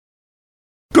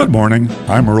Good morning,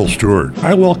 I'm Earl Stewart.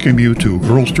 I welcome you to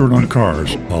Earl Stewart on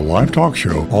Cars, a live talk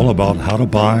show all about how to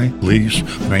buy, lease,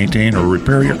 maintain, or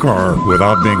repair your car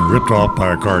without being ripped off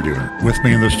by a car dealer. With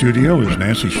me in the studio is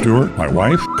Nancy Stewart, my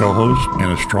wife, co-host,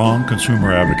 and a strong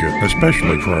consumer advocate,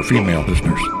 especially for our female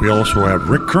listeners. We also have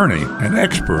Rick Kearney, an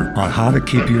expert on how to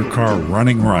keep your car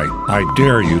running right. I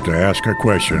dare you to ask a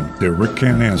question that Rick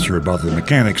can't answer about the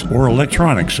mechanics or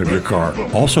electronics of your car.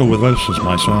 Also with us is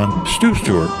my son, Stu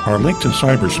Stewart, our link to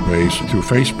cyberspace through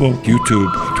Facebook,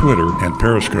 YouTube, Twitter, and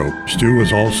Periscope. Stu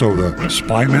is also the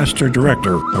Spymaster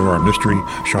Director of our Mystery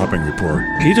Shopping Report.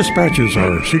 He dispatches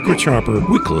our secret shopper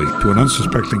weekly to an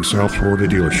unsuspecting South Florida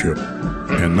dealership.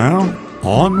 And now,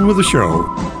 on with the show.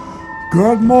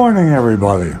 Good morning,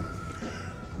 everybody.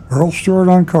 Earl Stewart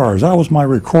on Cars. That was my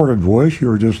recorded voice you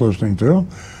were just listening to.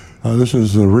 This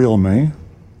is the real me,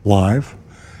 live.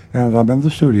 And I'm in the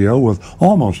studio with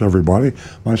almost everybody.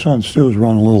 My son Stu's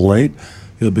running a little late.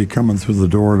 He'll be coming through the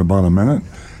door in about a minute.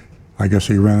 I guess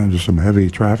he ran into some heavy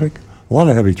traffic. A lot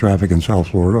of heavy traffic in South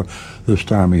Florida this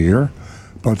time of year.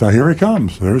 But here he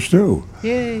comes. There's Stu.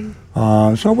 Yay.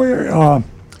 So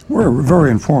we're very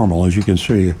informal, as you can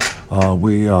see.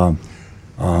 We don't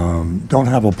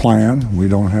have a plan. We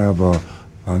don't have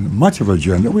much of an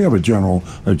agenda. We have a general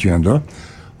agenda.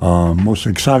 Most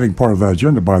exciting part of that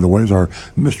agenda, by the way, is our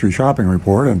mystery shopping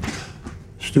report, and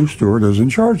Stu Stewart is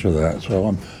in charge of that. So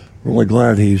I'm really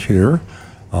glad he's here.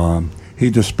 He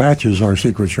dispatches our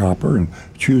secret shopper and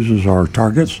chooses our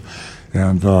targets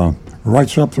and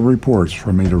writes up the reports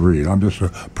for me to read. I'm just a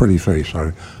pretty face.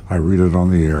 I read it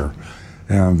on the air.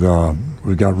 And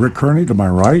we've got Rick Kearney to my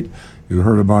right. You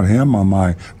heard about him on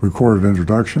my recorded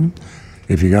introduction.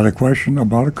 If you got a question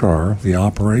about a car, the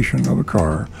operation of a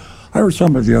car, I heard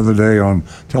somebody the other day on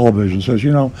television says,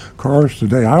 you know, cars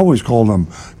today, I always call them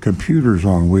computers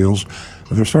on wheels.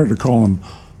 They're starting to call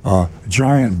them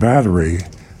giant battery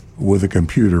with a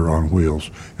computer on wheels.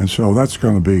 And so that's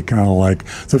going to be kind of like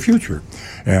the future.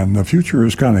 And the future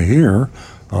is kind of here.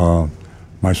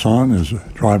 My son is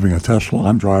driving a Tesla.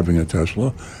 I'm driving a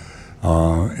Tesla.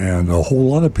 And a whole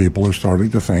lot of people are starting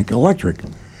to think electric.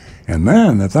 And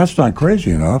then, if that's not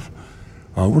crazy enough,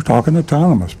 we're talking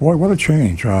autonomous. Boy, what a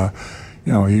change.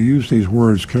 You use these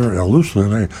words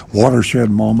loosely,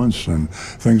 watershed moments and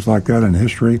things like that in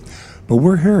history. But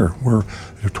we're here.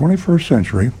 The 21st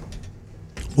century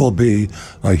will be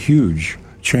a huge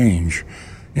change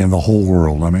in the whole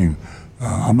world. I mean,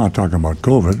 I'm not talking about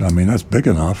COVID. I mean, that's big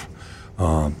enough.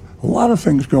 A lot of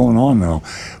things going on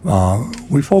now.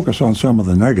 We focus on some of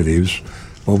the negatives,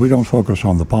 but we don't focus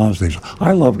on the positives.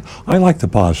 I like the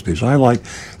positives. I like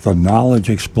the knowledge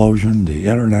explosion, the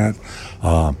internet.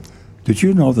 Did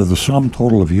you know that the sum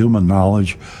total of human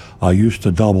knowledge used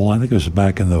to double? I think it was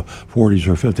back in the 40s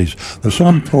or 50s. The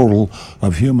sum total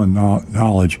of human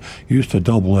knowledge used to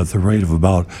double at the rate of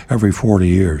about every 40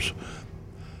 years.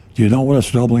 Do you know what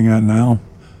it's doubling at now?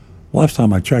 Last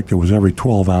time I checked, it was every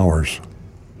 12 hours.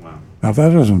 Wow. Now, if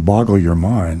that doesn't boggle your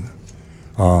mind,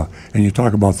 and you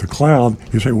talk about the cloud,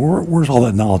 you say, where's all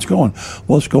that knowledge going?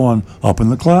 Well, it's going up in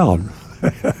the cloud.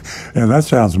 And that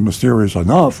sounds mysterious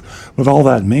enough, but all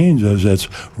that means is it's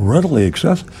readily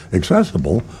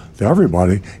accessible to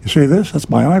everybody. You see this? That's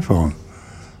my iPhone.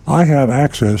 I have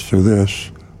access to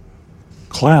this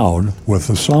cloud with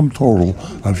the sum total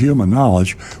of human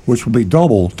knowledge, which will be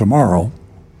double tomorrow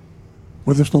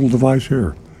with this little device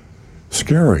here.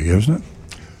 Scary, isn't it?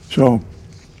 So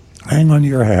hang on to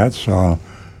your hats.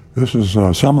 This is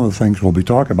some of the things we'll be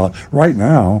talking about. Right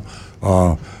now,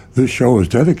 this show is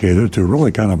dedicated to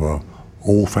really kind of a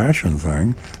old-fashioned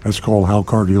thing. It's called How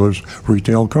Car Dealers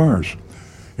Retail Cars.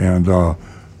 And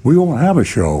we won't have a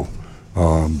show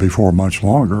before much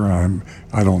longer.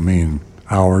 I don't mean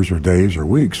hours or days or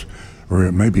weeks, or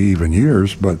maybe even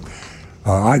years, but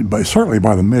certainly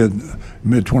by the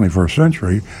mid-21st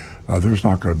century, there's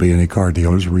not going to be any car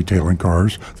dealers retailing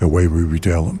cars the way we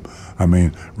retail them. I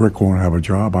mean, Rick won't have a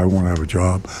job, I won't have a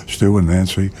job, Stu and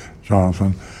Nancy,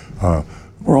 Jonathan.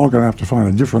 We're all going to have to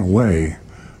find a different way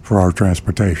for our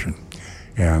transportation.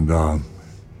 And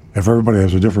if everybody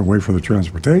has a different way for the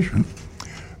transportation,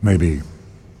 maybe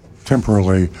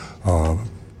temporarily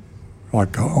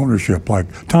like ownership, like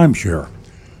timeshare,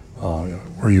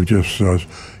 where you just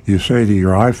you say to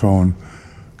your iPhone,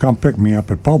 come pick me up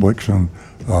at Publix, and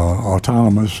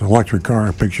autonomous electric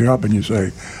car picks you up, and you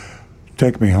say,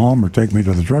 take me home or take me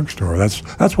to the drugstore.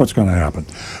 That's what's going to happen.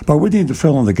 But we need to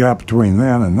fill in the gap between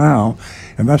then and now,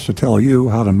 and that's to tell you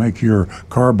how to make your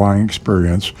car buying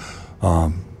experience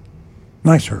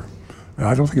nicer.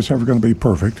 I don't think it's ever going to be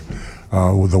perfect.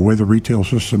 with the way the retail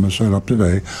system is set up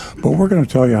today. But we're going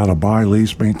to tell you how to buy,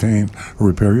 lease, maintain, or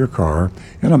repair your car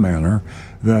in a manner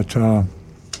that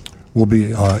will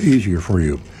be easier for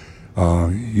you.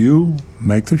 You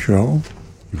make the show.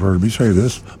 You've heard me say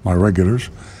this, my regulars,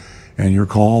 and your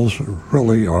calls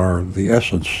really are the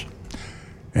essence.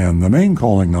 And the main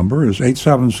calling number is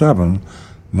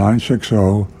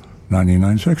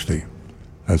 877-960-9960.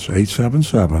 That's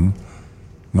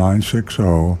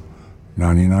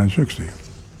 877-960-9960.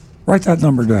 Write that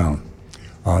number down,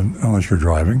 unless you're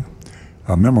driving.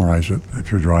 Memorize it if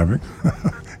you're driving.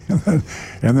 and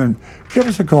then give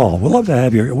us a call. We'd love to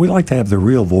have you. We like to have the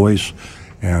real voice,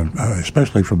 and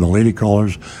especially from the lady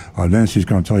callers. Nancy's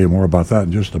going to tell you more about that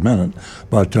in just a minute.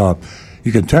 But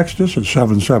you can text us at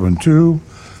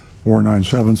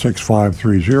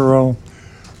 772-497-6530.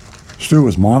 Stu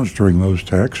is monitoring those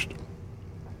texts,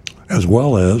 as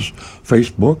well as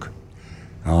Facebook,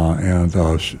 and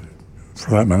for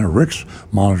that matter, Rick's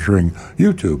monitoring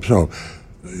YouTube. So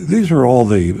these are all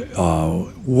the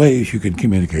ways you can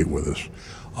communicate with us.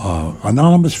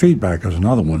 Anonymous feedback is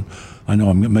another one. I know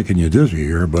I'm making you dizzy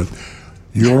here, but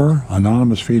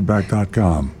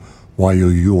youranonymousfeedback.com.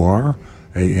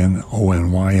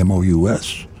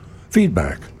 YOURANONYMOUS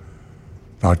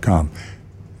feedback.com.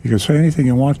 You can say anything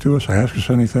you want to us, ask us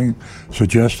anything,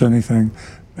 suggest anything,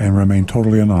 and remain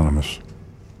totally anonymous.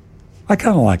 I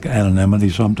kind of like anonymity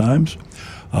sometimes.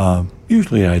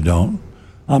 Usually I don't.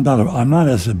 I'm not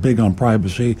as big on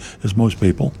privacy as most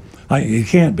people. You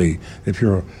can't be if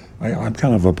you're. I'm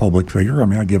kind of a public figure. I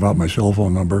mean, I give out my cell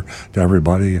phone number to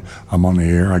everybody. I'm on the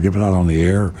air. I give it out on the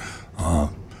air.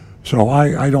 So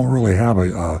I don't really have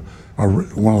one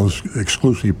of those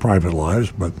exclusive private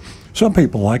lives, but some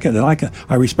people like it, and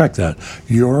I respect that.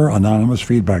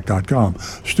 YourAnonymousFeedback.com.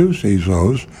 Stu sees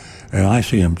those, and I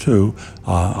see them too.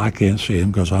 I can't see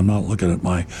them because I'm not looking at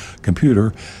my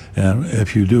computer. And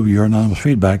if you do your anonymous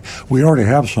feedback, we already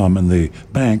have some in the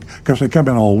bank because they come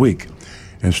in all week.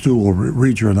 And Stu will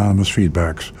read your anonymous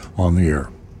feedbacks on the air.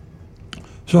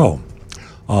 So,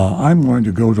 I'm going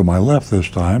to go to my left this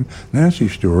time. Nancy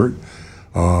Stewart.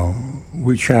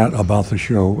 We chat about the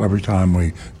show every time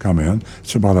we come in.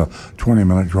 It's about a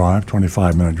 20-minute drive,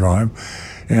 25-minute drive.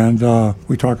 And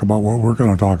we talk about what we're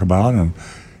going to talk about and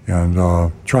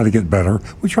try to get better.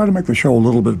 We try to make the show a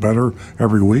little bit better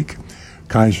every week.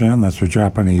 Kaizen, that's a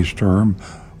Japanese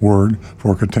word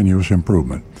for continuous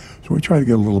improvement. So we try to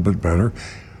get a little bit better.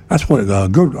 That's what a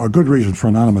good reason for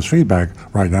anonymous feedback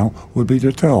right now would be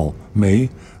to tell me,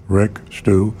 Rick,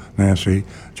 Stu, Nancy,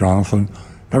 Jonathan,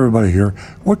 everybody here,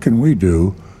 what can we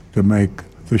do to make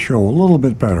the show a little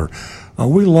bit better?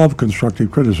 We love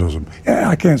constructive criticism. Yeah,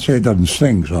 I can't say it doesn't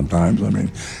sting sometimes. I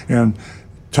mean, and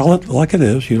tell it like it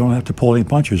is. You don't have to pull any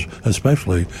punches,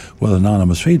 especially with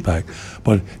anonymous feedback.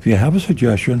 But if you have a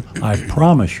suggestion, I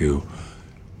promise you,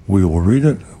 we will read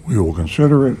it, we will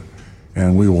consider it,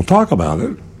 and we will talk about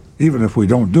it. Even if we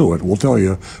don't do it, we'll tell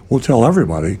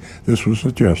everybody this was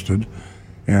suggested.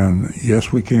 And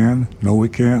yes, we can, no, we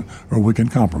can't, or we can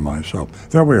compromise. So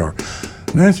there we are.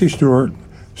 Nancy Stewart,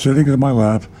 sitting to my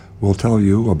left, will tell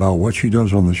you about what she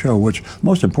does on the show, which the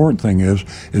most important thing is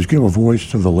give a voice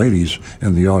to the ladies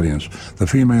in the audience. The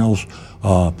females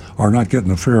are not getting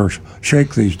a fair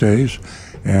shake these days,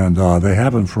 and they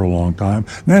haven't for a long time.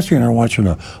 Nancy and I are watching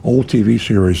an old TV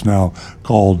series now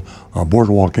called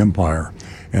Boardwalk Empire,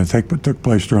 and it took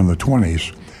place during the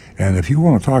 20s. And if you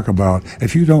want to talk about,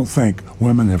 if you don't think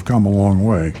women have come a long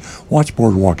way, watch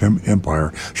Boardwalk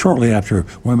Empire. Shortly after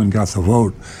women got the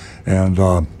vote, and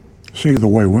see the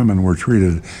way women were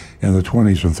treated in the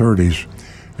 20s and 30s,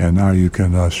 and now you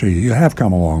can see you have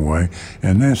come a long way.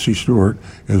 And Nancy Stewart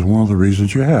is one of the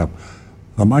reasons you have.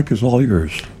 The mic is all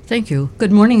yours. Thank you.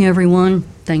 Good morning, everyone.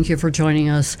 Thank you for joining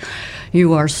us.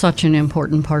 You are such an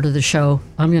important part of the show.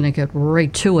 I'm going to get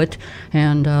right to it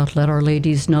and let our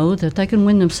ladies know that they can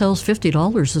win themselves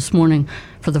 $50 this morning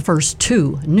for the first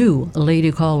 2 new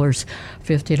lady callers.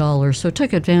 $50. So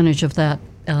take advantage of that.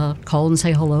 Call and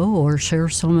say hello or share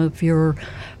some of your,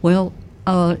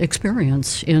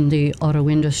 experience in the auto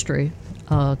industry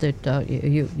that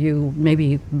you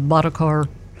maybe bought a car,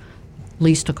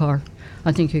 leased a car.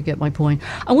 I think you get my point.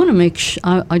 I want to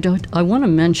I want to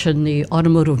mention the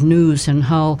automotive news and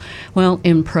how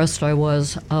impressed I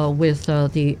was with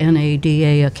the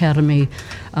NADA Academy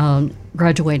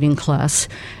graduating class,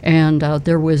 and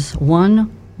there was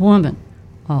one woman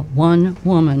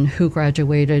who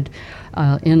graduated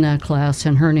in that class,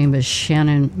 and her name is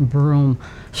Shannon Broom.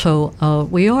 So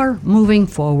we are moving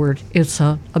forward. It's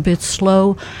a bit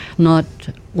slow.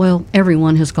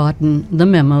 Everyone has gotten the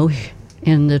memo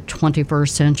in the 21st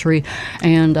century,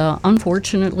 and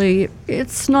unfortunately,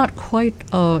 it's not quite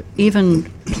even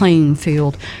playing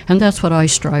field, and that's what I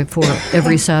strive for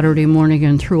every Saturday morning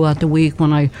and throughout the week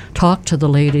when I talk to the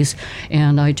ladies.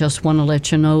 And I just want to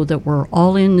let you know that we're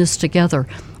all in this together,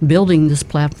 building this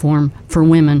platform for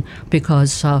women,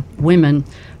 because women,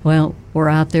 well, we're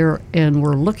out there and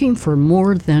we're looking for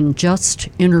more than just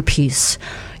inner peace.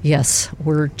 Yes,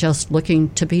 we're just looking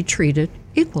to be treated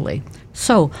equally.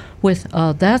 So, with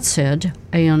that said,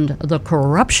 and the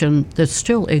corruption that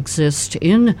still exists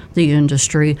in the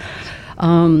industry,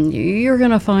 you're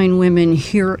going to find women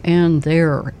here and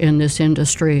there in this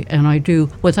industry. And I do,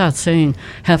 without saying,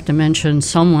 have to mention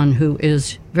someone who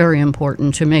is very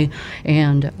important to me,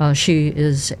 and she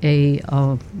is a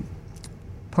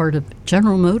part of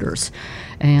General Motors,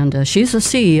 and she's a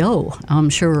CEO. I'm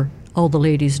sure all the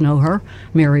ladies know her,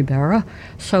 Mary Barra.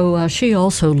 So she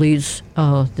also leads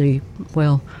our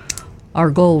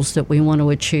goals that we want to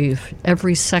achieve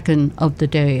every second of the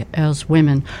day as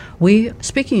women.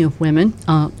 Speaking of women,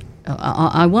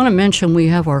 I want to mention we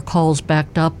have our calls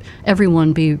backed up.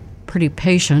 Everyone be pretty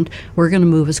patient. We're going to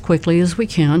move as quickly as we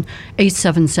can.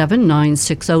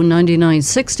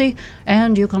 877-960-9960.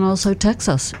 And you can also text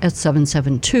us at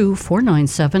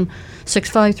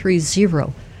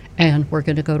 772-497-6530. And we're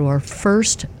going to go to our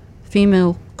first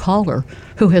female caller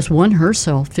who has won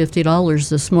herself $50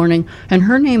 this morning, and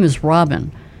her name is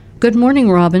Robin. Good morning,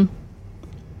 Robin.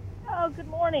 Oh, good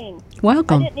morning.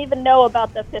 Welcome. I didn't even know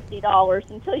about the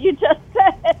 $50 until you just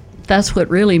said it. That's what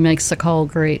really makes the call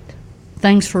great.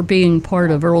 Thanks for being part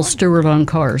of Earl Stewart on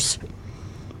Cars.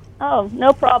 Oh,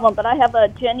 no problem. But I have a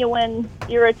genuine,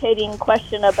 irritating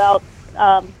question about,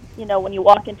 when you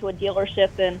walk into a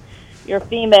dealership and you're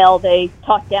female, they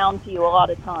talk down to you a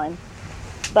lot of times.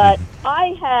 But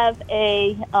I have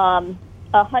a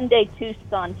Hyundai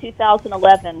Tucson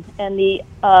 2011, and the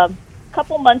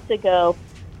couple months ago,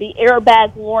 the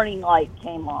airbag warning light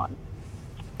came on.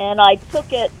 And I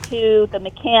took it to the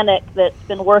mechanic that's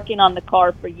been working on the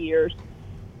car for years.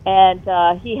 And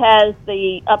he has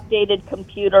the updated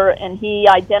computer, and he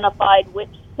identified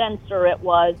which sensor it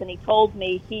was, and he told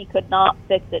me he could not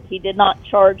fix it. He did not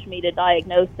charge me to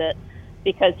diagnose it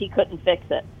because he couldn't fix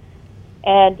it.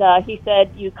 And he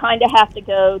said, you kind of have to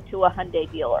go to a Hyundai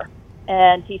dealer.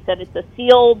 And he said it's a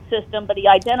sealed system, but he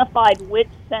identified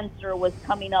which sensor was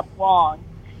coming up wrong.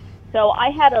 So I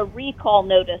had a recall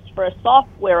notice for a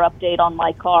software update on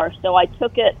my car. So I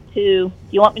took it to, do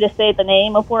you want me to say the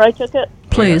name of where I took it?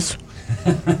 Please.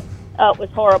 It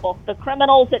was horrible. The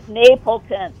criminals at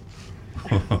Napleton.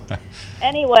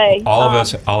 Anyway. All of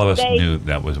us knew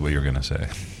that was what you were going to say.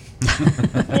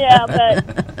 Yeah, but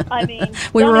I mean,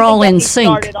 we were all in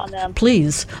sync. On them.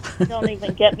 Please. Don't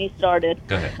even get me started.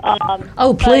 Go ahead.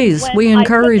 Please, we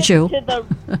encourage you.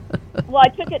 I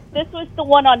took it. This was the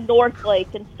one on North Lake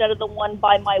instead of the one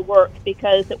by my work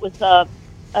because it was a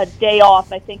day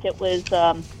off. I think it was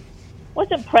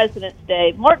wasn't President's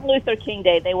Day, Martin Luther King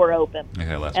Day. They were open,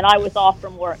 and I was off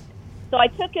from work. So I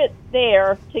took it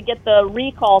there to get the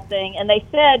recall thing, and they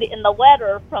said in the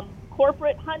letter from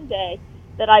corporate Hyundai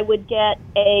that I would get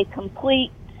a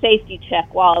complete safety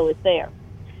check while I was there.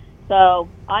 So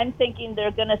I'm thinking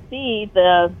they're going to see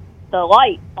the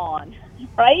light on,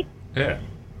 right? Yeah.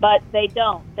 But they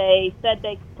don't. They said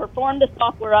they performed the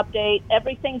software update,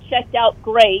 everything checked out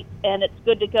great, and it's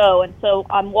good to go. And so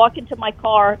I'm walking to my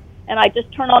car, and I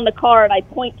just turn on the car, and I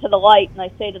point to the light, and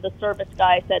I say to the service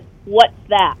guy, I said, what's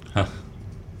that? Huh.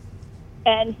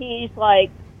 And he's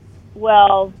like,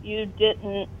 well, you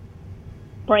didn't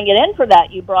bring it in for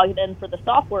that. You brought it in for the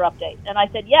software update. And I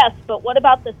said, yes, but what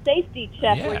about the safety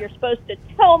check where you're supposed to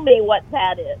tell me what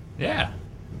that is? Yeah.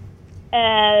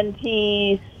 And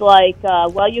he's like,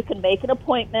 well, you can make an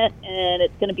appointment, and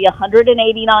it's going to be a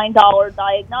 $189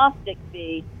 diagnostic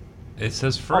fee. It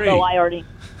says free. Although I already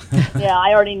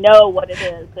know what it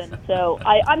is. And so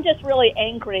I'm just really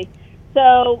angry.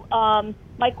 So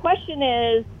my question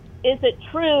is it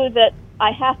true that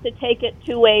I have to take it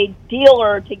to a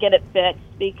dealer to get it fixed?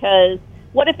 Because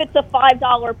what if it's a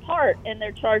 $5 part and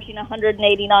they're charging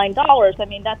 $189? I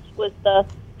mean, that was the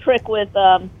trick with,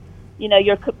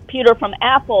 your computer from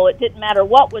Apple. It didn't matter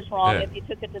what was wrong. Yeah. If you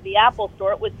took it to the Apple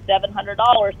store, it was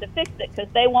 $700 to fix it because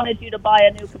they wanted you to buy a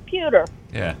new computer.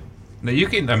 Yeah. Now you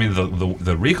can. I mean,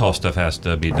 the recall stuff has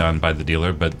to be done by the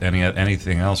dealer, but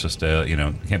anything else just it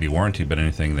can't be warranted. But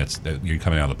anything that you're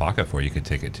coming out of the pocket for, you could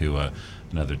take it to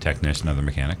another technician, another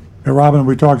mechanic. Hey, Robin,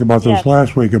 we talked about this Yes.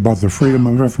 last week about the Freedom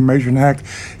of Information Act.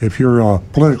 If you're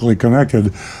politically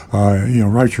connected,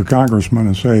 write your congressman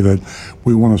and say that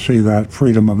we want to see that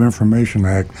Freedom of Information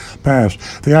Act passed.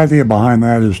 The idea behind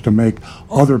that is to make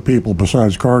other people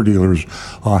besides car dealers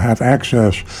have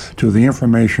access to the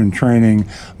information, training,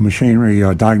 machinery,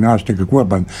 diagnostic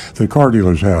equipment that car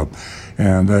dealers have.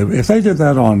 And if they did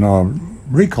that on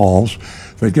recalls,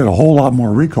 they'd get a whole lot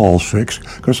more recalls fixed,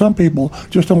 because some people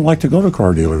just don't like to go to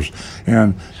car dealers.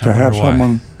 And to have wonder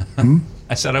why. someone,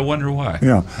 I said, I wonder why.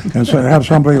 yeah, and so to have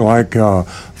somebody like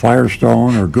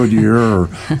Firestone or Goodyear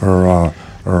or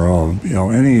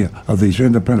any of these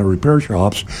independent repair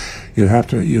shops, they'd have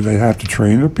to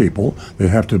train their people. They'd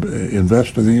have to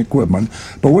invest in the equipment.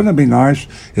 But wouldn't it be nice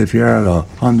if you had a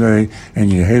Hyundai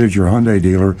and you hated your Hyundai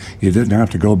dealer, you didn't have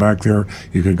to go back there.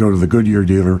 You could go to the Goodyear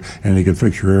dealer and he could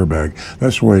fix your airbag.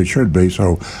 That's the way it should be.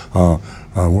 So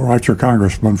write your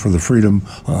congressman for the Freedom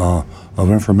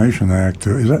of Information Act.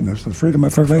 That's the Freedom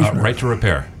of Information Act? Right to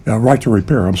repair. Right to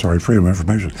repair. I'm sorry, Freedom of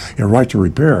Information. Yeah, right to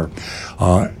repair.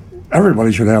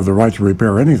 Everybody should have the right to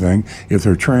repair anything if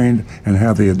they're trained and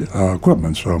have the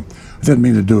equipment. So I didn't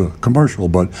mean to do a commercial,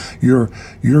 but your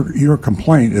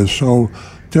complaint is so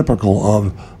typical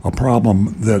of a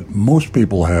problem that most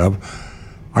people have.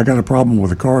 I got a problem with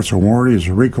the car, it's a warranty, it's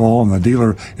a recall, and the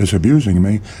dealer is abusing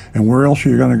me. And where else are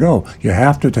you going to go? You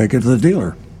have to take it to the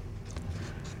dealer.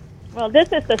 Well,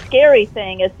 this is the scary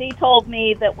thing, is he told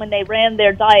me that when they ran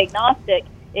their diagnostic,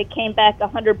 it came back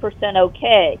 100%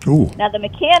 okay. Ooh. Now, the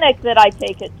mechanic that I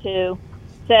take it to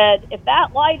said, if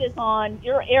that light is on,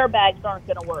 your airbags aren't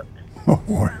going to work. Oh,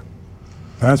 boy.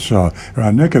 That's,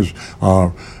 Nick is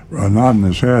nodding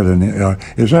his head. And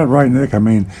is that right, Nick? I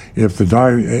mean, if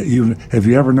have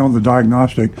you ever known the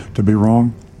diagnostic to be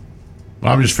wrong?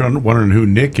 Well, I'm just wondering who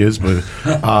Nick is, but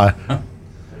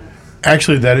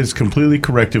actually that is completely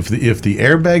correct. If the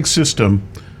airbag system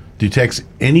detects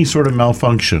any sort of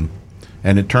malfunction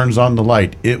and it turns on the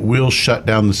light, it will shut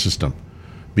down the system,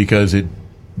 because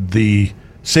the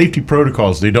safety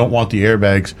protocols, they don't want the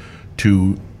airbags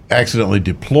to accidentally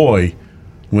deploy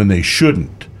when they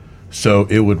shouldn't. So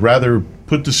it would rather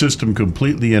put the system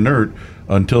completely inert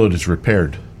until it is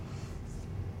repaired.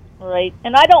 Right.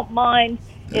 And I don't mind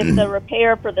if the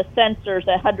repair for the sensor's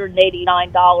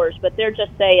 $189, but they're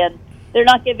just saying, they're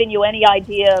not giving you any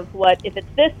idea of if it's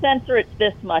this sensor, it's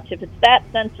this much. If it's that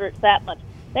sensor, it's that much.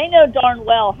 They know darn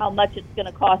well how much it's going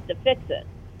to cost to fix it,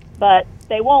 but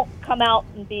they won't come out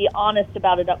and be honest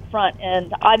about it up front.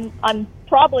 And I'm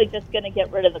probably just going to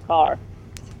get rid of the car.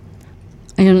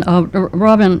 And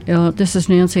Robin, this is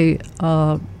Nancy.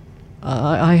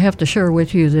 I have to share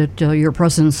with you that your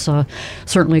presence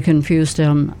certainly confused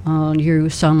them. You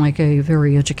sound like a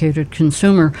very educated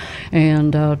consumer,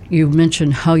 and you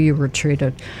mentioned how you were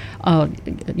treated.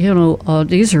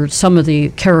 These are some of the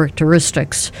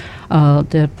characteristics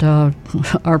that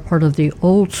are part of the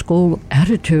old school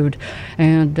attitude,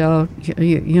 and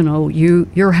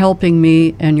you're helping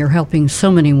me, and you're helping so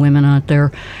many women out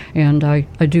there, and I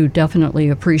do definitely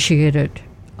appreciate it.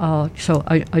 So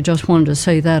I just wanted to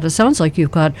say that. It sounds like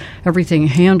you've got everything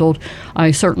handled.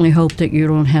 I certainly hope that you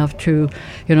don't have to,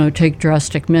 take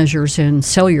drastic measures and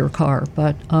sell your car,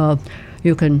 but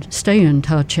you can stay in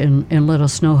touch and let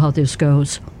us know how this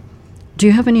goes. Do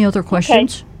you have any other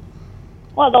questions? Okay.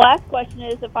 Well, the last question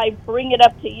is, if I bring it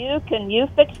up to you, can you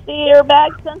fix the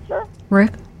airbag sensor?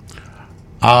 Rick?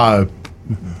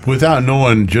 Without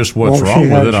knowing just what's Well, wrong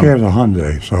with it, she has a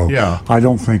Hyundai, so Yeah. I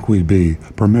don't think we'd be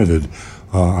permitted.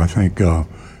 I think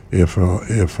if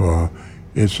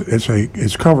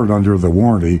it's covered under the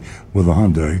warranty with a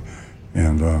Hyundai,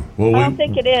 and well, I don't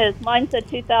think it is. Mine said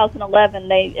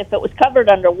 2011. If it was covered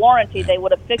under warranty, they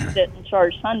would have fixed it and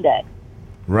charged Hyundai.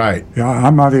 right. yeah,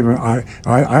 I'm not even.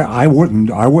 I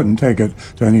wouldn't take it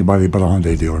to anybody but a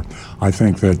Hyundai dealer. I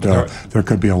think that there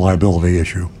could be a liability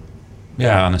issue.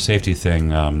 Yeah, on a safety thing,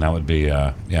 that would be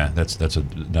that's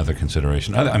another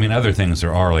consideration. Other things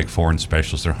there are, like foreign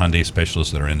specialists, there are Hyundai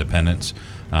specialists that are independents,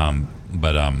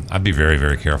 but I'd be very,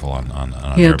 very careful on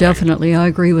Yeah, airbag. definitely. I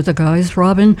agree with the guys.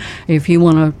 Robin, if you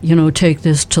want to, take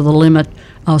this to the limit,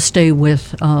 stay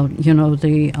with,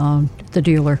 the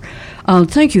dealer.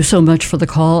 Thank you so much for the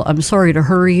call. I'm sorry to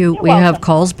hurry you. You're We have welcome.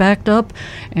 calls backed up,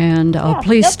 and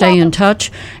please no stay in problem.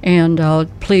 touch, and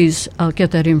please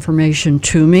get that information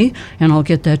to me, and I'll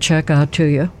get that check out to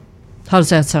you. How does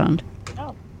that sound?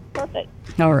 Oh, perfect.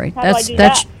 All right, How do I do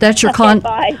that's your that?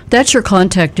 Bye. that's your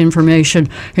contact information,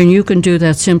 and you can do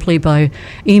that simply by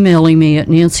emailing me at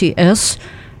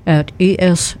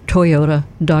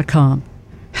nancy.s@estoyota.com.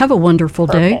 Have a wonderful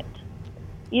day. Perfect.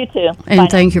 You too. And Bye now.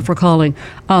 thank you for calling.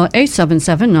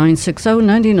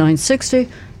 877-960-9960.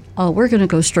 We're going to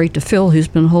go straight to Phil, who's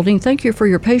been holding. Thank you for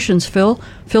your patience, Phil.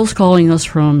 Phil's calling us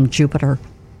from Jupiter.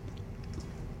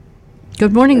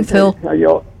 Good morning, Phil. How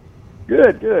y'all?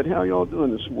 Good. How y'all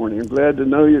doing this morning? I'm glad to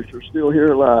know you're still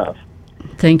here alive.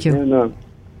 Thank you. And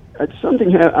I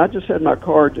just had my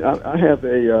car. I have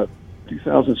a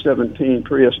 2017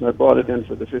 Prius, and I bought it in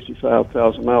for the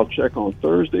 55,000 mile check on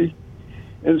Thursday.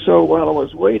 And so while I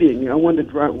was waiting, I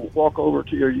wanted to walk over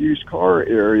to your used car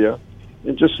area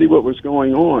and just see what was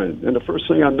going on. And the first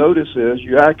thing I noticed is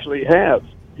you actually have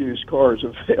used cars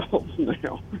available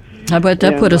now. I bet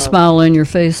that put a smile on your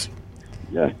face.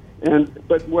 Yeah,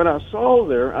 but what I saw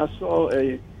there, I saw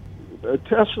a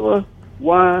Tesla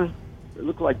Y. It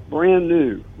looked like brand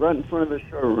new, right in front of the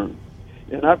showroom.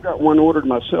 And I've got one ordered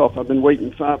myself. I've been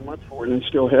waiting 5 months for it and it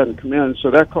still hadn't come in.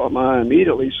 So that caught my eye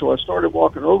immediately. So I started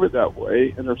walking over that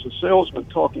way, and there's a salesman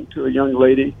talking to a young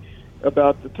lady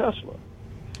about the Tesla.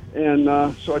 And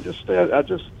so I just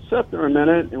sat there a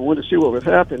minute and wanted to see what would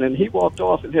happen. And he walked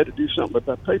off and had to do something with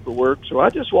that paperwork. So I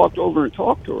just walked over and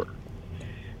talked to her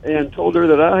and told her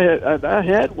that I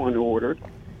had one ordered.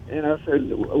 And I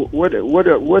said,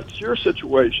 what's your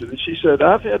situation? And she said,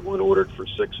 I've had one ordered for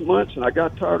 6 months, and I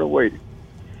got tired of waiting.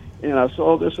 And I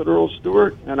saw this at Earl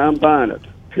Stewart, and I'm buying it,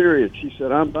 period. She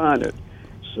said, I'm buying it.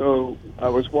 So I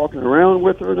was walking around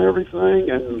with her and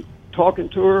everything and talking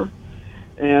to her.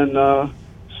 And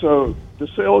so the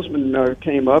salesman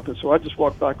came up, and so I just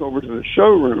walked back over to the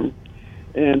showroom,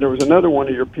 and there was another one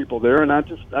of your people there, and I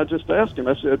just asked him,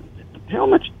 I said, how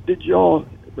much did you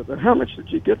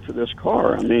get for this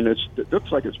car? I mean, it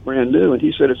looks like it's brand new. And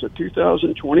he said it's a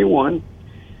 2021,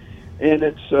 and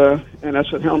and I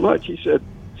said, how much? He said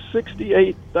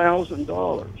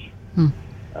 $68,000.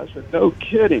 I said, no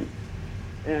kidding.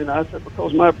 And I said,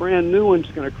 because my brand new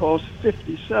one's going to cost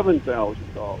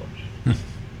 $57,000.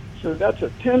 So that's a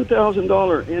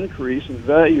 $10,000 increase in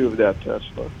value of that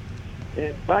Tesla.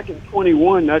 And back in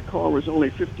 21, that car was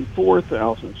only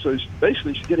 $54,000. So it's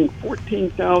basically getting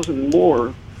 $14,000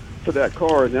 more for that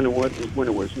car than it was when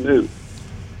it was new.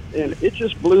 And it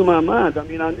just blew my mind. I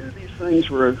mean, I knew these things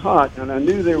were hot, and I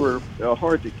knew they were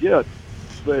hard to get,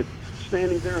 but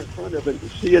standing there in front of it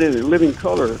and see it in a living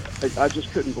color, I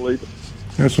just couldn't believe it.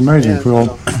 It's amazing, Phil.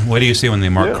 What do you see when they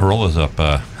mark Corollas up?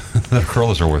 The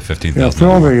Corollas are worth $15,000. Yeah,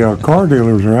 Phil, the car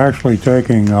dealers are actually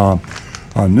taking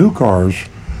new cars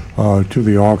to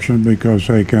the auction because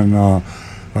they can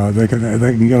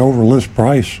get over list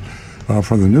price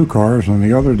for the new cars, and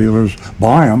the other dealers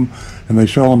buy them and they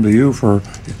sell them to you for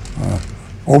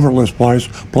over list price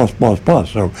plus.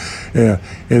 So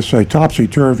it's a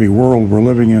topsy-turvy world we're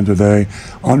living in today.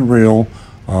 Unreal.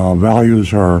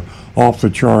 Values are off the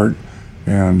chart,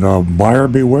 and buyer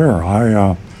beware.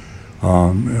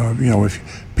 If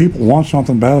people want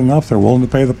something bad enough, they're willing to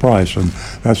pay the price, and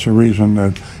that's the reason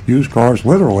that used cars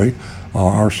literally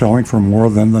are selling for more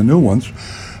than the new ones.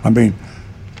 I mean,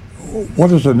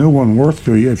 what is a new one worth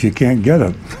to you if you can't get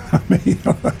it? I mean,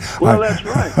 well, that's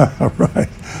right. Right.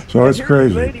 So it's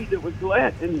crazy. A lady that was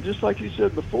glad, and just like you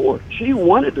said before, she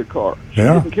wanted the car. She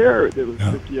Yeah. didn't care if it was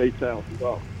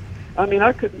 $58,000. I mean,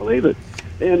 I couldn't believe it.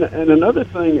 And another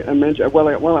thing I mentioned, while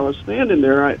I was standing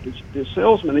there, the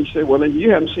salesman, he said, well, then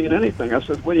you haven't seen anything. I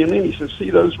said, what do you mean? He said, see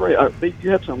those, you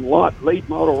had some late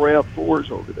model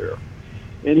RAV4s over there.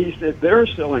 And he said, they're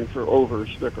selling for over a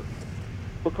sticker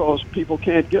because people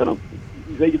can't get them.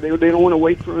 They don't want to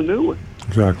wait for a new one.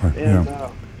 Exactly. And, yeah.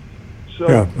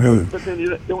 But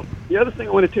then the other thing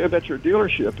I want to tell you about your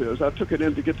dealership is I took it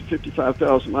in to get the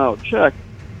 55,000 mile check.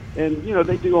 And,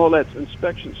 they do all that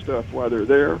inspection stuff while they're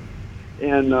there.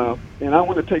 And I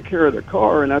want to take care of the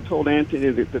car, and I told Anthony,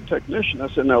 the technician, I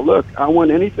said, now look, I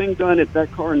want anything done if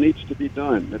that car needs to be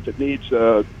done, if it needs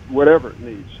whatever it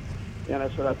needs. And I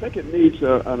said, I think it needs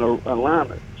an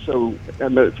alignment. So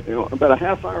about a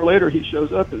half hour later, he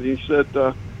shows up and he said,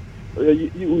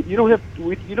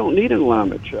 you don't need an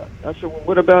alignment check. I said, well,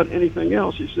 what about anything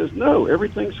else? He says, no,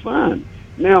 everything's fine.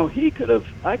 Now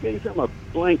I gave him a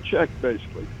blank check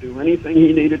basically to do anything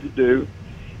he needed to do.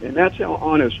 And that's how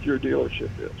honest your dealership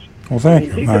is. Well, thank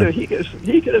you. He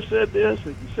could have said this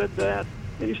and said that.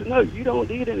 And he said, no, you don't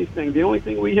need anything. The only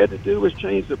thing we had to do was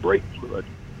change the brake fluid.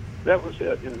 That was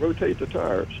it, and rotate the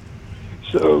tires.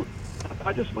 So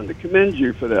I just wanted to commend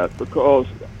you for that because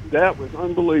that was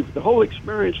unbelievable. The whole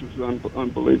experience was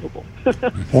unbelievable.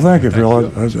 Well, thank you, Phil.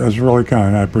 That's really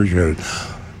kind. I appreciate it.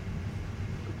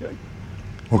 Okay.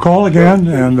 We'll call again,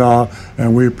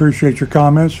 and we appreciate your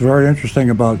comments. Very interesting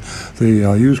about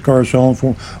the used car selling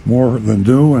for more than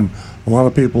new, and a lot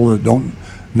of people that don't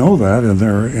know that and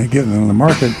they're getting in the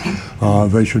market,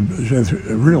 they should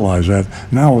realize that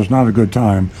now is not a good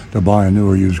time to buy a new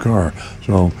or used car.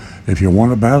 So if you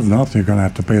want it bad enough, you're going to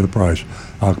have to pay the price.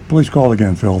 Please call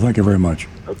again, Phil. Thank you very much.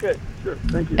 Okay, sure.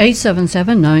 Thank you.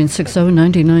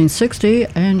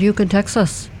 877-960-9960, and you can text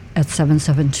us at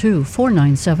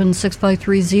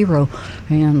 772-497-6530.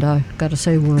 And I got to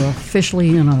say, we're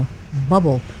officially in a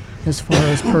bubble as far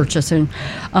as purchasing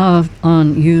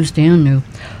on used and new.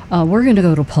 We're going to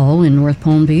go to Paul in North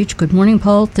Palm Beach. Good morning,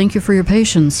 Paul. Thank you for your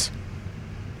patience.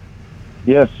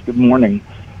 Yes, good morning.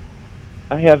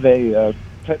 I have a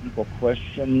technical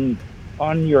question.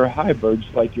 On your hybrids,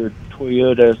 like your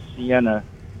Toyota Sienna,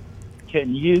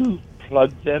 can you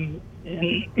plug them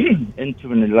in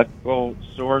into an electrical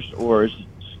source, or is it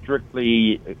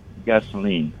strictly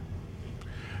gasoline?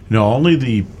 No, only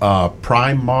the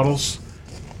Prime models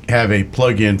have a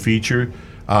plug-in feature.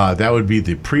 That would be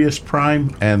the Prius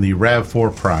Prime and the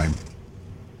RAV4 Prime.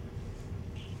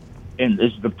 And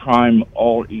is the Prime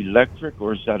all electric,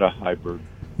 or is that a hybrid?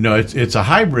 No, it's a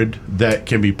hybrid that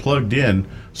can be plugged in,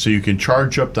 so you can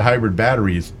charge up the hybrid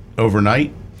batteries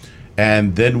overnight,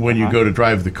 and then when you go to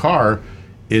drive the car,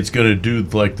 it's going to do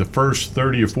like the first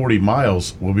 30 or 40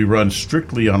 miles will be run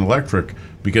strictly on electric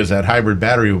because that hybrid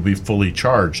battery will be fully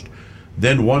charged.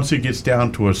 Then once it gets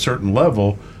down to a certain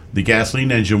level, the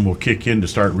gasoline engine will kick in to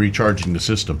start recharging the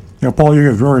system. Yeah, Paul, you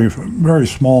get very, very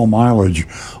small mileage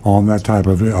on that type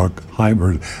of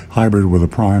hybrid with a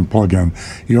Prime plug-in.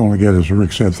 You only get, as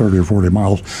Rick said, 30 or 40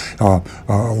 miles.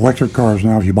 Electric cars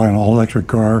now, if you buy an all-electric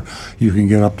car, you can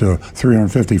get up to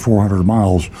 350, 400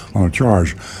 miles on a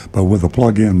charge. But with the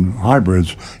plug-in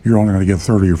hybrids, you're only going to get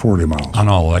 30 or 40 miles. On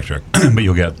all electric, but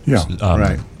you'll get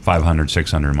right. 500,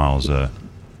 600 miles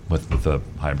with the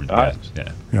hybrid gas.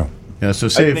 Yeah. Yeah. Yeah, so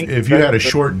say if you had a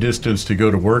short distance to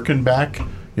go to work and back,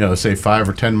 say 5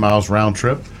 or 10 miles round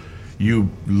trip,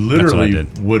 you literally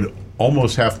would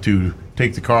almost have to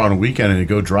take the car on a weekend and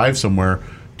go drive somewhere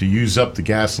to use up the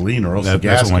gasoline, or else the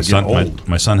gas would get old.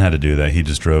 My son had to do that. He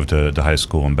just drove to high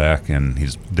school and back, and he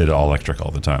did all electric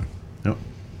all the time. Yep.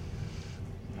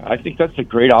 I think that's a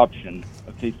great option.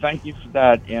 Okay, thank you for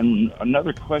that. And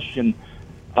another question,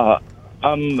 I'm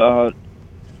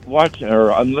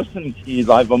listening to you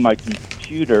live on my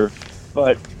computer,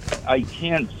 but I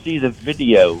can't see the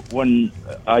video. When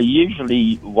I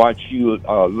usually watch you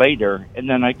later, and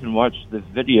then I can watch the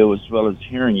video as well as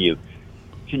hearing you.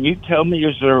 Can you tell me,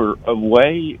 is there a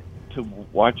way to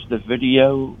watch the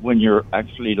video when you're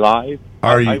actually live?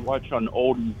 I watch on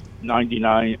old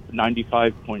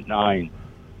 95.9.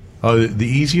 The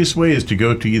easiest way is to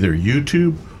go to either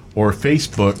YouTube or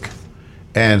Facebook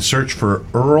and search for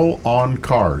Earl on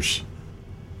Cars.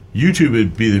 YouTube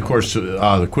would be, of course,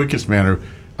 the quickest manner.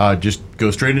 Just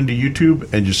go straight into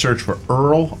YouTube and just search for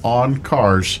Earl on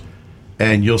Cars,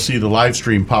 and you'll see the live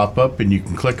stream pop up, and you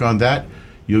can click on that.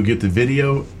 You'll get the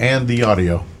video and the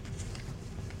audio.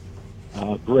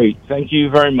 Great. Thank you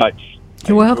very much.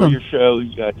 You're welcome. Your show.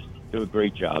 You guys do a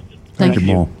great job. Thank you,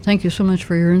 Paul. Thank you so much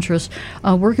for your interest.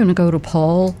 We're going to go to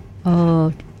Paul,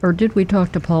 or did we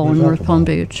talk to Paul in North Palm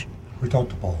Beach? We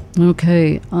talked to Paul.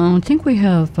 Okay. I think we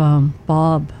have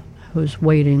Bob who's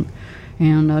waiting.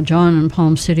 And John in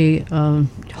Palm City,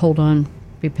 hold on,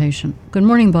 be patient. Good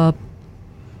morning, Bob.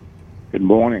 Good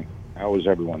morning. How was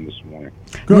everyone this morning?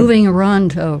 Good. Moving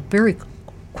around very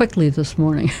quickly this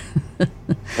morning.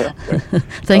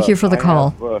 Thank you for the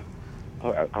call.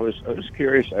 I was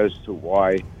curious as to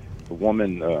why the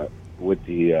woman with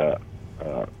the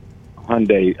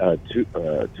Hyundai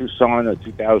Tucson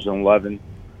 2011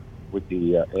 with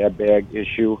the airbag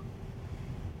issue,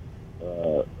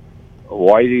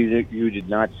 why you did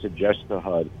not suggest to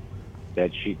HUD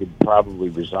that she could probably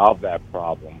resolve that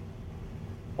problem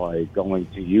by going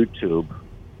to YouTube?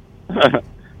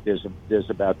 There's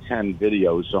about 10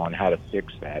 videos on how to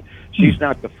fix that. She's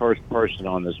not the first person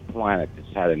on this planet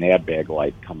that's had an airbag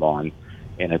light come on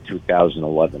in a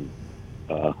 2011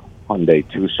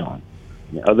 Hyundai Tucson.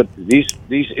 These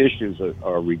issues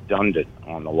are redundant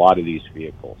on a lot of these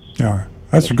vehicles. Yeah,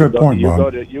 that's a good point,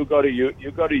 Bob. You go to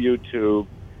YouTube,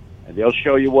 and they'll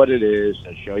show you what it is.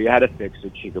 They'll show you how to fix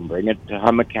it. She can bring it to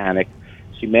her mechanic.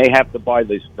 She may have to buy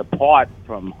the part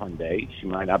from Hyundai. She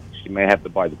may have to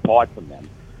buy the part from them,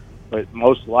 but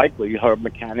most likely her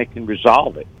mechanic can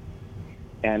resolve it.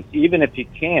 And even if he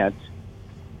can't,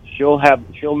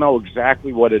 she'll know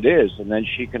exactly what it is, and then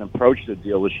she can approach the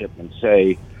dealership and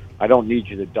say, I don't need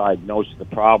you to diagnose the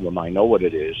problem. I know what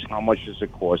it is. How much does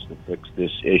it cost to fix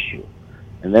this issue?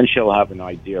 And then she'll have an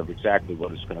idea of exactly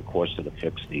what it's going to cost her to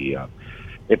fix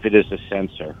if it is a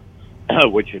sensor.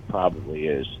 which it probably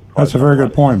is. That's a very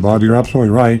good point, Bob. You're absolutely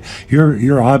right.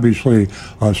 You're obviously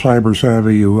cyber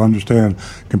savvy. You understand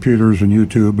computers and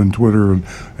YouTube and Twitter and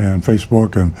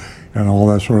Facebook and all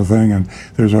that sort of thing. And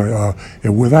there's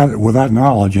with that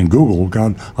knowledge in Google,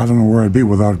 God, I don't know where I'd be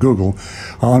without Google.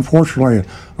 Unfortunately,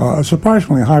 a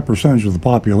surprisingly high percentage of the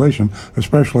population,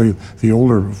 especially the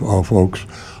older folks,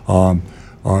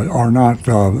 are not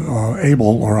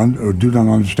able or do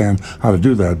not understand how to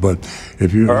do that. But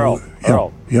if you, Earl,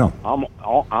 yeah,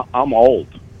 I'm old.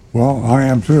 Well, I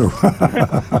am too.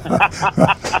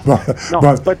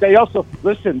 but they also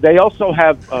listen. They also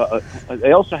have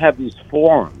these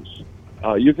forums.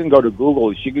 You can go to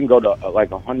Google. You can go to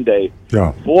like a Hyundai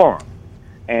forum,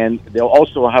 and they'll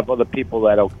also have other people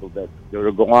that'll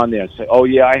go on there and say, "Oh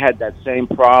yeah, I had that same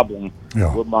problem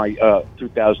with my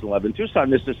 2011 Tucson.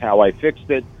 This is how I fixed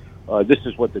it. This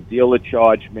is what the dealer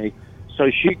charged me." So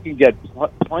she can get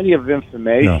plenty of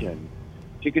information.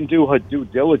 She can do her due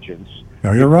diligence.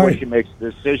 No, you're right. She makes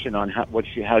the decision on how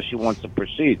she wants to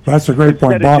proceed. That's a great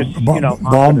point, Bob. Just, I'm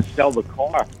going to sell the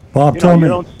car. Bob, you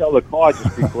don't sell the car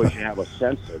just because you have a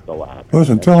sensor go out.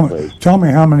 Listen, tell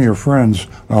me how many of your friends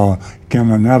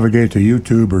can navigate to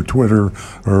YouTube or Twitter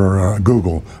or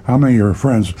Google. How many of your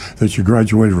friends that you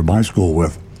graduated from high school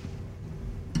with?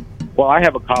 Well, I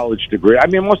have a college degree. I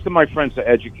mean, most of my friends are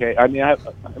educated. I mean,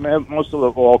 most of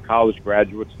them are all college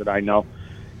graduates that I know,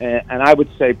 and I would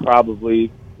say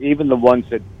probably even the ones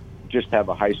that just have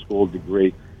a high school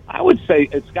degree, I would say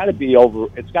it's got to be over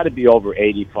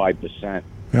 85%.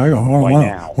 Yeah,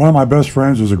 one of my best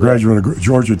friends is a graduate of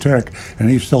Georgia Tech,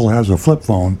 and he still has a flip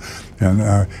phone, and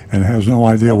has no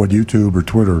idea what YouTube or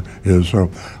Twitter is. So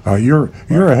you're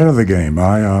ahead of the game.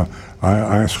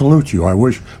 I salute you. I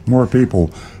wish more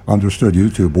people understood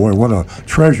YouTube. Boy, what a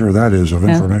treasure that is of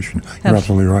information. You're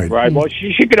absolutely right. Right. Well,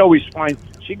 she could always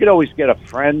get a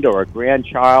friend or a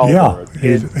grandchild or a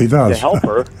kid he does. to help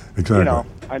her. Exactly. You know,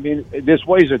 I mean, there's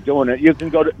ways of doing it. You can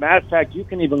go to. Matter of fact, you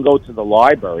can even go to the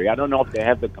library. I don't know if they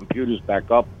have the computers back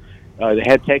up. They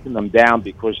had taken them down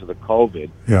because of the COVID.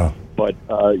 Yeah. But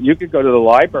you could go to the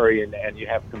library and you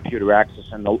have computer access,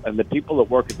 and the people that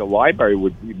work at the library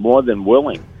would be more than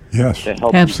willing. Yes. To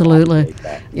help absolutely.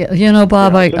 Yeah, you know,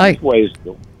 Bob,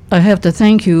 I have to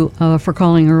thank you for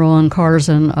calling Earl on Cars,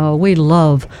 and we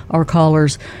love our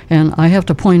callers. And I have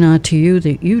to point out to you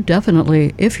that you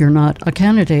definitely, if you're not, a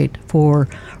candidate for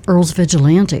Earl's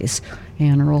Vigilantes.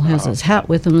 And Earl has his hat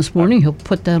with him this morning. He'll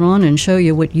put that on and show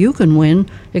you what you can win.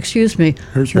 Excuse me.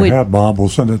 Here's your hat, Bob. We'll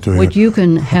send it to you. What you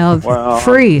can have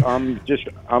free.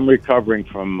 I'm recovering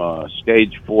from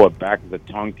stage 4 back of the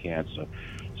tongue cancer,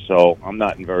 so I'm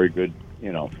not in very good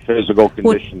physical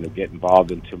condition to get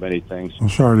involved in too many things. I'm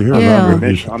sorry to hear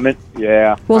that. I'm in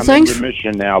thanks.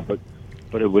 remission now, but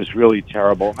it was really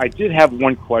terrible. I did have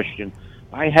one question.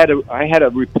 I had a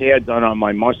repair done on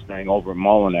my Mustang over at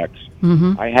Mullinex.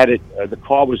 Mm-hmm. I had it. The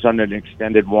car was under an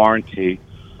extended warranty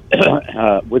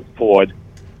with Ford,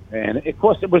 and it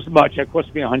was much. It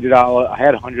cost me $100. I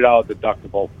had a $100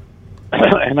 deductible,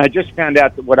 and I just found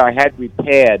out that what I had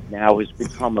repaired now has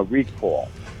become a recall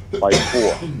by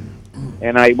Ford.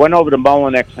 And I went over to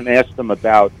Mullinex and asked them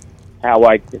about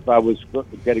if I was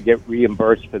going to get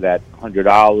reimbursed for that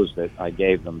 $100 that I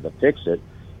gave them to fix it,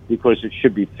 because it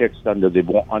should be fixed under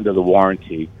the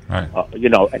warranty. Right.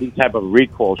 Any type of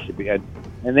recall should be. And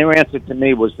their answer to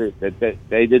me was that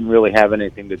they didn't really have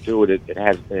anything to do with it. It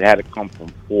had to come from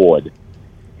Ford,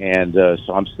 and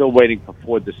so I'm still waiting for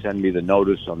Ford to send me the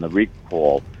notice on the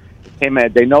recall. It came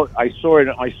out. I saw it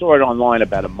online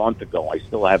about a month ago. I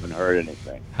still haven't heard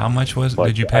anything. How much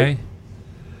did you pay?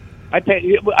 I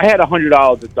had a $100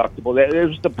 deductible. It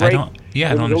was the break. I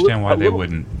don't understand why they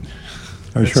wouldn't.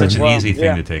 It's such an easy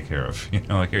thing to take care of.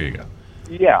 Here you go.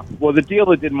 Yeah. Well, the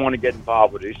dealer didn't want to get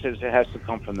involved with it. He says it has to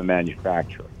come from the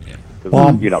manufacturer. Yeah.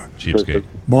 Cheapskate.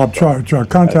 Bob,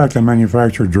 contact the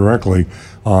manufacturer directly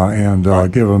and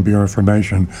give them your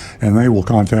information, and they will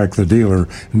contact the dealer,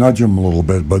 nudge them a little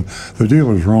bit. But the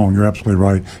dealer's wrong. You're absolutely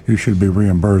right. You should be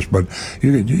reimbursed. But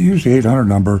you use the 800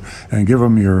 number and give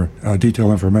them your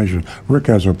detailed information. Rick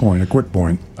has a quick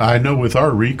point. I know with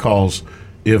our recalls,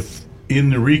 if in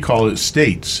the recall it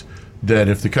states that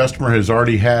if the customer has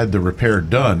already had the repair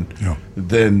done,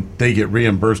 then they get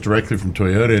reimbursed directly from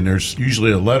Toyota, and there's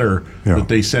usually a letter that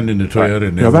they send into Toyota.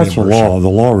 And that's the law. The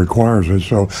law requires it.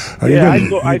 So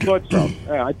I thought so.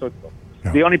 Yeah, I thought so.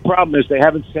 Yeah. The only problem is they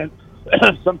haven't sent.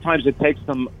 Sometimes it takes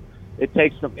them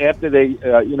after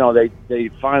they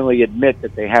finally admit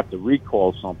that they have to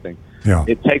recall something. Yeah.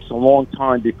 It takes a long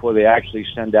time before they actually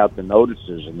send out the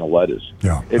notices and the letters.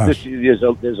 Yeah.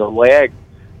 There's a lag.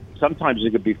 sometimes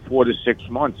it could be 4 to 6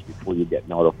 months before you get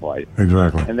notified.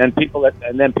 Exactly. And then people that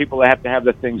have to have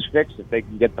the things fixed if they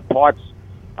can get the parts.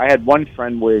 I had one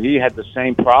friend where he had the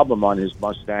same problem on his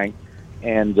Mustang,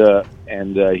 and they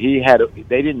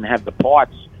didn't have the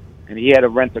parts, and he had to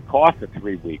rent a car for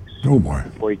 3 weeks Oh boy.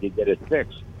 before he could get it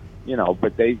fixed.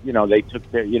 But they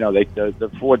took care.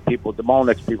 The Ford people, the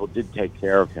Monex people, did take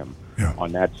care of him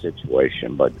on that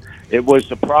situation. But it was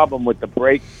the problem with the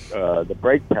brake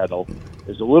pedal.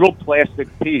 There's a little plastic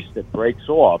piece that breaks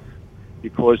off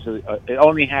because it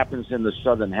only happens in the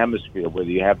southern hemisphere where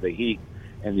you have the heat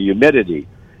and the humidity.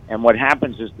 And what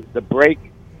happens is that the brake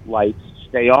lights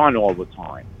stay on all the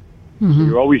time. Mm-hmm. So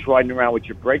you're always riding around with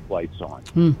your brake lights on.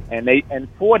 And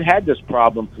Ford had this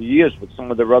problem for years with some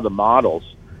of their other models.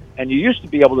 And you used to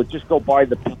be able to just go buy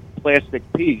the plastic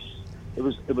piece. It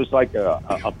was like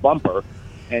a bumper,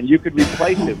 and you could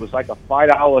replace it. It was like a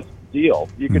 $5 deal.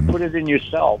 You could put it in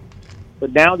yourself.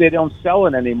 But now they don't sell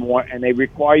it anymore, and they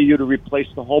require you to replace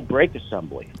the whole brake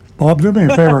assembly. Bob, do me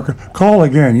a favor. Call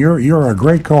again. You're a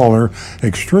great caller,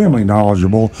 extremely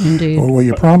knowledgeable. Indeed. Will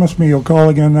you promise me you'll call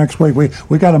again next week?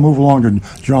 We got to move along to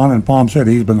John in Palm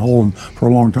City. He's been holding for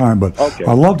a long time, but Okay.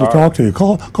 I'd love to All talk to you.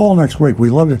 Call next week.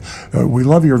 We love it. We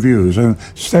love your views, and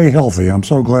stay healthy. I'm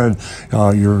so glad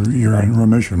you're in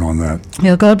remission on that.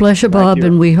 Yeah, God bless you, Bob, you.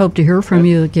 and we hope to hear from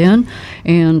you again.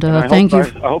 And thank you.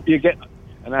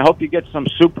 I hope you get some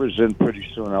supers in pretty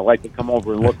soon. I'd like to come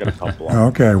over and look at a couple of them.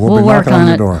 Okay, we'll We'll be work knocking on on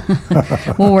the it.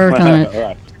 door. We'll work on it. All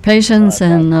right. Patience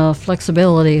and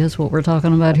flexibility is what we're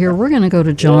talking about here. We're going to go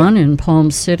to John in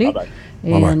Palm City. Bye-bye.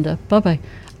 And bye-bye.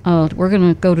 We're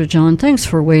going to go to John. Thanks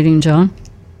for waiting, John.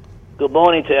 Good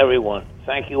morning to everyone.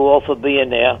 Thank you all for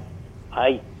being there.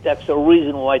 That's the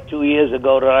reason why 2 years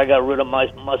ago that I got rid of my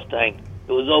Mustang.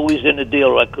 It was always in the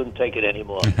dealer. I couldn't take it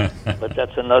anymore. But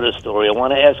that's another story. I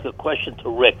want to ask a question to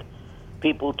Rick.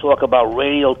 People talk about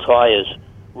radial tires.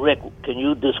 Rick, can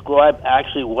you describe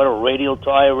actually what a radial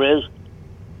tire is?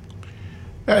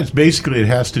 It's basically, it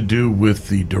has to do with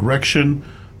the direction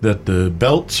that the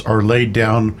belts are laid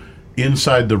down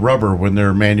inside the rubber when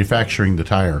they're manufacturing the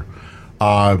tire.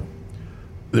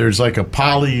 There's like a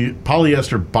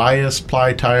polyester bias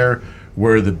ply tire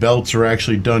where the belts are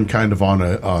actually done kind of on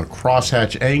a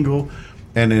crosshatch angle.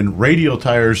 And in radial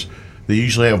tires, they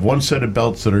usually have one set of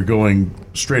belts that are going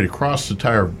straight across the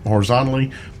tire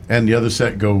horizontally, and the other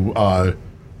set go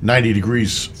 90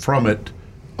 degrees from it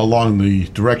along the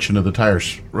direction of the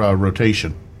tire's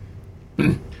rotation.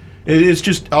 It's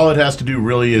just, all it has to do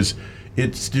really is,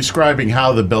 it's describing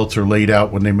how the belts are laid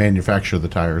out when they manufacture the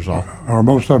tires off. Are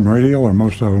most of them radial or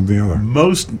most of them the other?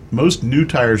 Most new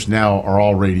tires now are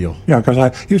all radial. Yeah, because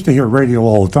I used to hear radial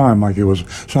all the time, like it was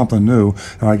something new.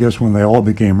 And I guess when they all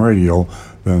became radial,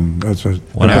 then that's a...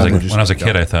 When I was a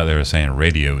kid, I thought they were saying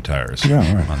radio tires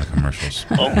Yeah, right. on the commercials.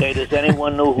 Okay, does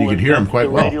anyone know who You could hear 'em invented quite the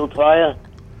well. radial tire?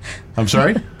 I'm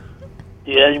sorry?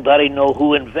 Did anybody know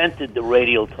who invented the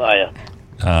radial tire?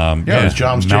 Yeah, it's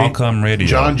Malcolm Radio.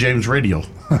 John James Radial.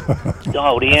 No, the I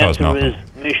thought it was answer is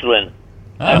Malcolm. Michelin.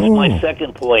 That's my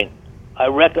second point. I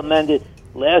recommended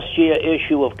last year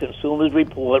issue of Consumers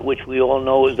Report, which we all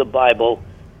know is the Bible,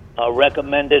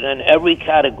 recommended in every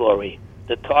category.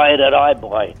 The tire that I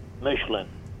buy, Michelin.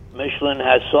 Michelin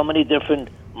has so many different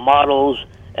models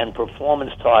and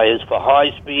performance tires for high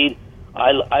speed.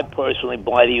 I personally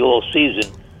buy the all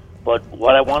season. But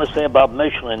what I want to say about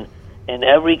Michelin, in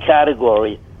every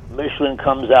category, Michelin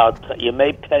comes out. You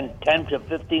may spend 10 to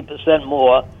 15%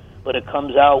 more, but it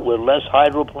comes out with less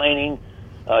hydroplaning,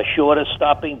 shorter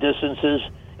stopping distances,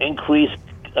 increased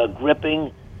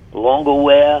gripping, longer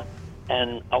wear.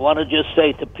 And I want to just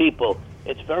say to people,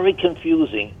 it's very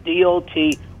confusing.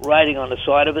 DOT writing on the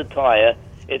side of the tire,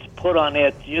 it's put on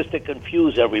there just to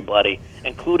confuse everybody,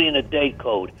 including the date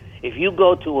code. If you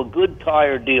go to a good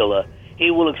tire dealer, he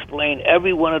will explain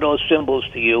every one of those symbols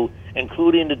to you,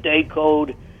 including the date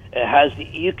code. It has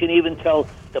you can even tell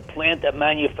the plant that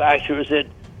manufactures it,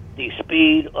 the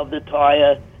speed of the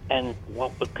tire, and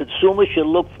what the consumer should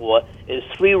look for is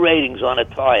 3 ratings on a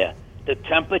tire: the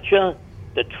temperature,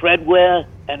 the tread wear,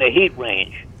 and the heat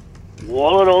range.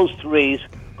 All of those 3s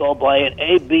go by an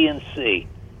A, B, and C.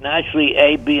 Naturally,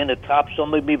 A being the top,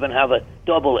 some of them even have a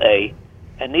double A,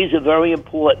 and these are very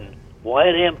important. Why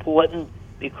are they important?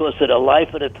 Because of the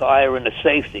life of the tire and the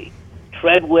safety.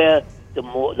 Tread wear, the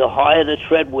higher the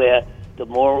tread wear, the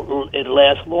more it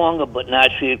lasts longer, but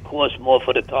naturally it costs more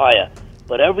for the tire.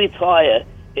 But every tire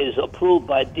is approved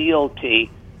by DOT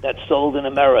that's sold in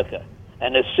America.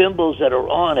 And the symbols that are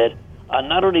on it are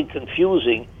not only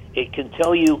confusing, it can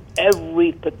tell you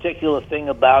every particular thing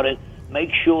about it.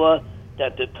 Make sure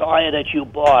that the tire that you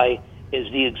buy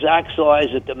is the exact size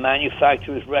that the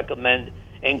manufacturers recommend,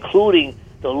 including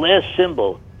the last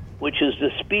symbol, which is the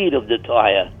speed of the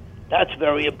tire. That's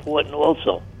very important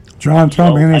also. John,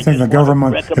 tell me So I anything the just wanna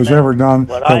government has recommend ever done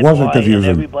what that I wasn't buy, and confusing.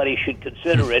 everybody should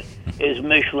consider it, is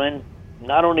Michelin,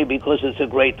 not only because it's a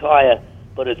great tire,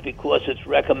 but it's because it's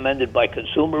recommended by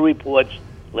Consumer Reports.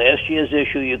 Last year's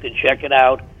issue, you can check it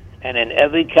out, and in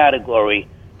every category,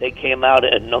 they came out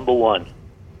at number one.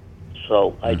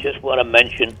 So I just want to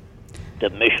mention the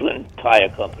Michelin Tire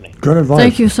Company. Good advice.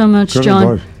 Thank you so much, Good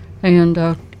John. advice.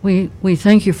 And we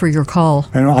thank you for your call.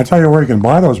 And I'll tell you where you can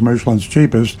buy those Michelins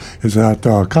cheapest is at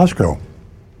Costco.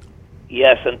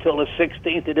 Yes, until the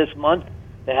 16th of this month,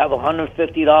 they have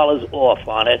 $150 off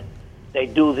on it. They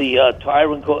do the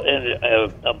tire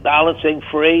and balancing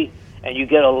free, and you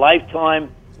get a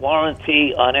lifetime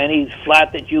warranty on any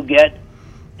flat that you get.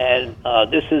 And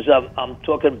this is, I'm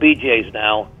talking BJ's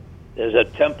now. There's a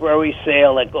temporary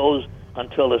sale that goes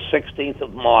until the 16th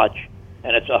of March,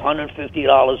 and it's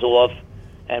 $150 off.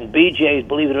 And BJ's,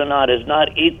 believe it or not, is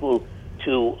not equal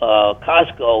to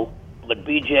Costco, but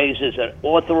BJ's is an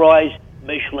authorized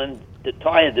Michelin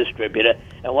tire distributor.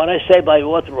 And when I say by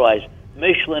authorized,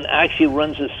 Michelin actually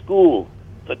runs a school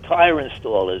for tire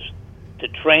installers to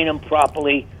train them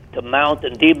properly to mount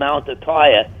and demount the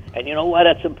tire. And you know why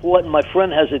that's important? My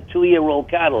friend has a 2-year-old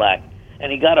Cadillac,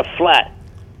 and he got a flat,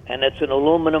 and it's an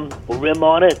aluminum rim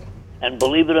on it. And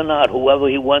believe it or not, whoever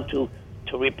he went to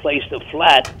replace the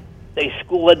flat, they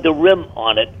scored the rim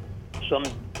on it.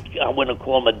 I wouldn't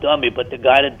call him a dummy, but the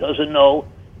guy that doesn't know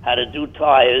how to do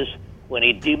tires, when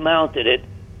he demounted it,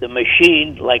 the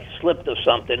machine like slipped or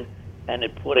something, and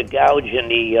it put a gouge in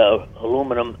the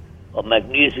aluminum or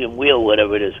magnesium wheel,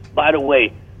 whatever it is. By the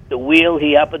way, the wheel,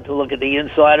 he happened to look at the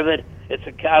inside of it. It's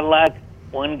a Cadillac.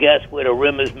 One guess where the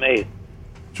rim is made.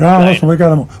 John, listen, we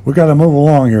got to move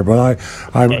along here, but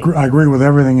I agree with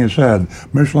everything you said.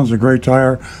 Michelin's a great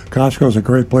tire. Costco's a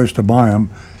great place to buy them,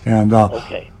 and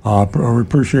we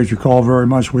appreciate your call very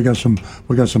much. We got some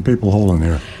people holding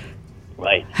here.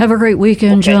 Right. Have a great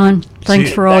weekend, Okay. John. Thanks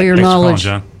you. for all your Thanks for calling, knowledge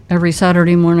John. every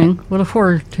Saturday morning. We look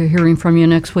forward to hearing from you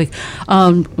next week.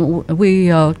 We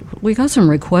got some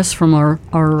requests from our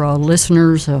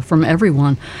listeners, from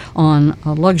everyone, on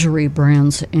luxury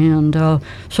brands, and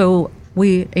so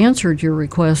we answered your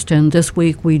request, and this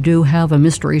week we do have a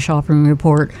mystery shopping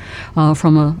report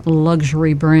from a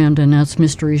luxury brand, and that's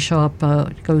Mystery Shop.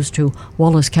 It goes to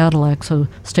Wallace Cadillac, so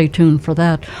stay tuned for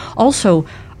that. Also,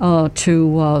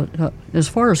 as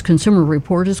far as Consumer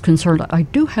Report is concerned, I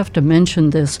do have to mention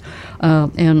this,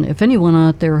 and if anyone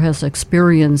out there has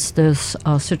experienced this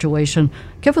situation,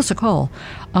 give us a call.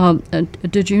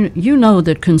 Did you know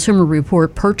that Consumer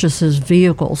Report purchases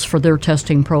vehicles for their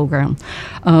testing program?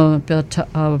 But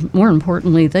more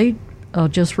importantly, they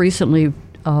just recently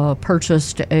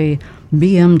purchased a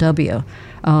BMW.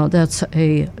 That's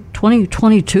a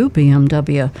 2022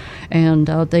 BMW, and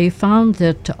they found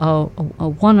that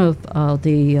one of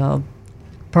the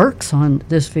perks on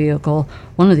this vehicle,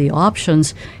 one of the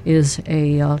options, is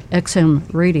a XM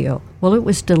radio. Well, it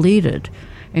was deleted,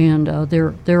 and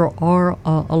there are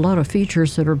a lot of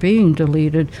features that are being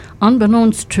deleted,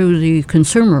 unbeknownst to the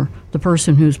consumer, the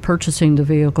person who's purchasing the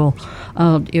vehicle.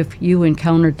 If you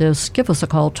encountered this, give us a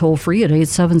call toll-free at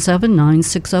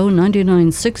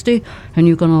 877-960-9960, and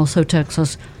you can also text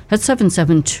us at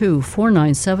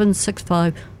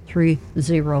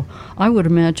 772-497-6530. I would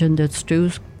imagine that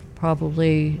Stu's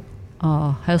probably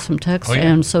has some texts, Oh,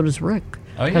 yeah. and so does Rick.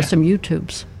 Oh, yeah. Has some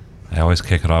YouTubes. I always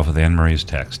kick it off with Anne Marie's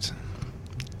text.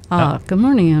 Good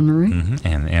morning, Anne-Marie.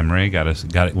 And Anne Marie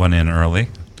got one in early,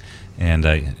 and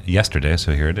yesterday,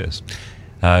 so here it is.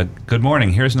 Good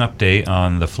morning. Here's an update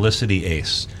on the Felicity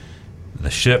Ace. The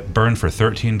ship burned for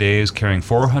 13 days, carrying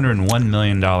 $401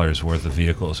 million worth of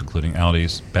vehicles, including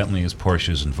Audis, Bentleys,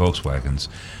 Porsches, and Volkswagens.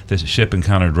 This ship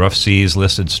encountered rough seas,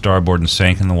 listed starboard, and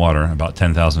sank in the water about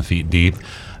 10,000 feet deep,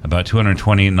 about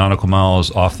 220 nautical miles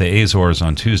off the Azores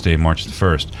on Tuesday, March the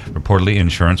 1st. Reportedly,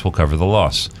 insurance will cover the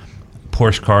loss.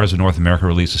 Porsche Cars of North America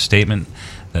released a statement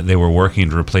that they were working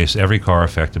to replace every car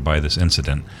affected by this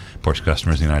incident. Porsche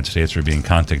customers in the United States are being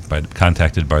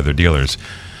contacted by their dealers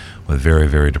with very,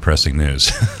 very depressing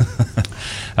news.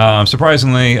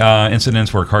 Surprisingly,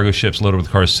 incidents where cargo ships loaded with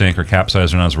cars sink or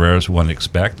capsize are not as rare as one would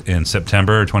expect. In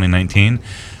September 2019,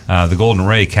 the Golden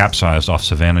Ray capsized off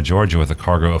Savannah, Georgia, with a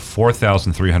cargo of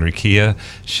 4,300 Kia,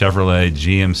 Chevrolet,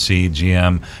 GMC,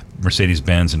 GM,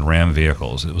 Mercedes-Benz, and Ram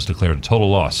vehicles. It was declared a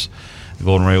total loss. The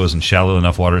Golden Ray was in shallow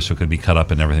enough water so it could be cut up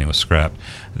and everything was scrapped.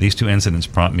 These two incidents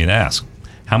prompt me to ask,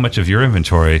 how much of your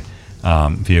inventory,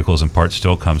 vehicles and parts,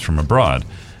 still comes from abroad?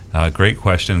 Great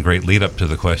question, great lead up to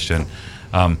the question.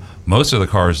 Most of the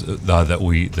cars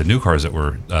the new cars that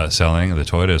we're selling, the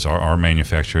Toyotas, are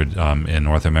manufactured in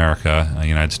North America,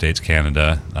 United States,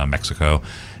 Canada, Mexico,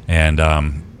 and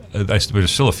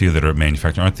there's still a few that are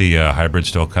manufactured. Aren't the hybrids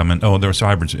still coming? Oh, there's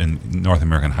hybrids in North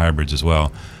American hybrids as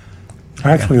well.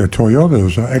 Actually, Toyota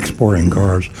is exporting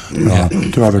cars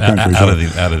to other countries out of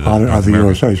the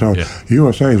USA. So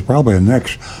USA is probably a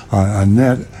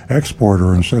net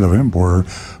exporter instead of importer.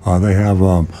 They have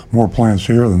more plants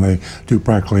here than they do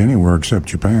practically anywhere except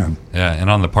Japan. Yeah, and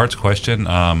on the parts question,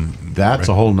 that's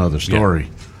a whole nother story. Yeah.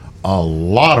 A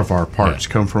lot of our parts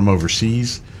come from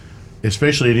overseas,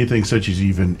 especially anything such as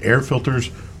even air filters,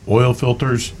 oil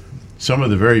filters, some of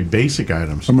the very basic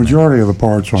items. The majority of the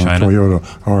parts on China. a Toyota,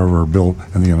 however, are built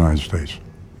in the United States.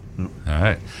 All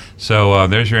right. So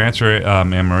there's your answer,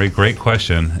 Anne-Marie. Great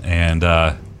question. And,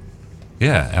 and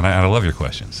I love your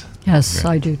questions. Yes, Great.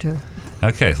 I do too.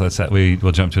 Okay,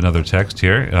 we'll jump to another text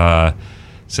here.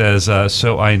 Says,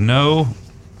 so I know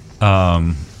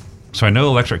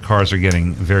electric cars are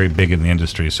getting very big in the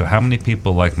industry. So how many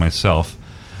people like myself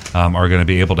are going to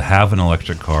be able to have an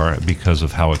electric car because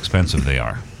of how expensive they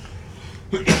are?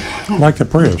 Like the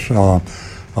Prius,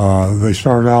 they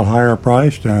started out higher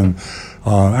priced, and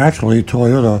actually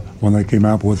Toyota, when they came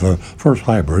out with the first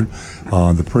hybrid,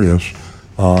 the Prius,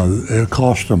 it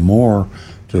cost them more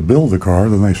to build the car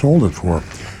than they sold it for,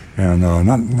 and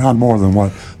not more than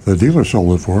what the dealer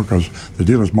sold it for, because the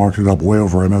dealers marked it up way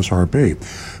over MSRP.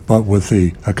 But with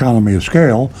the economy of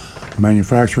scale,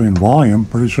 manufacturing volume,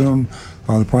 pretty soon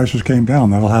the prices came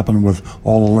down. That'll happen with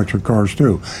all electric cars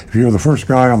too. If you're the first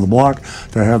guy on the block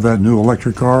to have that new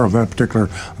electric car of that particular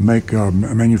make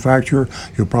manufacturer,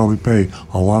 you'll probably pay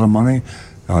a lot of money.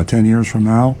 10 years from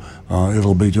now,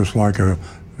 it'll be just like a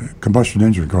combustion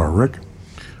engine car. Rick?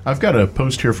 I've got a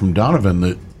post here from Donovan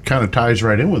that kind of ties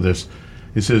right in with this.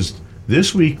 It says,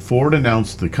 this week Ford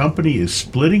announced the company is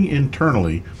splitting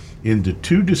internally into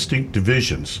two distinct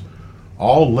divisions.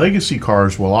 All legacy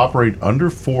cars will operate under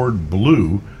Ford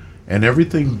Blue, and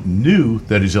everything new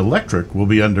that is electric will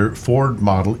be under Ford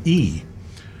Model E.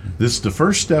 This is the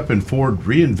first step in Ford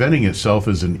reinventing itself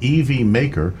as an EV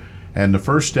maker, and the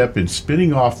first step in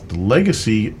spinning off the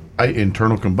legacy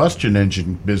internal combustion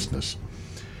engine business.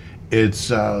 It's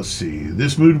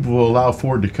this move will allow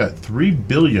Ford to cut $3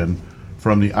 billion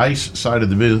from the ICE side of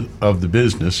the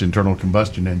business, internal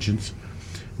combustion engines.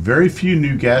 Very few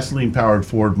new gasoline-powered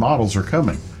Ford models are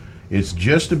coming. It's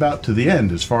just about to the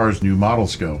end as far as new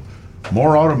models go.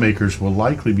 More automakers will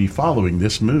likely be following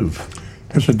this move.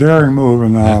 It's a daring move,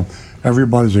 and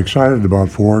everybody's excited about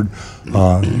Ford.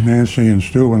 Nancy and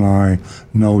Stu and I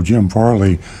know Jim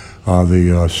Farley,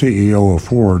 the CEO of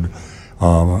Ford,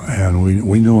 and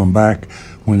we knew him back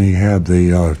when he had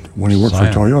when he worked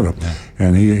Scion. for Toyota,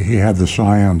 and he had the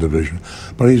Scion division.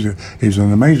 But he's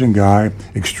an amazing guy,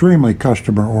 extremely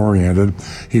customer oriented.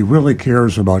 He really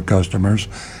cares about customers,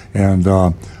 and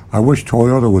I wish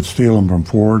Toyota would steal him from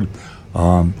Ford.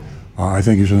 I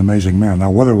think he's an amazing man. Now,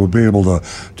 whether we'll be able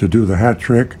to do the hat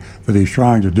trick that he's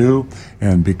trying to do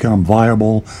and become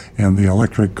viable in the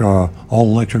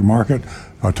all-electric market,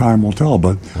 time will tell.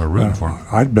 But we're rooting for him.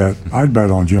 I'd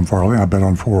bet on Jim Farley. I'd bet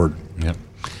on Ford. Yep.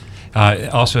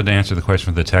 Also, to answer the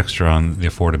question for the texter on the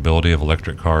affordability of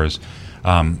electric cars,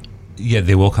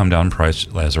 they will come down in price,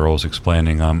 as Earl was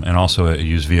explaining, and also a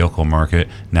used vehicle market.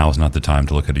 Now is not the time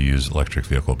to look at a used electric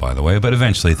vehicle, by the way, but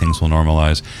eventually things will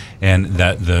normalize, and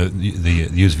that the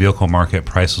used vehicle market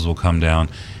prices will come down.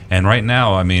 And right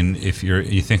now, I mean, if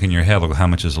you think in your head, look, how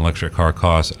much does an electric car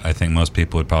cost? I think most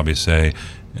people would probably say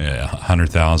 $100,000,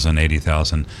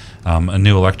 $80,000. A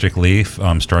new electric Leaf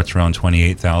starts around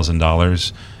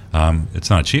 $28,000. It's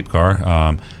not a cheap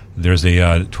car. There's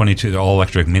a 22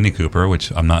 all-electric Mini Cooper,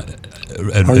 which I'm not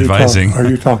advising. Are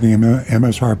you talking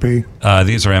MSRP?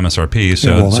 These are MSRP,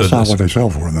 so well, that's not what they sell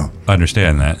for, though.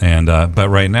 Understand that, and but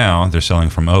right now they're selling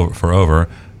for over.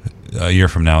 A year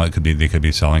from now, they could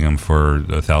be selling them for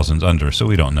thousands under. So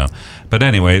we don't know. But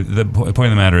anyway, the point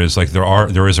of the matter is, like,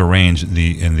 there is a range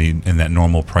in that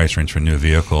normal price range for new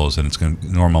vehicles, and it's going to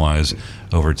normalize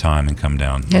over time and come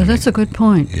down. Yeah, that's a good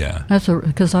point. Yeah,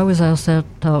 because I was asked that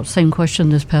same question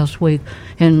this past week,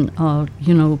 and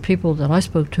people that I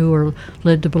spoke to are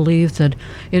led to believe that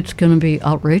it's going to be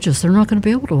outrageous. They're not going to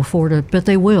be able to afford it, but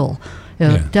they will.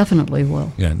 Definitely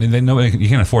will. Yeah, they know you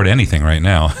can't afford anything right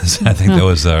now. I think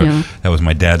that was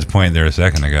my dad's point there a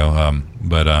second ago.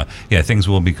 But things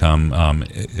will become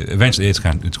eventually. It's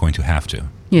going to have to.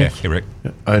 Yes. Hey, Rick.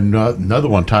 Another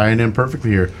one tying in perfectly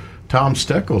here. Tom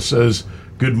Steckel says,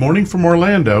 "Good morning from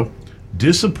Orlando.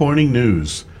 Disappointing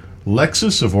news.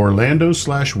 Lexus of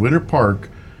Orlando/Winter Park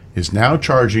is now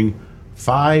charging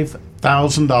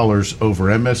 $1,000 over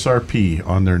MSRP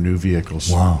on their new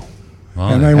vehicles. Wow. Well,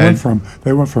 And they went from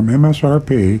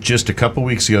MSRP. Just a couple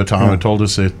weeks ago, Tom had told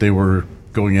us that they were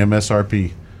going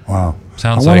MSRP. Wow.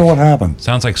 Sounds I wonder like what happened.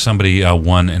 Sounds like somebody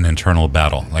won an internal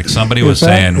battle. Like somebody Is was that-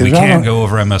 saying is we that can't a- go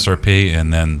over MSRP,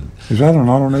 and then Is that an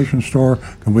AutoNation store?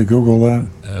 Can we Google that?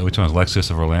 which one was Lexus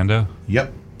of Orlando?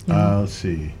 Yep. Let's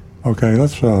see. Okay,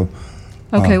 let's.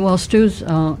 Okay, while Stu's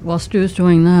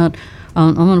doing that,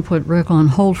 I'm going to put Rick on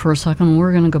hold for a second.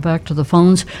 We're going to go back to the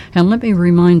phones, and let me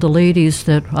remind the ladies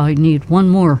that I need one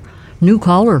more new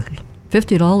caller,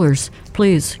 $50.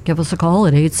 Please give us a call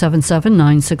at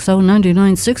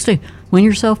 877-960-9960. Win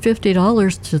yourself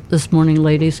 $50 this morning,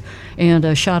 ladies. And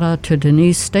a shout out to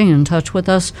Denise. Stay in touch with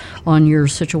us on your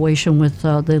situation with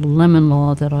the lemon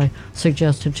law that I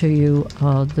suggested to you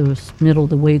this middle of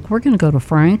the week. We're going to go to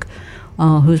Frank,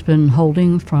 who's been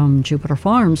holding from Jupiter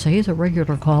Farms. He's a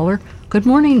regular caller. Good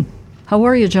morning. How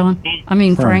are you, John? I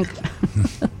mean, Frank.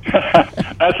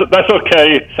 That's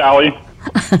okay, Sally.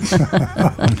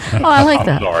 Oh, I like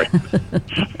that. Sorry.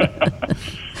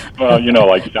 Well,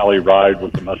 like Sally Ride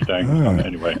with the Mustang.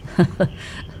 Anyway,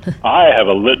 I have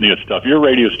a litany of stuff. Your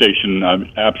radio station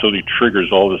absolutely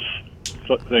triggers all this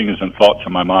things and thoughts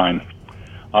in my mind.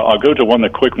 I'll go to one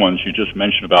of the quick ones you just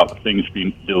mentioned about things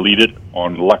being deleted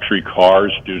on luxury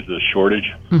cars due to the shortage.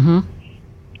 Mm-hmm.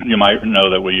 You might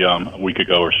know that we, a week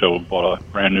ago or so, bought a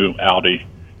brand new Audi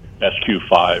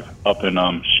SQ5 up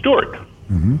in Stuart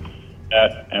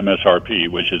at MSRP,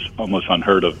 which is almost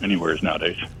unheard of anywhere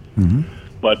nowadays. Mm-hmm.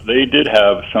 But they did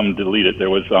have some deleted. There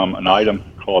was an item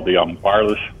called the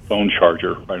wireless phone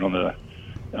charger right on the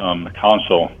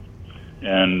console,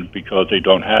 and because they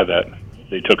don't have that,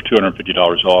 they took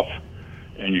 $250 off,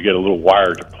 and you get a little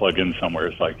wire to plug in somewhere.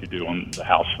 It's like you do on the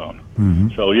house phone. Mm-hmm.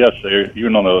 So yes,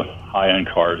 even on the high-end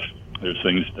cars, there's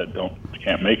things that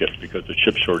can't make it because of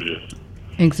chip shortages.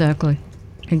 Exactly.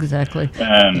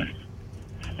 And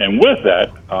with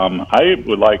that, I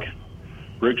would like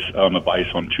Rick's advice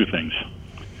on two things.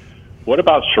 What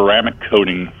about ceramic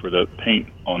coating for the paint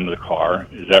on the car?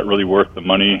 Is that really worth the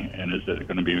money, and is it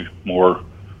going to be more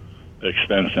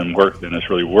expense and work than it's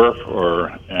really worth?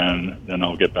 And then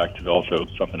I'll get back to also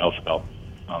something else about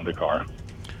the car.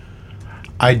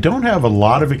 I don't have a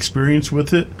lot of experience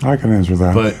with it. I can answer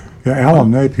that. But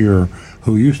Alan Napier,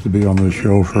 who used to be on this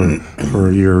show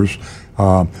for years,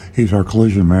 he's our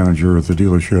collision manager at the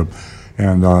dealership,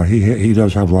 and he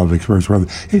does have a lot of experience with it.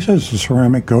 He says the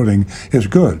ceramic coating is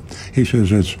good. He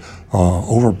says it's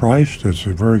overpriced, it's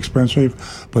very expensive,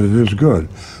 but it is good.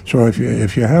 So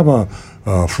if you have a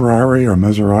Ferrari or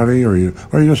Maserati, or you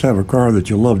just have a car that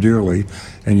you love dearly,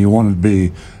 and you want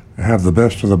to have the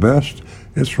best of the best,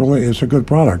 it's a good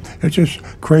product. It's just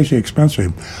crazy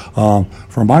expensive.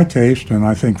 For my taste, and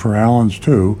I think for Alan's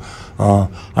too,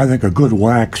 I think a good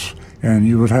wax, and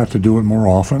you would have to do it more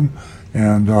often,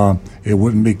 and it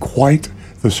wouldn't be quite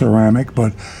the ceramic,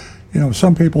 but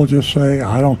some people just say,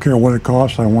 I don't care what it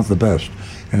costs, I want the best.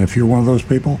 And if you're one of those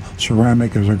people,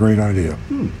 ceramic is a great idea.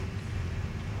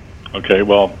 Okay,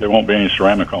 well, there won't be any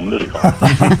ceramic on this car.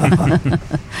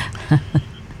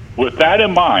 With that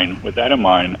in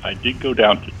mind, I did go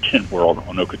down to Tint World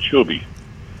on Okeechobee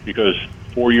because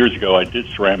 4 years ago I did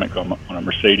ceramic on a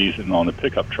Mercedes and on the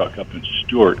pickup truck up in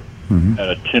Stuart at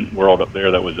a Tint World up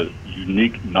there that was a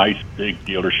unique, nice, big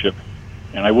dealership.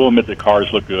 And I will admit the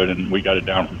cars look good, and we got it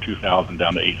down from 2,000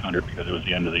 down to 800 because it was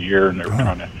the end of the year, and they were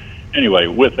trying to. Anyway,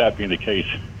 with that being the case,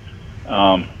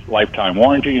 lifetime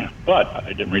warranty, but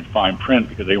I didn't read fine print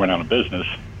because they went out of business.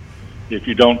 If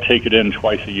you don't take it in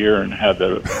twice a year and have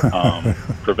the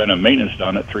preventive maintenance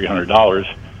done at $300,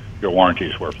 your warranty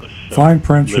is worthless. So fine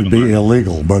print should be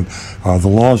illegal, but the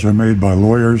laws are made by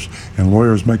lawyers, and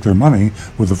lawyers make their money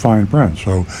with the fine print.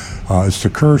 So it's the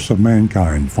curse of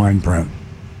mankind, fine print.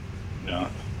 Yeah.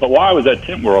 But while I was at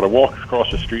Tint World, I walked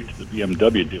across the street to the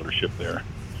BMW dealership there,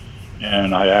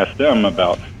 and I asked them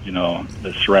about,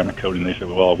 the ceramic coating. They said,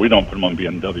 well, we don't put them on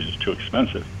BMWs. It's too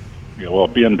expensive. You go, well,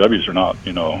 BMWs are not,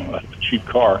 a cheap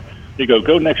car. They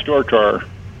go next door to our,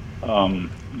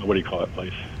 what do you call that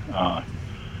place?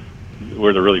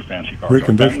 Where the really fancy cars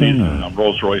Reconditioning? are. And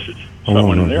Rolls Royces. So I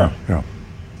went in there. Yeah.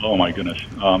 Oh, my goodness.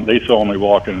 They saw me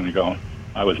walking and they go,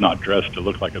 I was not dressed to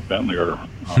look like a Bentley or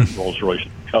Rolls Royce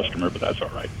customer, but that's all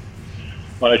right.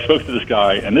 But I spoke to this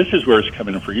guy, and this is where it's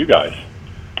coming in for you guys.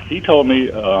 He told me,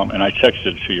 and I texted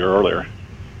it to you earlier,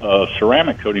 a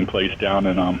ceramic coating place down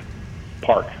in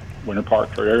Winter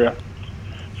Park area.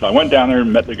 So I went down there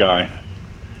and met the guy,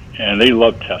 and they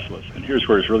love Teslas. And here's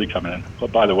where it's really coming in.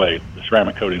 But by the way, the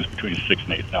ceramic coating is between $6,000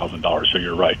 and $8,000, so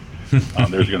you're right.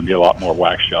 There's going to be a lot more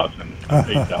wax jobs than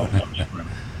 $8,000.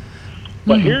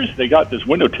 But they got this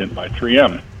window tint by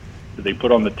 3M that they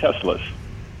put on the Teslas.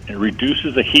 It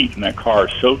reduces the heat in that car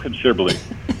so considerably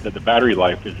that the battery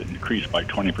life is increased by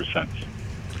 20%.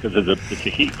 Because it's the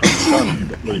heat from the sun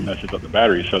that really messes up the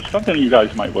battery. So it's something you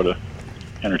guys might want to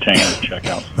entertain and check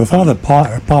out. The thought that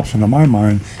pops into my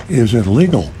mind is it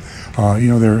legal?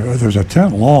 There's a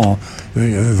tint law.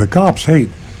 The cops hate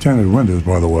tinted windows,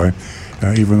 by the way,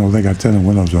 even though they got tinted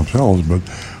windows themselves. But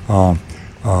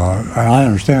I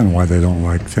understand why they don't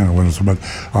like tinted windows. But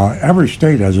every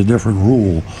state has a different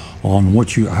rule on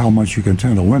how much you can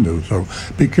tint a window. So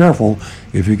be careful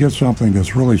if you get something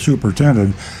that's really super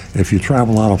tinted. If you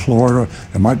travel out of Florida,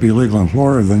 it might be legal in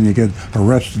Florida, then you get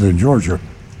arrested in Georgia.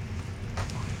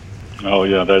 Oh,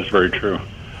 yeah, that's very true.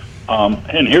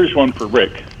 And here's one for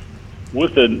Rick.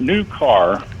 With the new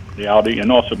car, the Audi,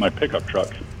 and also my pickup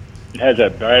truck, it has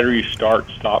that battery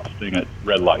start-stop thing at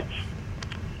red lights.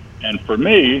 And for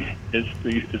me,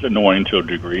 it's annoying to a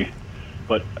degree,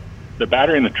 but the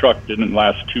battery in the truck didn't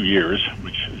last 2 years,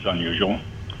 which is unusual.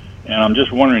 And I'm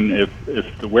just wondering if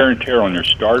the wear and tear on your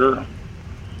starter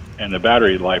and the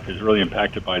battery life is really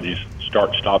impacted by these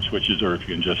start-stop switches, or if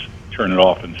you can just turn it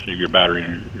off and save your battery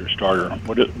and your starter.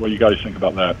 What do you guys think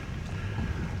about that?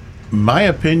 My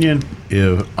opinion,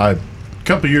 if I, a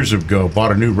couple of years ago,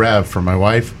 bought a new RAV for my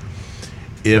wife.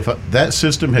 If that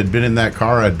system had been in that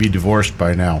car, I'd be divorced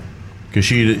by now, because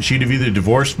she'd have either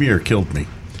divorced me or killed me.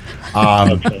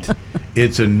 Okay.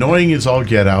 It's annoying as all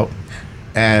get out.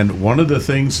 And one of the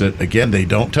things that, again, they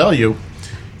don't tell you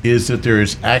is that there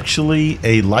is actually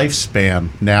a lifespan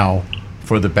now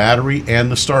for the battery and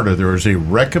the starter. There is a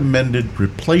recommended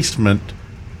replacement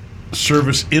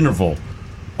service interval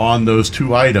on those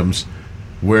two items,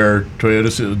 where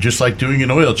Toyota, just like doing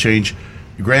an oil change,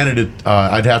 granted,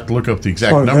 I'd have to look up the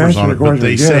exact numbers on it, but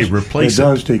they say replace it. It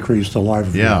does decrease the life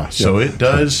of the so it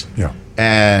does. Yeah.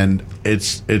 And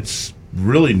it's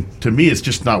really, to me, it's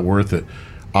just not worth it.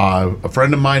 A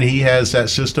friend of mine, he has that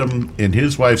system in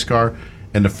his wife's car,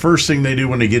 and the first thing they do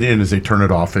when they get in is they turn it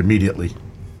off immediately.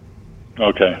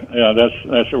 Okay, yeah,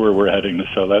 that's where we're heading.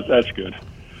 So that's good.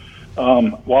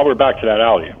 While we're back to that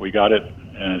Audi, we got it,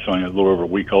 and it's only a little over a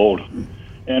week old. And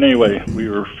anyway, we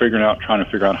were trying to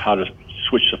figure out how to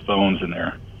switch the phones in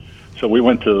there. So we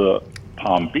went to the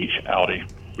Palm Beach Audi.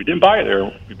 We didn't buy it there.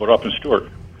 We bought it up in Stuart.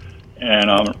 And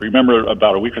remember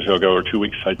about a week or so ago, or 2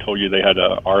 weeks, I told you they had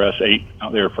a RS8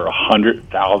 out there for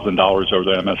 $100,000 over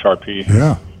the MSRP.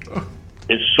 Yeah.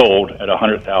 It's sold at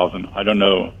 $100,000. I don't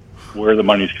know where the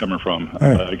money's coming from.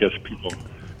 Hey. I guess people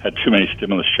had too many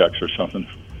stimulus checks or something.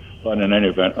 But in any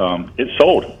event, it's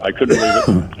sold. I couldn't believe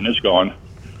it, and it's gone.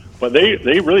 But they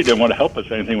really didn't want to help us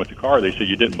anything with the car. They said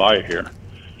you didn't buy it here.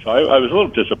 So I was a little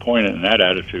disappointed in that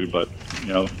attitude, but,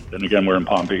 then again, we're in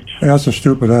Palm Beach. Yeah, that's a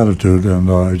stupid attitude, and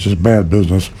it's just bad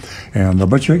business. And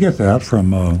but you get that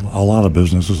from a lot of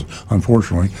businesses,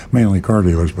 unfortunately, mainly car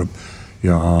dealers. But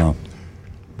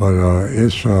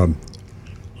it's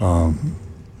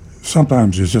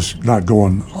sometimes it's just not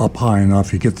going up high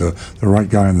enough. You get the right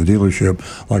guy in the dealership,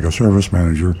 like a service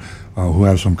manager, who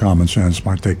has some common sense,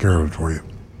 might take care of it for you.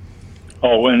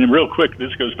 Oh, and real quick,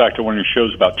 this goes back to one of your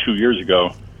shows about 2 years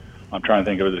ago. I'm trying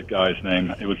to think of the guy's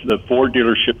name. It was the Ford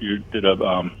dealership. You did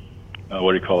a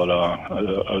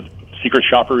secret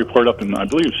shopper report up in, I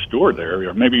believe, Stuart there,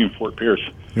 or maybe in Fort Pierce.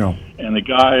 Yeah. And the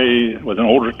guy was an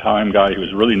older time guy. He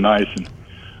was really nice, and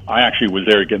I actually was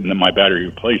there getting my battery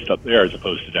replaced up there as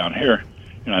opposed to down here.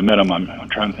 And I met him. I'm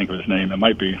trying to think of his name. It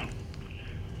might be,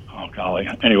 oh golly.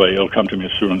 Anyway, it'll come to me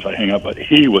as soon as I hang up. But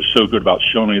he was so good about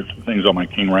showing me things on my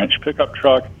King Ranch pickup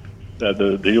truck that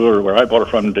the dealer where I bought it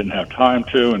from didn't have time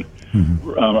to. And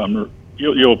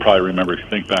you'll probably remember if you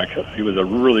think back. He was a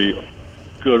really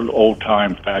good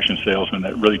old-time fashion salesman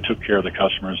that really took care of the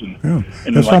customers. And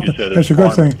it's like you said, it's a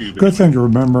good thing. Good thing to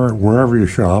remember wherever you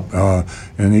shop,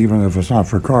 and even if it's not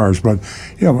for cars. But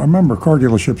remember, car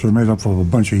dealerships are made up of a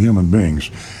bunch of human beings,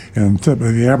 and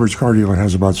the average car dealer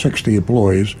has about 60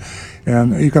 employees.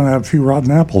 And you're going to have a few rotten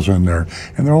apples in there.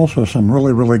 And there are also some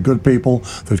really, really good people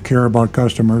that care about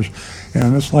customers.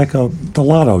 And it's like the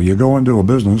lotto. You go into a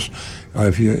business,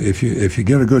 if you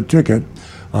get a good ticket,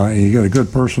 and you get a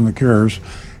good person that cares,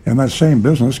 and that same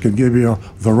business could give you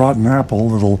the rotten apple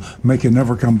that'll make you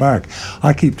never come back.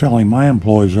 I keep telling my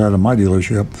employees that in my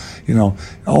dealership,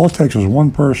 all it takes is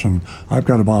one person. I've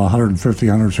got about 150,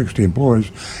 160 employees,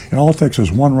 and all it takes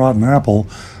is one rotten apple,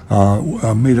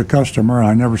 meet a customer, and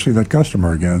I never see that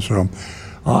customer again. So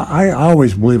I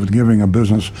always believe in giving a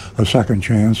business a second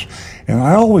chance, and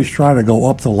I always try to go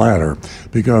up the ladder,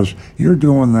 because you're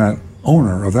doing that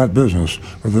owner of that business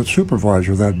or the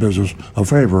supervisor of that business a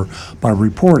favor by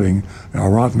reporting a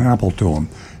rotten apple to them.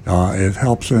 it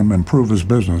helps him improve his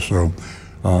business. So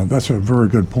that's a very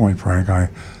good point, Frank. I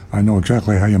know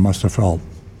exactly how you must have felt.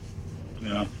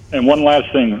 Yeah. And one last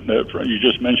thing that you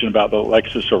just mentioned about the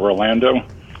Lexus of Orlando.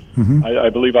 Mm-hmm. I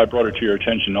believe I brought it to your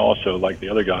attention also, like the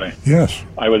other guy. Yes.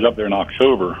 I was up there in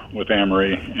October with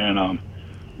Anne-Marie, and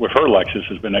with her Lexus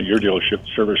has been at your dealership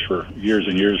service for years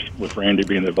and years with Randy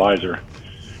being the advisor.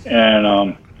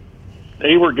 And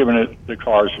they were giving it the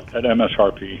cars at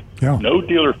MSRP, no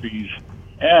dealer fees,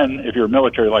 and if you're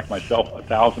military like myself,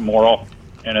 $1,000 more off,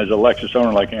 and as a Lexus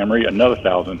owner like Anne-Marie, another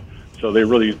 $1,000. So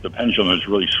the pendulum has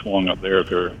really swung up there if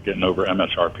they're getting over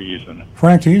MSRPs. And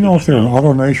Frank, do you know if they're an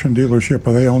AutoNation dealership?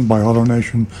 Are they owned by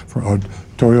AutoNation for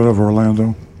Toyota of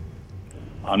Orlando?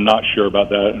 I'm not sure about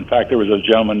that. In fact, there was a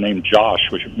gentleman named Josh,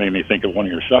 which made me think of one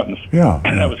of your sons. Yeah.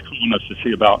 And that was calling us to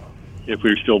see about if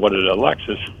we still wanted a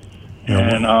Lexus. Yeah.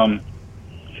 And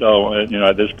so,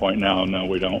 at this point now, no,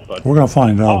 we don't. But we're going to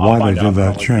find out why they did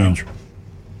that change.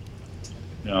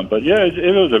 Yeah, but yeah,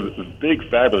 it was a big,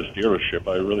 fabulous dealership.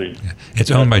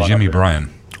 It's owned by Jimmy Bryan.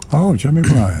 Oh, Jimmy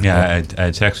Bryan. Yeah, I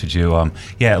texted you.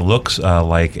 It looks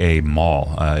like a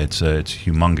mall. It's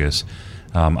humongous.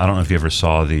 I don't know if you ever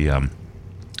saw I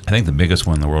think the biggest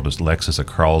one in the world is Lexus of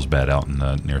Carlsbad out in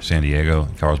near San Diego,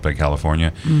 Carlsbad,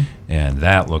 California, and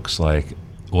that looks like,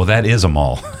 well, that is a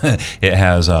mall. It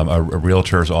has a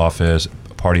realtor's office,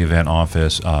 party event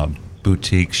office,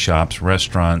 boutique shops,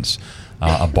 restaurants,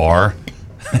 a bar.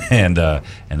 and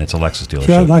it's a Lexus dealership.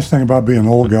 See, the nice thing about being an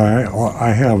old guy,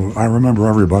 I remember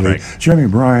everybody. Right. Jimmy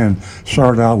Bryan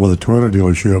started out with a Toyota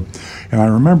dealership, and I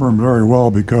remember him very well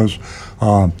because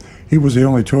he was the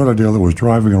only Toyota dealer that was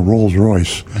driving a Rolls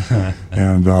Royce,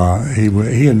 and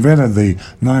he invented the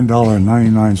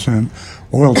 $9.99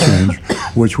 oil change,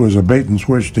 which was a bait and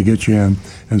switch to get you in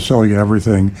and sell you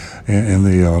everything in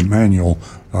the manual.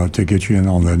 To get you in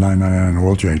on the $9.99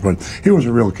 oil change, but he was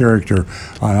a real character.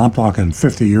 I'm talking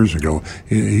 50 years ago.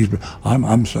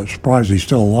 I'm surprised he's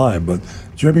still alive. But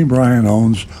Jimmy Bryan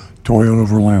owns Toyota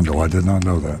of Orlando. I did not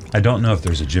know that. I don't know if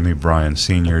there's a Jimmy Bryan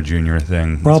senior, junior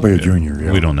thing. Probably a junior.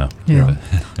 Yeah. We don't know. Yeah,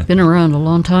 been around a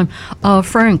long time.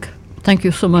 Frank, thank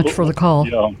you so much for the call.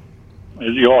 Yeah,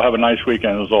 you all have a nice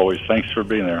weekend as always. Thanks for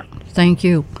being there. Thank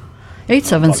you.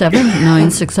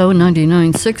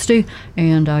 877-960-9960,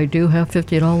 and I do have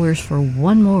 $50 for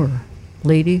one more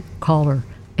lady caller.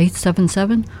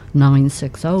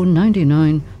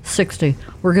 877-960-9960.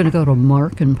 We're going to go to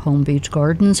Mark in Palm Beach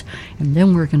Gardens, and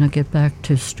then we're going to get back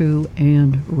to Stu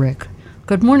and Rick.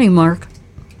 Good morning, Mark.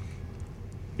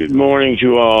 Good morning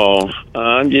to all.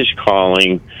 I'm just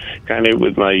calling kind of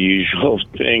with my usual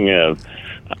thing of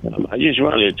I just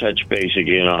wanted to touch base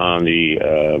again on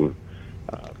the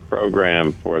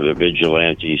program for the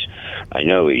vigilantes. I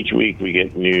know each week we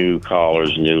get new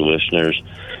callers, new listeners,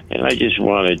 and I just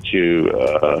wanted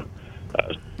to,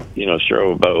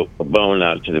 throw a bone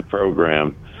out to the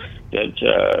program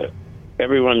that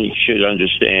everyone should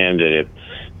understand that if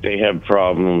they have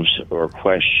problems or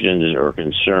questions or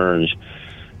concerns,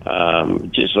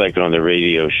 just like on the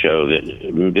radio show, that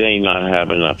they not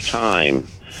have enough time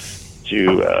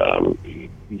to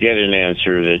get an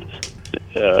answer, that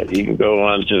you can go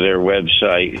onto their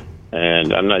website,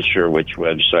 and I'm not sure which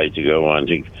website to go on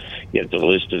to get the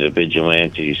list of the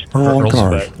vigilantes. Earl on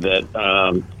Cars.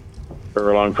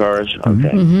 Earl on Cars?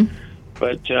 Okay. Mm-hmm.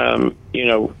 But,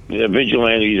 the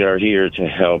vigilantes are here to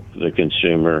help the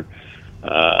consumer.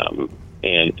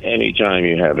 And anytime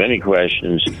you have any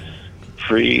questions,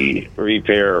 free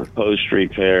repair or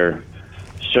post-repair,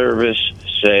 service,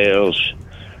 sales,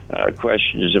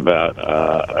 questions about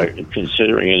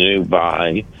considering a new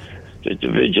buy, that the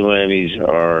vigilantes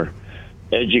are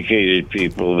educated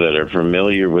people that are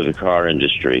familiar with the car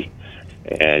industry.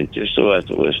 And just to let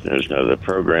the listeners know, the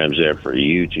program's there for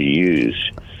you to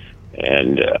use.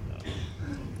 And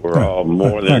we're all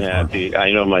more than happy.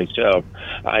 I know myself,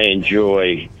 I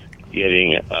enjoy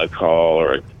getting a call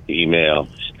or an email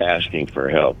asking for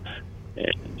help.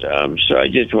 And so I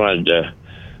just wanted to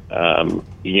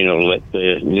let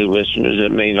the new listeners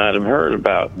that may not have heard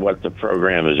about what the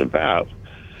program is about,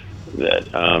 that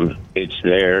it's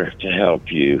there to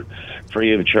help you,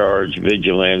 free of charge.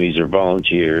 Vigilantes are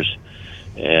volunteers.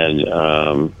 And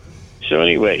so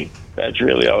anyway, that's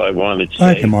really all I wanted to say.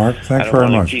 Thank you, Mark. Thanks very much. I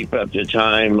don't want to keep up the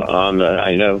time on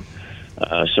I know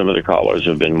some of the callers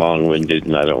have been long-winded,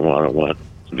 and I don't want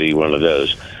to be one of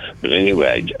those. But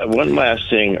anyway, one last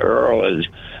thing, Earl, is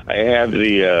I have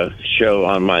the show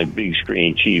on my big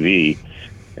screen TV,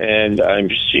 and I'm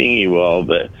seeing you all,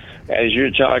 but as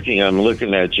you're talking, I'm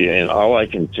looking at you, and all I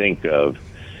can think of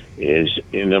is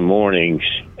in the mornings,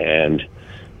 and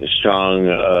the song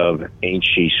of "Ain't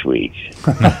She Sweet."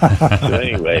 So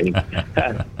anyway,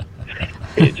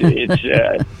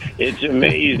 it's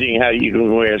amazing how you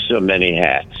can wear so many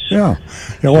hats. Yeah.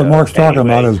 What Mark's talking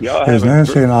about is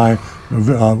Nancy and I,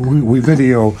 we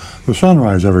video the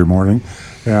sunrise every morning,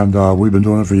 and we've been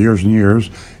doing it for years and years.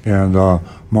 And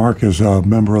Mark is a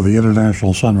member of the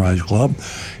International Sunrise Club.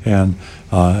 And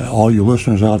all you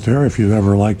listeners out there, if you'd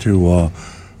ever like to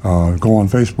go on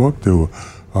Facebook to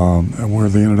we're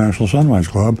the International Sunrise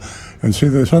Club and see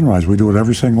the sunrise. We do it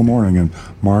every single morning. And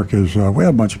Mark is, we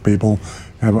have a bunch of people,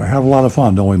 have a lot of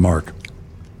fun, don't we, Mark?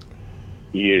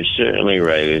 You're certainly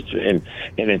right. And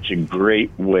it's a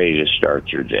great way to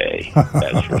start your day.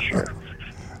 That's for sure.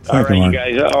 All right, you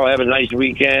guys all have a nice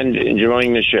weekend.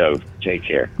 Enjoying the show. Take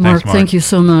care. Mark, thank you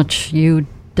so much. You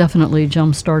definitely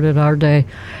jump-started our day.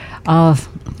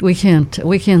 We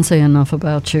can't say enough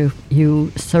about you.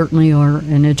 You certainly are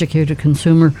an educated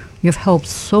consumer. You've helped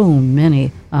so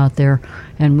many out there,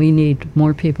 and we need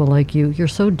more people like you. You're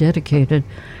so dedicated,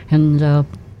 and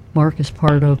Mark is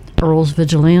part of Earl's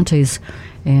Vigilantes,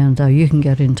 and you can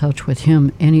get in touch with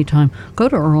him anytime. Go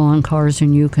to Earl on Cars,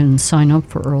 and you can sign up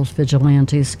for Earl's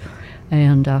Vigilantes.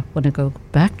 And I want to go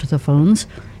back to the phones,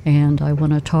 and I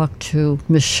want to talk to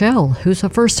Michelle, who's a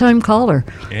first-time caller.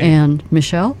 Hey. And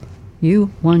Michelle, you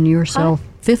won yourself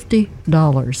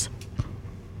 $50.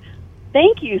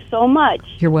 Thank you so much.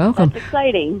 You're welcome. That's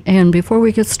exciting. And before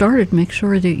we get started, make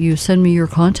sure that you send me your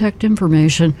contact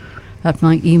information at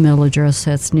my email address.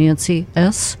 That's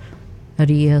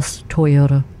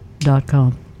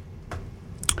nancys@estoyota.com.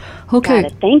 Okay.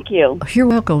 Got it. Thank you. You're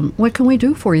welcome. What can we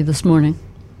do for you this morning?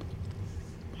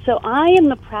 So I am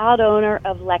the proud owner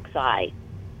of Lexi,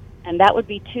 and that would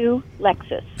be 2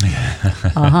 Lexus.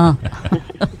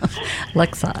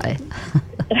 Lexi.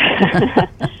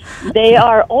 They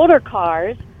are older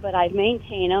cars, but I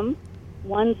maintain them.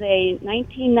 One's a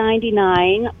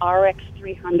 1999 RX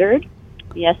 300,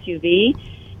 the SUV,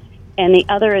 and the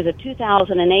other is a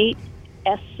 2008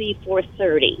 SC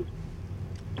 430.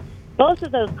 Both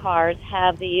of those cars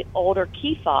have the older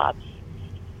key fobs,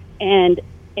 and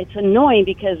it's annoying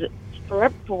because for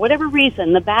whatever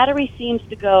reason, the battery seems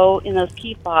to go in those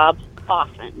key fobs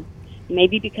often.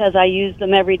 Maybe because I use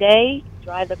them every day,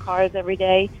 drive the cars every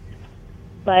day.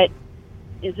 But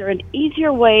is there an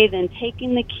easier way than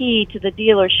taking the key to the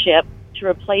dealership to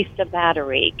replace the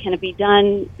battery? Can it be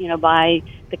done, by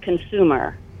the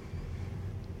consumer?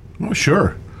 Well,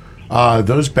 sure.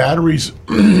 Those batteries,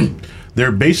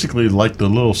 they're basically like the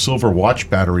little silver watch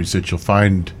batteries that you'll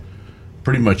find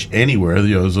pretty much anywhere,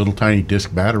 those little tiny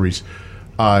disc batteries.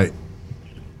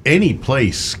 Any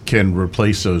place can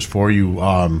replace those for you.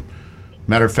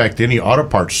 Matter of fact, any auto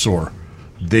parts store,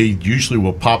 they usually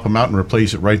will pop them out and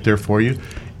replace it right there for you.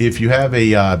 If you have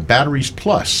a Batteries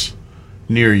Plus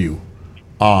near you,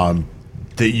 that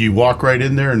you walk right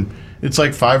in there and it's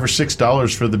like $5 or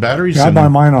 $6 for the batteries. Yeah, I buy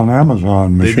mine on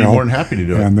Amazon, Michelle. They'd be more than happy to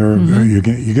do it. And you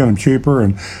get them cheaper,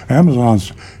 and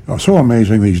Amazon's so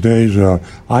amazing these days.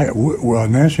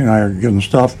 Nancy and I are getting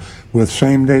stuff with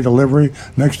same-day delivery,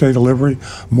 next-day delivery,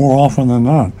 more often than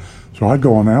not. So I'd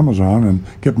go on Amazon and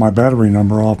get my battery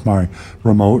number off my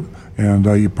remote, and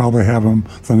you probably have them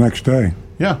the next day.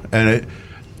 Yeah, and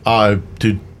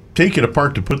to take it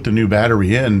apart to put the new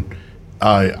battery in,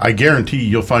 I guarantee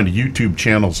you'll find YouTube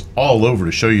channels all over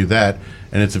to show you that,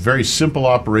 and it's a very simple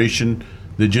operation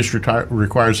that just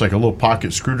requires like a little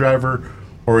pocket screwdriver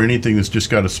or anything that's just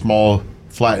got a small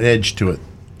flat edge to it.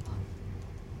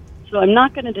 So I'm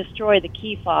not going to destroy the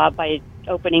key fob by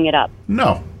opening it up?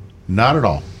 No, not at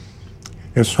all.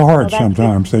 It's hard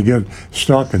sometimes. They get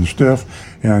stuck and stiff,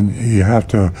 and you have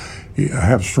to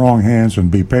have strong hands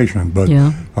and be patient, but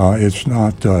it's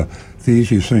not the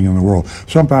easiest thing in the world.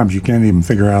 Sometimes you can't even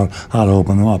figure out how to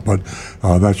open them up, but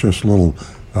that's just a little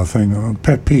thing, a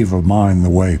pet peeve of mine, the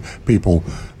way people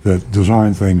that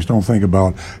design things don't think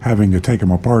about having to take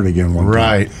them apart again one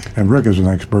time. And Rick is an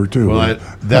expert too. Well,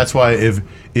 that's why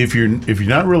if you're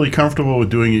not really comfortable with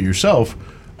doing it yourself,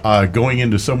 going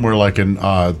into somewhere like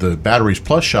the Batteries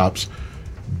Plus shops,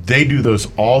 they do those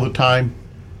all the time.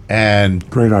 And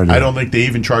great idea. I don't think they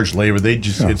even charge labor. They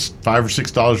just it's $5 or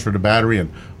 $6 for the battery, and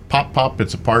pop,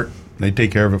 it's apart. They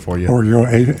take care of it for you. Or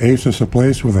Ace is a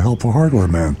place with a helpful hardware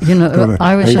man.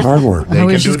 I was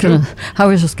just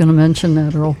going to mention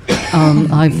that, Earl.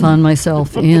 I found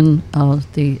myself in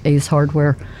the Ace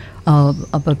Hardware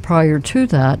But prior to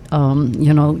that,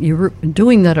 you were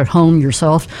doing that at home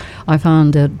yourself. I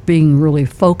found that being really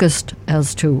focused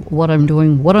as to what I'm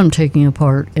doing, what I'm taking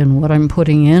apart, and what I'm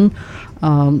putting in.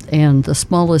 And the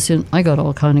smallest, I got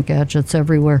all kind of gadgets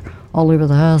everywhere, all over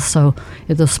the house. So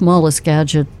the smallest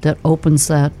gadget that opens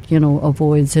that,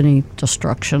 avoids any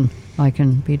destruction. I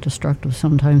can be destructive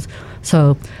sometimes.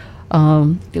 So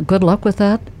good luck with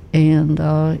that. And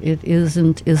it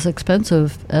isn't as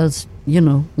expensive as,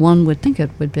 one would think it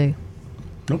would be.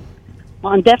 Nope.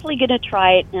 Well, I'm definitely going to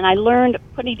try it. And I learned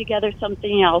putting together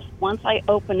something else. Once I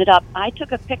opened it up, I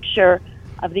took a picture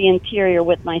of the interior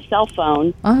with my cell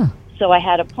phone. So I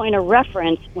had a point of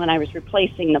reference when I was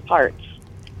replacing the parts.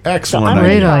 Excellent.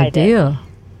 Great idea.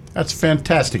 That's a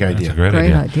fantastic idea. That's a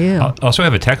great idea. Also, I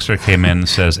have a texter came in and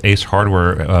says Ace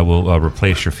Hardware will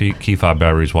replace your key fob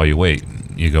batteries while you wait.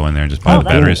 You go in there and just buy the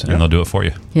batteries, and they'll do it for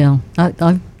you. Yeah,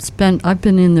 I've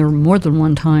been in there more than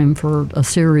one time for a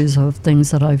series of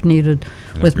things that I've needed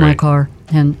with my car,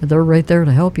 and they're right there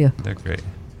to help you. They're great.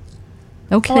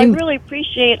 Okay. Well, I really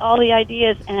appreciate all the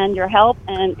ideas and your help,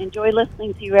 and enjoy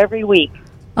listening to you every week.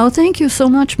 Oh, thank you so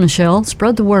much, Michelle.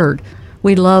 Spread the word.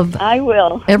 We love I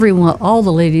will. everyone, all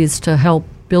the ladies, to help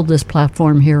build this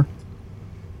platform here.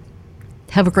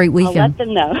 Have a great weekend. I'll let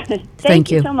them know.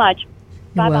 Thank you so much.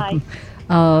 You're Bye-bye.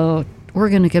 welcome. We're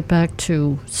going to get back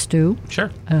to Stu.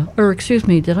 Sure. Or excuse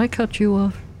me, did I cut you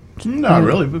off? Not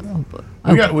really. But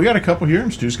we got a couple here.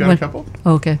 And Stu's got a couple.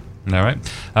 Okay. All right.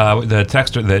 The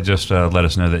texter that just let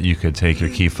us know that you could take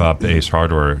your key fob to Ace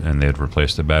Hardware and they'd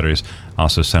replace the batteries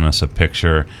also sent us a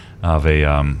picture of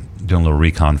doing a little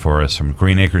recon for us from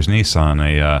Green Acres Nissan,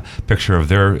 a picture of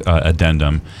their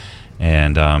addendum.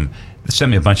 And they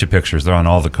sent me a bunch of pictures. They're on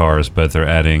all the cars, but they're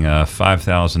adding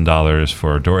 $5,000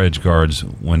 for door edge guards,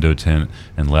 window tint,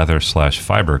 and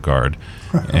leather/fiber guard.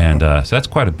 And so that's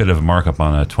quite a bit of a markup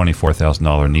on a $24,000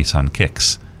 Nissan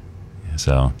Kicks.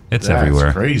 So it's everywhere.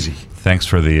 That's crazy. Thanks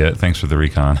for the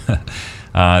recon.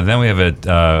 Then we have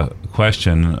a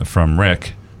question from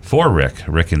Rick. For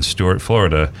Rick in Stuart,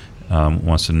 Florida,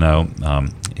 wants to know.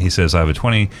 He says, I have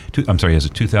he has a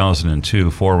 2002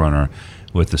 4Runner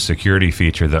with the security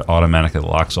feature that automatically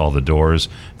locks all the doors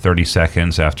 30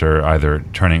 seconds after either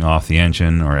turning off the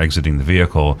engine or exiting the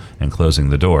vehicle and closing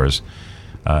the doors.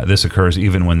 This occurs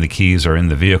even when the keys are in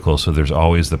the vehicle, so there's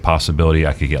always the possibility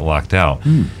I could get locked out.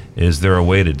 Is there a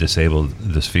way to disable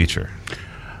this feature?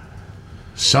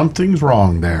 Something's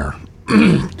wrong there.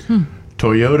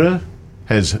 Toyota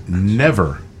has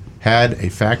never had a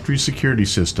factory security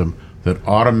system that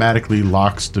automatically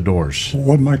locks the doors.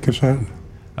 What mic is that?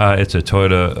 It's a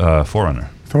Toyota 4Runner.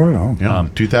 Toyota. Yeah,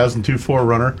 2002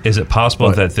 4Runner. Is it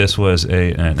possible that this was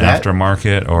an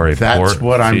aftermarket or a port That's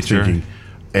what I'm feature? thinking.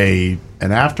 An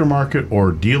aftermarket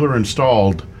or dealer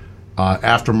installed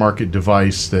aftermarket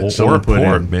device that someone put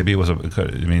port. in. Maybe it was it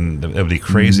would be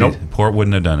crazy. Nope. Port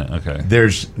wouldn't have done it. Okay.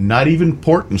 There's not even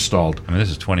port installed. I mean,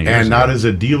 this is 20 years and ago. not as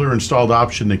a dealer installed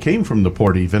option that came from the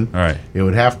port even. All right. It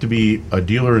would have to be a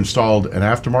dealer installed an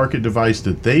aftermarket device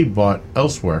that they bought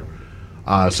elsewhere.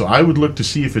 So I would look to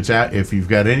see if if you've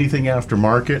got anything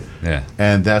aftermarket. Yeah.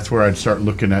 And that's where I'd start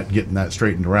looking at getting that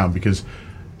straightened around, because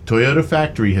Toyota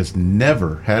factory has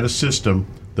never had a system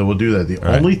that will do that. The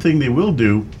only thing they will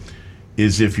do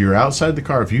is if you're outside the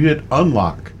car, if you hit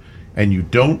unlock and you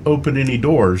don't open any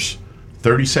doors,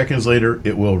 30 seconds later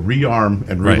it will rearm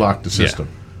and relock the system.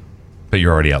 Yeah. But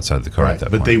you're already outside the car at that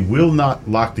point. But they will not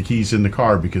lock the keys in the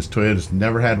car because Toyota's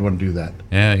never had one do that.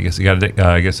 Yeah, I guess you got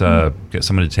to get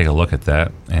somebody to take a look at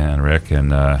that. And Rick,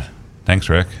 and thanks,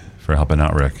 Rick, for helping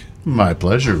out, Rick. My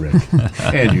pleasure, Rick.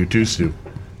 And you too, Stu.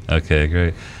 Okay,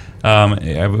 great. We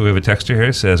have a texter here.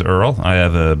 It says, Earl, I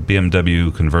have a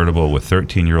BMW convertible with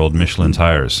 13-year-old Michelin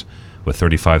tires with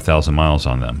 35,000 miles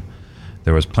on them.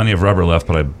 There was plenty of rubber left,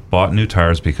 but I bought new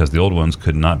tires because the old ones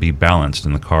could not be balanced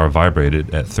and the car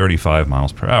vibrated at 35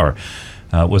 miles per hour.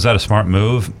 Was that a smart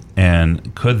move?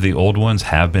 And could the old ones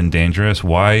have been dangerous?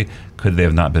 Why could they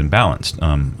have not been balanced?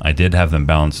 I did have them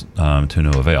balanced to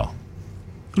no avail.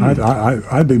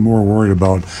 I'd be more worried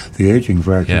about the aging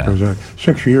factor, because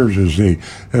 6 years is the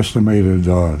estimated.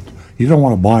 You don't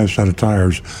want to buy a set of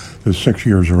tires that's 6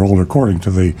 years or older, according to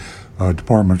the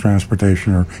Department of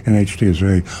Transportation or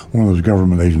NHTSA, one of those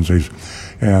government agencies.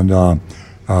 And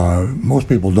most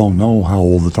people don't know how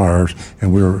old the tires.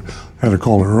 And we had a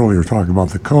caller earlier talking about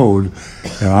the code,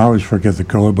 and I always forget the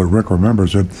code, but Rick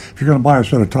remembers it. If you're going to buy a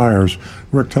set of tires,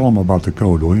 Rick, tell them about the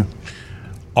code, will you?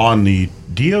 On the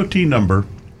DOT number,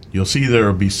 you'll see there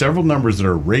will be several numbers that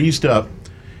are raised up,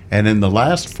 and then the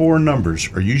last four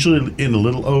numbers are usually in a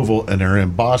little oval and are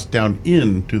embossed down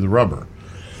into the rubber.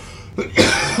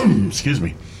 Excuse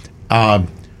me.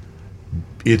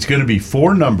 It's going to be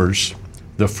 4 numbers.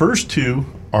 The first 2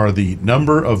 are the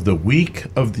number of the week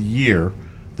of the year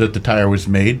that the tire was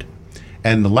made.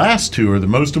 And the last 2 are the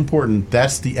most important.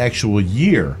 That's the actual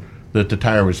year that the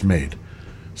tire was made.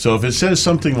 So if it says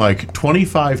something like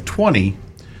 2520,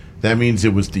 that means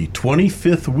it was the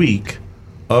 25th week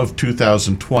of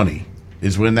 2020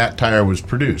 is when that tire was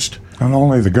produced. And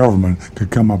only the government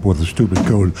could come up with a stupid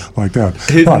code like that.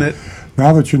 Isn't it?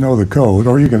 Now that you know the code,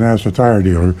 or you can ask the tire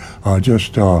dealer,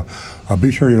 just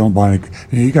be sure you don't buy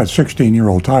any. You got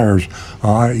 16-year-old tires.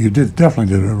 You definitely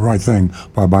did the right thing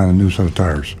by buying a new set of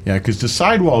tires. Yeah, because the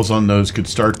sidewalls on those could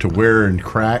start to wear and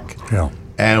crack. Yeah.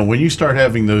 And when you start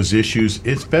having those issues,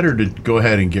 it's better to go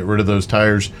ahead and get rid of those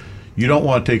tires. You don't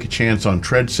want to take a chance on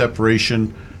tread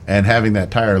separation and having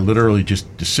that tire literally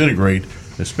just disintegrate,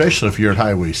 especially if you're at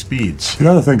highway speeds. The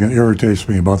other thing that irritates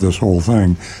me about this whole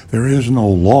thing, there is no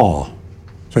law.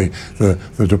 See,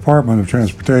 the Department of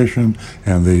Transportation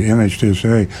and the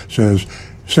NHTSA says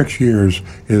 6 years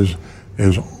is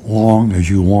as long as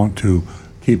you want to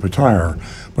keep a tire.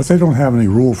 But they don't have any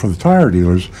rule for the tire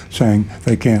dealers saying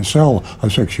they can't sell a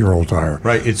 6-year-old tire.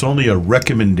 Right, it's only a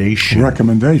recommendation.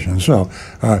 So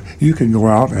you can go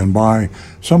out and buy,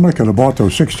 somebody could have bought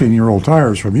those 16-year-old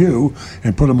tires from you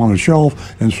and put them on a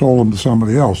shelf and sold them to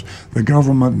somebody else. The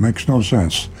government makes no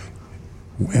sense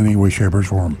any way, shape, or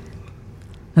form.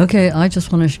 Okay, I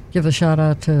just want to give a shout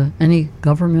out to any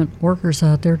government workers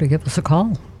out there to give us a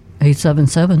call.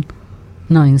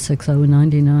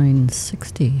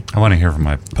 877-960-9960. I want to hear from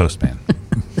my postman.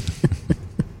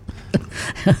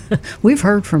 We've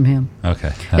heard from him.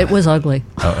 Okay. It was ugly.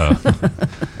 Uh-oh.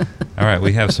 All right,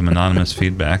 we have some anonymous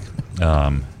feedback,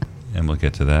 and we'll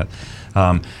get to that.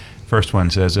 First one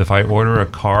says, if I order a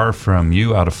car from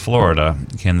you out of Florida,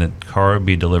 can the car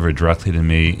be delivered directly to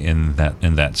me in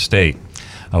that state?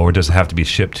 Or does it have to be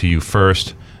shipped to you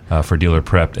first for dealer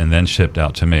prepped and then shipped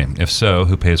out to me? If so,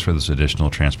 who pays for those additional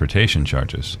transportation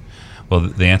charges? Well,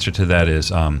 the answer to that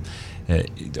is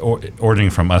ordering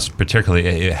from us particularly,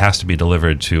 it has to be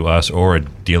delivered to us or a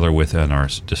dealer within our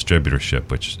distributorship,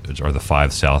 which are the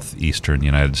 5 southeastern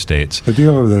United States. The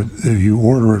dealer that you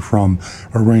order it from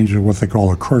arranges what they call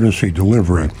a courtesy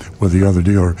delivery with the other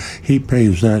dealer. He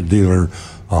pays that dealer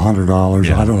 $100.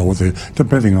 Yeah. I don't know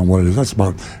depending on what it is. That's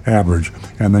about average,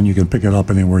 and then you can pick it up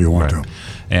anywhere you want to.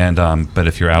 And but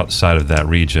if you're outside of that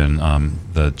region,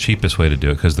 the cheapest way to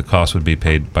do it, because the cost would be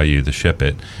paid by you to ship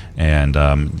it, and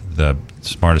the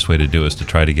smartest way to do it is to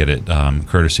try to get it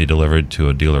courtesy delivered to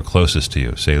a dealer closest to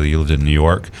you. Say you lived in New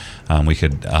York, we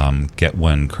could get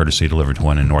one courtesy delivered to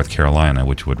one in North Carolina,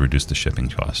 which would reduce the shipping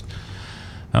cost.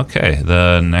 Okay,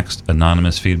 the next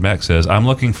anonymous feedback says, I'm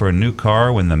looking for a new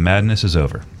car when the madness is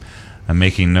over. I'm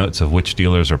making notes of which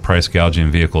dealers are price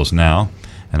gouging vehicles now,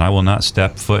 and I will not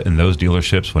step foot in those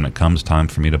dealerships when it comes time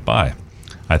for me to buy.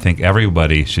 I think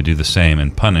everybody should do the same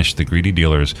and punish the greedy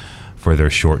dealers for their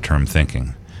short-term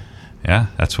thinking. Yeah,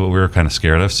 that's what we were kind of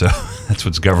scared of, so that's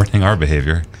what's governing our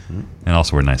behavior. And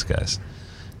also we're nice guys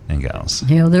and gals.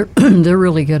 Yeah, they're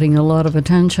really getting a lot of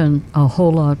attention, a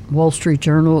whole lot. Wall Street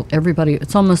Journal, everybody.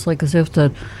 It's almost like as if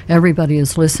that everybody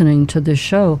is listening to this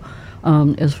show.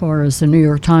 As far as the New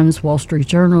York Times, Wall Street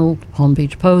Journal, Palm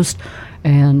Beach Post,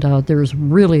 and there's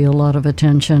really a lot of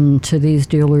attention to these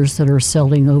dealers that are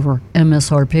selling over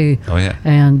MSRP. Oh yeah.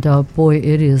 And boy,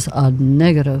 it is a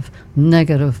negative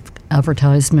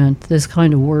advertisement. This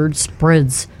kind of word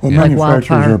spreads like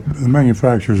wildfire. The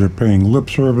manufacturers are paying lip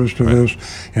service to this,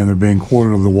 and they're being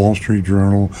quoted in the Wall Street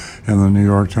Journal and the New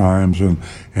York Times and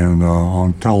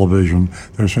on television.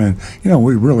 They're saying,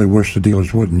 we really wish the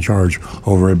dealers wouldn't charge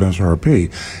over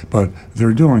MSRP, but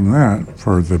they're doing that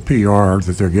for the PR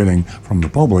that they're getting from the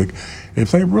public.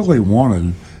 If they really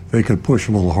wanted, they could push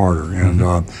a little harder. And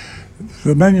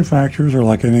the manufacturers are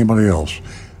like anybody else.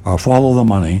 Follow the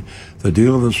money. The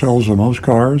dealer that sells the most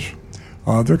cars,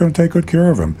 they're going to take good care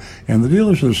of him. And the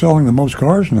dealers that are selling the most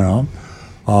cars now,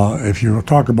 if you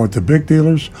talk about the big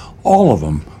dealers, all of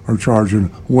them are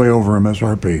charging way over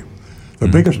MSRP. The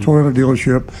biggest Toyota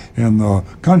dealership in the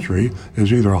country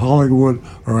is either Hollywood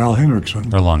or Al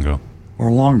Hendrickson.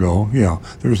 Or Longo, yeah.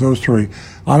 There's those 3.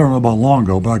 I don't know about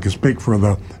Longo, but I can speak for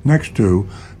the next 2,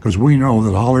 because we know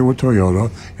that Hollywood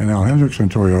Toyota and Al Hendrickson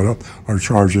Toyota are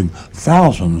charging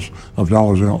thousands of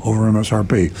dollars over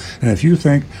MSRP. And if you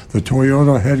think the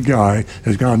Toyota head guy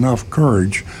has got enough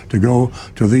courage to go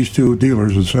to these 2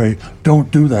 dealers and say,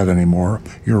 don't do that anymore,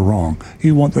 you're wrong.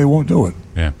 They won't do it.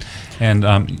 Yeah. And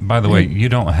by the way, you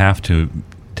don't have to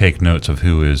take notes of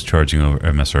who is charging over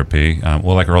MSRP.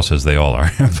 Well, like Earl says, they all are,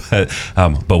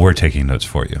 but we're taking notes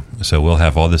for you. So we'll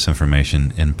have all this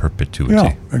information in perpetuity.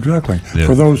 Yeah, exactly.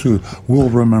 For those who will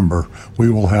remember,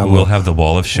 we'll have the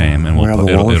wall of shame, and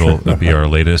it'll be our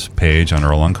latest page on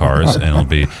Earl on Cars, and it'll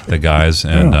be the guys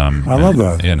and I love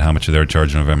that. And how much they're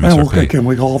charging over MSRP. Can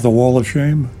we call it the wall of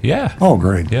shame? Yeah. Oh,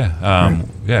 great. Yeah.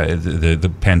 Yeah.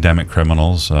 The pandemic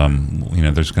criminals.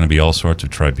 There's going to be all sorts of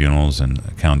tribunals and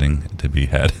accounting to be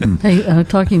had. Hey,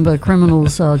 talking about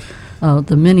criminals, the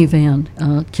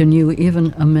minivan. Can you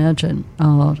even imagine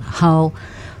how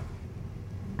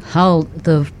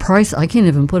the price? I can't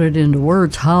even put it into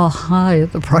words. How high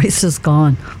the price has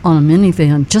gone on a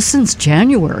minivan just since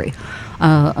January.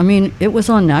 It was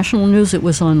on national news. It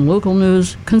was on local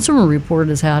news. Consumer Report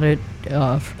has had it,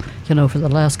 for the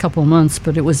last couple of months.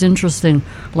 But it was interesting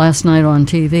last night on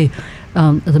TV.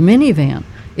 The minivan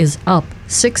is up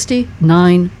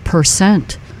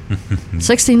 69%.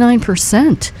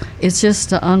 69%. It's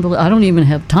just unbelievable. I don't even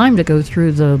have time to go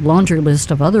through the laundry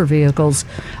list of other vehicles,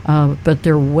 but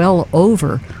they're well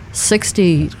over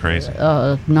 60. That's crazy.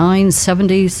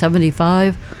 70,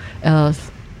 75.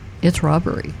 It's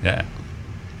robbery. Yeah.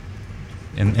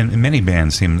 And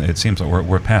minivans it seems like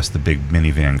we're past the big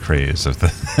minivan craze of the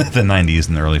 90s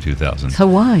and the early 2000s. So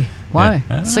why?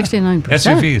 69%.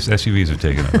 SUVs have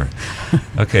taken over.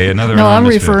 Okay, another. No, I'm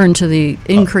referring to the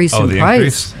increase in the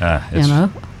price. Increase?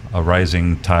 A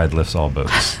rising tide lifts all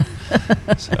boats.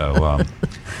 So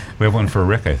we have one for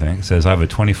Rick, I think. It says, I have a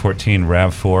 2014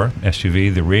 RAV4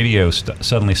 SUV. The radio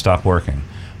suddenly stopped working.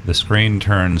 The screen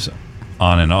turns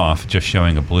on and off, just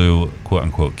showing a blue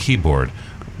quote-unquote keyboard.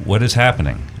 What is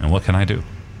happening, and what can I do?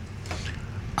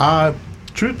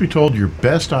 Truth be told, your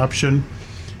best option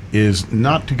is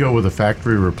not to go with a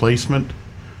factory replacement,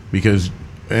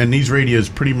 and these radios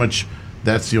pretty much,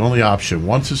 that's the only option.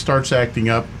 Once it starts acting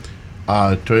up,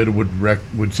 Toyota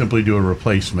would simply do a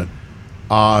replacement.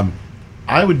 I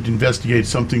would investigate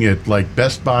something at like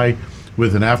Best Buy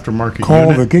with an aftermarket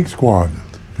Call unit. the Geek Squad.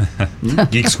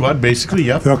 Geek Squad, basically,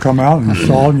 yep. They'll come out and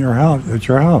install in your house, at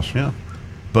your house. Yeah.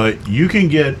 But you can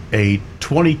get a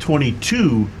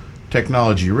 2022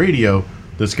 technology radio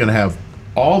that's going to have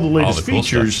all the latest cool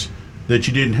features that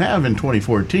you didn't have in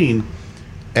 2014,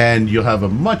 and you'll have a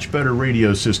much better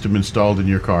radio system installed in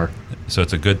your car. So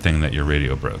it's a good thing that your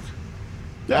radio broke.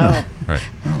 Yeah. Right.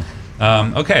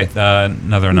 Okay,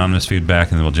 another anonymous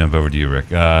feedback, and then we'll jump over to you,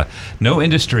 Rick. No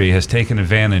industry has taken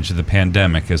advantage of the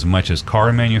pandemic as much as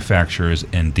car manufacturers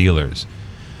and dealers.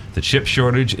 The chip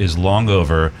shortage is long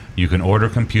over. You can order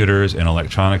computers and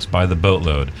electronics by the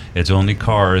boatload. It's only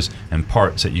cars and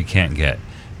parts that you can't get.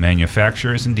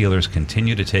 Manufacturers and dealers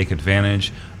continue to take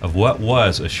advantage of what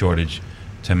was a shortage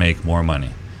to make more money.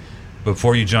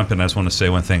 Before you jump in, I just want to say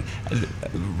one thing.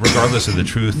 Regardless of the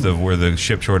truth of where the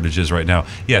chip shortage is right now,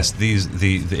 yes, the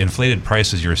inflated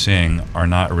prices you're seeing are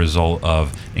not a result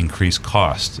of increased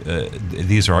cost.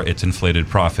 It's inflated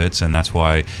profits, and that's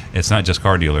why it's not just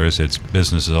car dealers, it's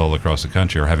businesses all across the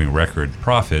country are having record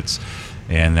profits,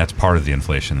 and that's part of the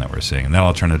inflation that we're seeing. And now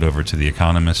I'll turn it over to the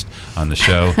economist on the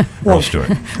show, Earl Stewart.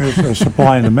 It's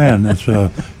supply and demand. It's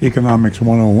Economics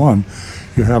 101.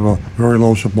 You have a very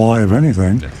low supply of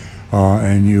anything.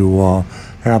 And you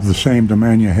have the same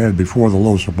demand you had before the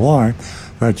low supply,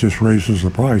 that just raises the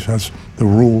price. That's the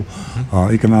rule,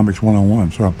 Economics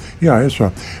 101. So, yeah, it's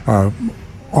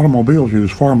automobiles use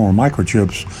far more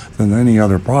microchips than any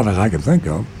other product I can think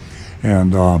of.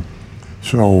 And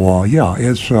it's...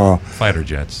 fighter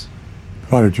jets.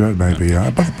 Fighter jet, maybe, yeah.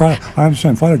 But I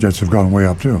understand fighter jets have gone way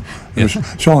up, too. They're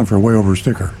selling for way over a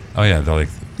sticker. Oh, yeah, they're like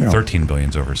 13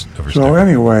 billions over sticker. So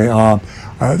anyway...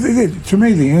 to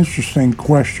me, the interesting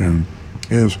question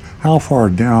is how far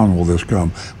down will this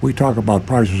come? We talk about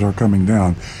prices are coming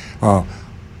down.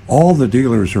 All the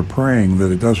dealers are praying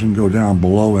that it doesn't go down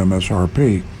below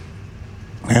MSRP,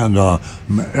 and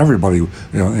everybody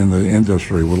in the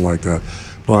industry would like that.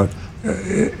 But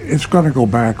it's going to go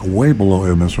back way below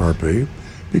MSRP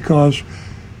because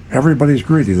everybody's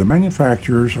greedy. The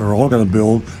manufacturers are all going to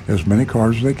build as many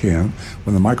cars as they can.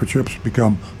 When the microchips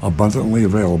become abundantly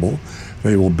available,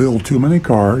 they will build too many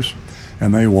cars,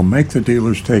 and they will make the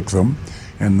dealers take them,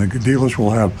 and the dealers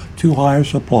will have too high a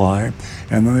supply,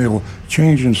 and then they will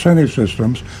change incentive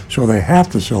systems so they have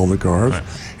to sell the cars,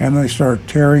 and they start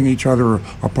tearing each other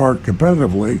apart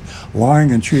competitively,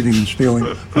 lying and cheating and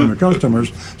stealing from the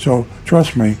customers. So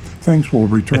trust me, things will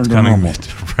return to normal.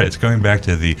 Right, it's going back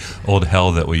to the old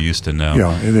hell that we used to know.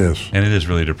 Yeah, it is. And it is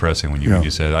really depressing when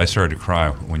you said, I started to cry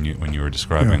when you were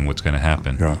describing what's going to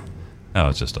happen. Yeah. Oh,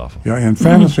 it's just awful. Yeah, in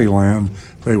Fantasyland,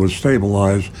 they would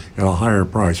stabilize at a higher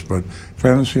price, but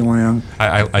Fantasyland.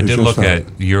 I is did just look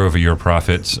at year-over-year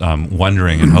profits,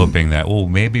 wondering and hoping that, well,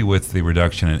 maybe with the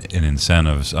reduction in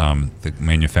incentives, the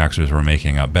manufacturers were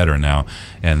making out better now,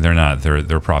 and they're not.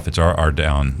 Their profits are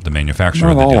down. The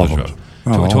manufacturer, Not the all of dealership. them.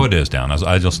 Not all. Toyota is down.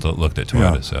 I just looked at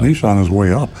Toyota. Yeah, So Nissan is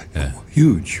way up. Yeah.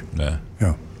 Huge. Yeah.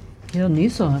 Yeah. Yeah,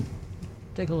 Nissan.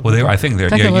 Take a look. Well, at I that. think they're.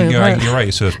 Take a Yeah, look at that. you're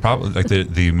right. So it's probably like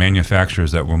the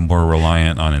manufacturers that were more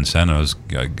reliant on incentives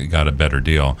got a better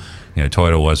deal.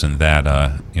 Toyota wasn't that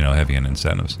heavy in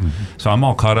incentives. So I'm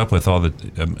all caught up with all the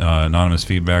anonymous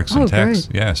feedbacks and Oh, texts.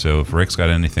 great. Yeah. So if Rick's got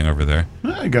anything over there,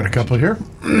 I got a couple here.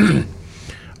 Two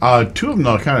of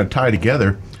them kind of tie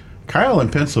together. Kyle in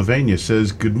Pennsylvania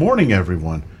says, "Good morning,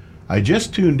 everyone. I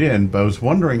just tuned in, but I was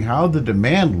wondering how the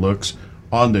demand looks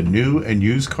on the new and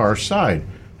used car side.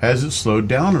 Has it slowed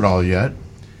down at all yet?"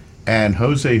 And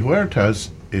Jose Huertas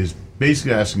is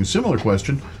basically asking a similar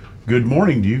question. "Good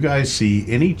morning. Do you guys see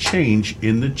any change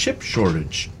in the chip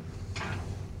shortage?"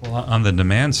 well, on the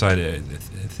demand side,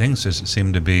 things just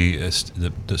seem to be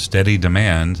the steady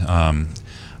demand.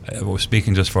 We're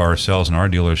speaking just for ourselves and our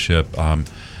dealership.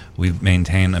 We've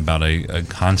maintained about a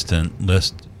constant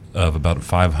list of about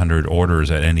 500 orders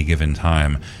at any given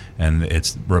time, and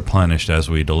it's replenished as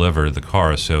we deliver the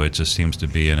cars. So it just seems to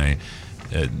be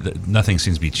nothing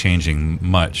seems to be changing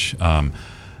much.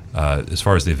 As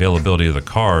far as the availability of the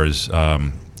cars,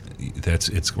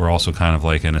 we're also kind of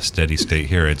like in a steady state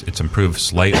here. It's improved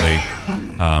slightly,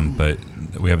 but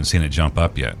we haven't seen it jump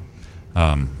up yet.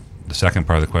 The second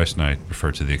part of the question, I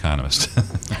refer to The Economist.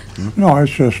 No,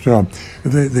 it's just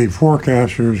the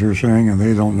forecasters are saying, and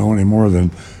they don't know any more than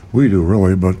we do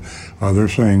really, but they're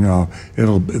saying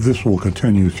this will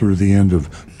continue through the end of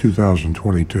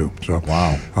 2022. So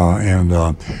wow,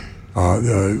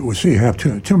 we see you have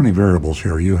too many variables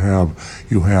here. You have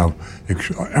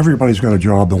everybody's got a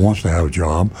job that wants to have a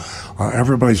job.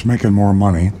 Everybody's making more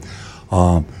money.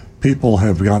 People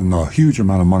have gotten a huge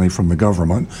amount of money from the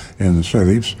government in the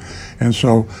cities, and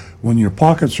so when your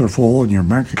pockets are full and your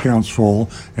bank account's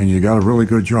full and you got a really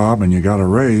good job and you got a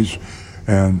raise,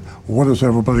 and what does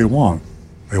everybody want?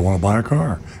 They want to buy a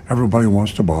car. Everybody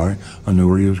wants to buy a new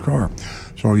or used car.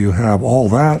 So you have all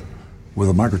that with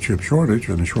a microchip shortage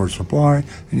and a short supply,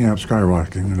 and you have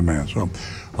skyrocketing demand. So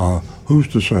who's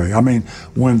to say? I mean,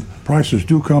 when prices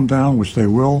do come down, which they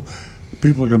will,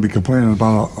 people are going to be complaining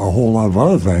about a whole lot of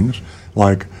other things,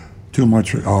 like too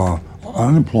much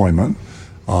unemployment,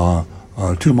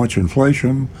 too much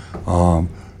inflation. I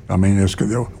mean,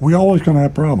 we're always going to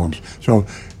have problems. So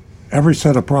every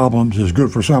set of problems is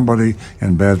good for somebody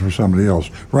and bad for somebody else.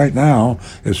 Right now,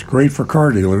 it's great for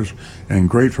car dealers and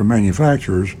great for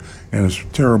manufacturers, and it's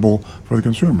terrible for the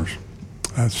consumers.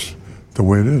 That's the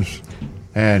way it is.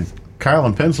 And Kyle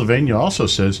in Pennsylvania also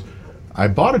says, "I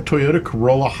bought a Toyota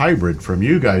Corolla Hybrid from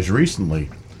you guys recently.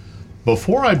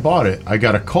 Before I bought it, I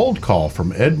got a cold call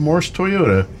from Ed Morse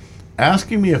Toyota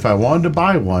asking me if I wanted to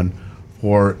buy one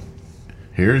for,"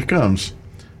 here it comes,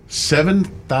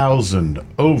 $7,000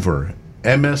 over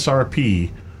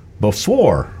MSRP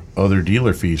before other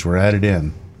dealer fees were added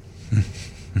in.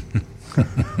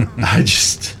 I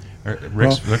just...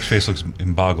 Rick's face looks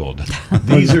boggled.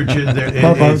 These are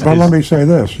but let me say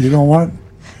this. You know what?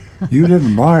 You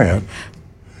didn't buy it,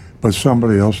 but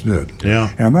somebody else did.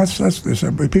 Yeah. And that's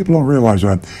people don't realize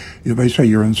that. They say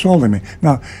you're insulting me.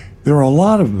 Now, there are a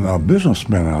lot of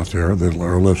businessmen out there that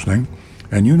are listening,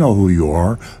 and you know who you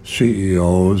are,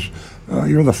 CEOs.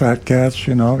 You're the fat cats,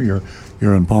 You're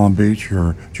in Palm Beach,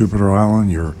 you're Jupiter Island,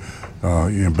 you're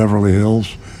in Beverly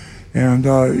Hills, and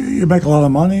you make a lot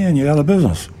of money and you got a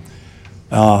business.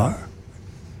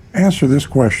 Answer this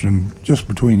question just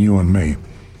between you and me.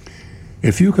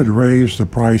 If you could raise the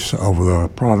price of the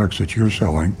products that you're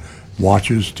selling,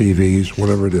 watches, TVs,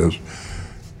 whatever it is,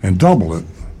 and double it,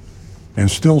 and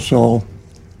still sell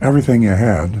everything you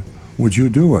had, would you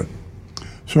do it?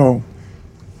 So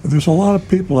there's a lot of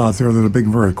people out there that are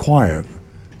being very quiet.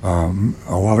 A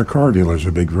lot of car dealers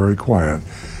are being very quiet.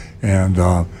 And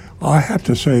I have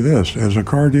to say this, as a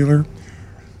car dealer,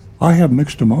 I have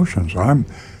mixed emotions. I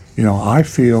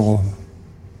feel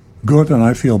good and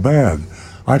I feel bad.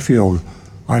 I feel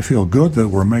good that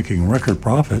we're making record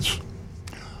profits.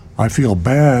 I feel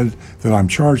bad that I'm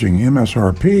charging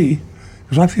MSRP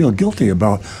because I feel guilty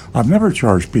about, I've never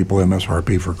charged people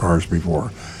MSRP for cars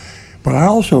before. But I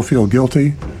also feel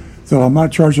guilty that I'm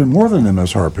not charging more than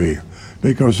MSRP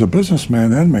because the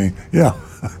businessman in me,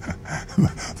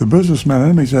 the businessman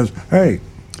in me says, hey,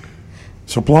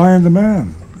 supply and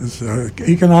demand. It's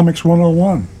Economics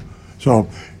 101. So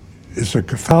it's a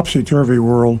topsy-turvy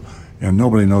world, and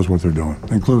nobody knows what they're doing,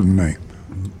 including me.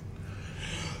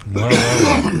 Well,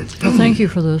 thank you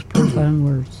for those profound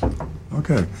words.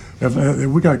 Okay. If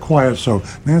we got quiet, so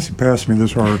Nancy passed me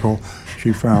this article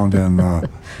she found in the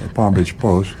Palm Beach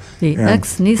Post. The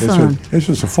ex-Nissan. It's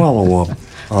just a follow-up.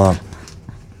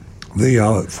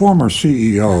 The former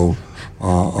CEO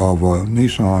of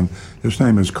Nissan, his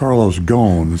name is Carlos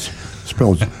Ghosn,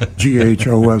 spelled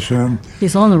Ghosn.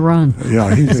 He's on the run.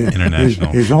 Yeah,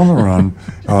 international. He's on the run.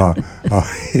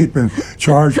 He's been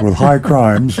charged with high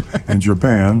crimes in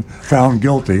Japan, found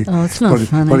guilty. Oh, it's not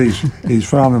funny. But he's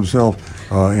found himself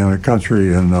in a country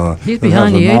he's that behind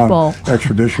has the a eight ball.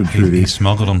 non-extradition treaty. He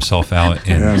smuggled himself out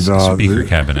in speaker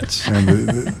cabinets.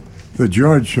 And the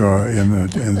judge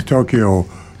in the Tokyo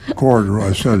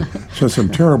court said some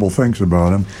terrible things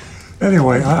about him.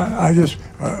 Anyway, I just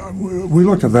we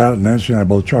looked at that, and Nancy and I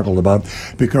both chuckled about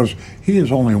it, because he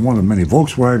is only one of many.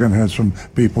 Volkswagen had some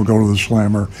people go to the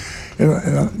slammer.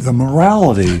 The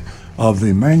morality of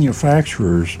the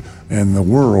manufacturers in the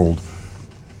world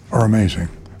are amazing.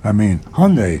 I mean,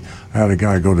 Hyundai had a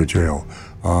guy go to jail.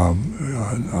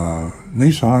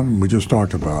 Nissan, we just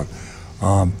talked about.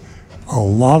 A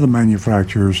lot of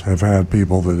manufacturers have had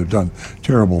people that have done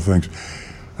terrible things.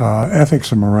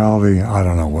 Ethics and morality, I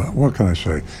don't know. What can I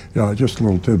say? Just a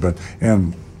little tidbit.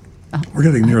 And we're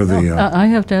getting near the... I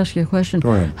have to ask you a question.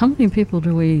 Go ahead. How many people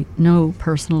do we know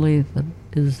personally that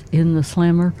is in the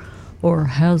slammer or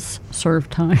has served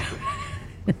time?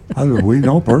 We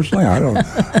know personally? I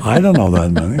don't know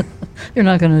that many. You're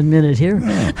not going to admit it here.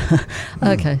 No.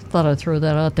 Okay, thought I'd throw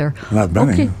that out there. Not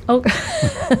many. Okay.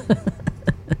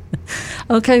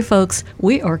 Okay, folks,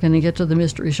 we are going to get to the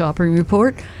mystery shopping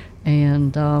report.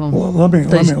 And well, let me do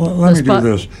this.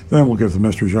 Then we'll get to the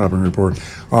mystery shopping report.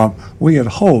 We had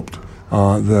hoped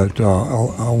that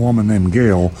a woman named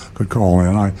Gail could call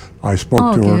in. I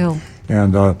spoke to Gail. her,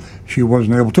 and she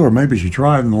wasn't able to, or maybe she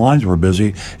tried and the lines were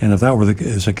busy. And if that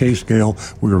is the case, Gail,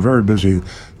 we were very busy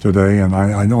today, and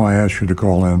I know I asked you to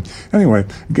call in. Anyway,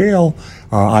 Gail,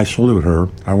 I salute her.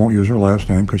 I won't use her last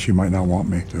name because she might not want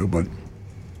me to, but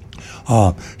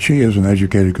she is an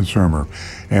educated consumer,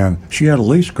 and she had a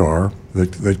lease car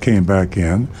that came back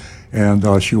in,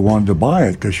 and she wanted to buy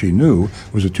it because she knew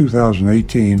it was a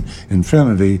 2018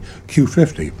 Infiniti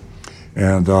Q50,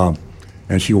 and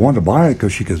she wanted to buy it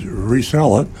because she could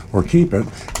resell it or keep it,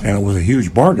 and it was a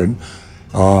huge bargain.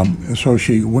 So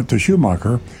she went to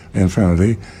Schumacher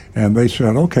Infiniti, and they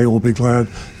said, "Okay, we'll be glad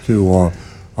to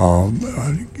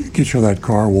get you that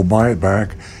car. We'll buy it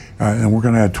back." And we're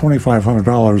going to add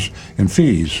 $2,500 in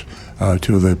fees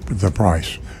to the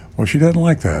price. Well, she didn't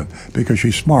like that because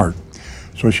she's smart.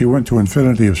 So she went to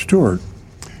Infiniti of Stuart,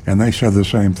 and they said the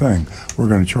same thing. We're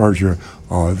going to charge you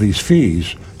these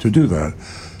fees to do that.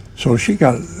 So she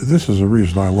got, this is the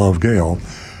reason I love Gail,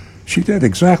 she did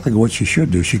exactly what she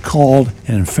should do. She called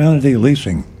Infiniti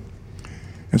Leasing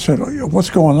and said, "What's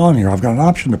going on here? I've got an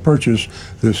option to purchase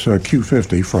this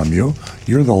Q50 from you.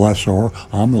 You're the lessor,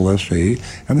 I'm the lessee,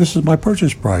 and this is my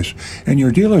purchase price. And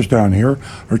your dealers down here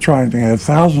are trying to add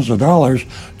thousands of dollars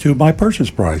to my purchase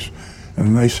price."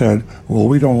 And they said, "Well,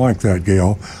 we don't like that,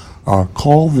 Gail.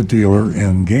 Call the dealer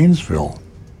in Gainesville."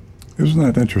 Isn't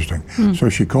that interesting? So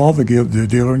she called the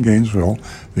dealer in Gainesville,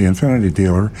 the Infiniti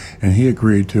dealer, and he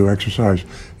agreed to exercise,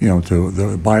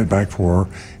 to buy it back for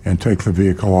her and take the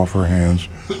vehicle off her hands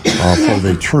for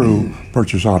the true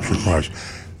purchase option price.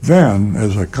 Then,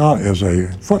 as a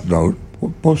footnote,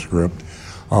 postscript,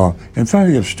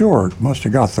 Infiniti of Stuart must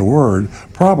have got the word,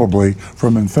 probably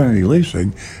from Infiniti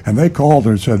Leasing, and they called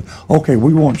her and said, "Okay,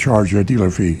 we won't charge you a dealer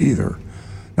fee either."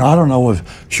 Now, I don't know if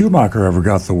Schumacher ever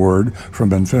got the word from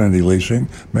Infiniti Leasing.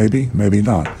 Maybe, maybe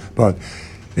not. But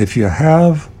if you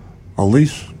have a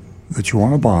lease that you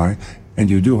want to buy and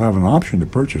you do have an option to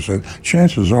purchase it,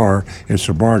 chances are it's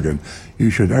a bargain. You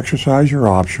should exercise your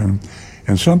option,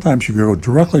 and sometimes you go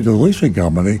directly to the leasing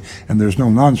company and there's no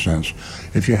nonsense.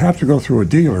 If you have to go through a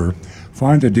dealer,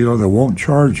 find a dealer that won't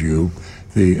charge you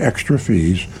the extra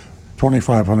fees,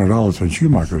 $2,500 in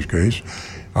Schumacher's case,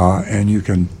 and you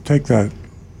can take that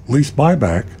lease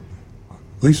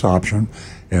option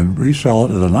and resell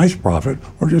it at a nice profit,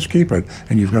 or just keep it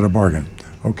and you've got a bargain.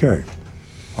 Okay.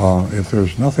 If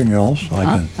there's nothing else,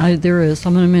 there is.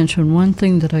 I'm going to mention one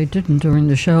thing that I didn't during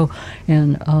the show,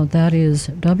 and that is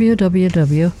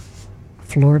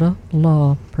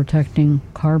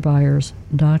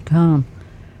www.floridalawprotectingcarbuyers.com.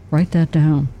 Write that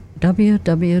down.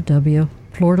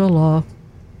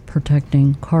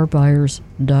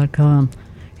 www.floridalawprotectingcarbuyers.com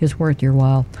is worth your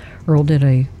while. Earl did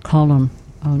a column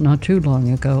not too long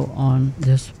ago on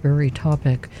this very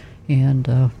topic, and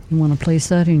you want to place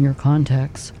that in your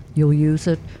contacts. You'll use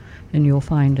it, and you'll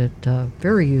find it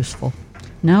very useful.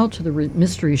 Now to the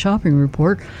mystery shopping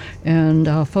report, and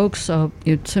folks,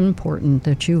 it's important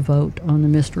that you vote on the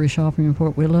mystery shopping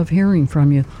report. We love hearing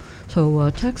from you, so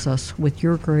text us with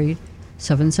your grade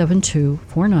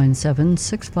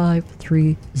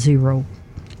 772-497-6530.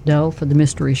 Del for the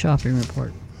mystery shopping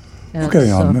report. That's,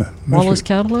 Okay, Wallace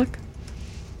Cadillac.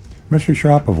 Mystery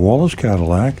Shop of Wallace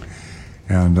Cadillac.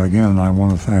 And again, I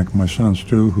want to thank my son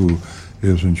Stu, who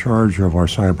is in charge of our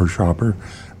Cyber Shopper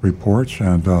reports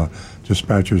and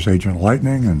dispatches Agent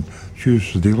Lightning and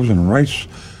chooses the dealers and writes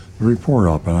the report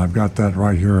up. And I've got that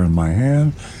right here in my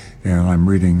hand, and I'm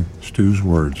reading Stu's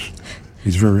words.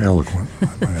 He's very eloquent.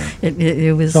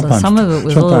 It was some of it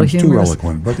was a little humorous. Sometimes too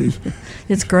eloquent, but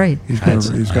it's great. I had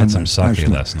some sake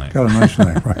last night. Got a nice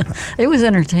name, right? It was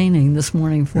entertaining this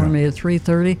morning for me at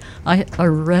 3:30. I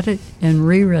read it and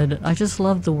reread it. I just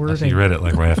loved the wording. So you read it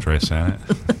like right after I said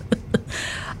it?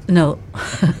 No.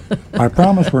 I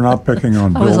promise we're not picking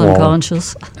on Bill I was Wallace.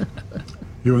 unconscious.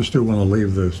 You and Stu want to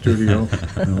leave the studio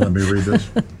and let me read this?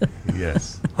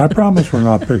 Yes. I promise we're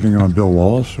not picking on Bill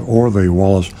Wallace or the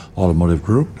Wallace Automotive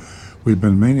Group. We've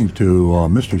been meaning to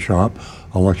mystery shop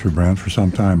a luxury brand for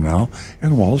some time now,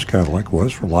 and Wallace Cadillac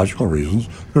was, for logical reasons, a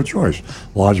good choice.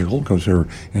 Logical because they're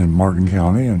in Martin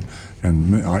County,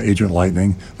 and Agent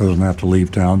Lightning doesn't have to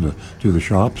leave town to do the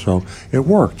shop, so it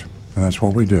worked, and that's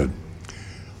what we did.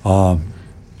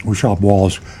 We shopped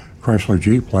Wallace Chrysler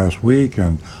Jeep last week,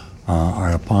 and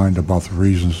I opined about the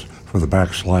reasons for the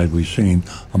backslide we've seen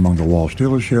among the Wallace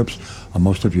dealerships.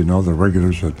 Most of you know the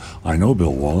regulars that I know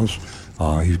Bill Wallace.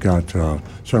 He's got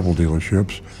several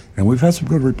dealerships, and we've had some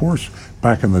good reports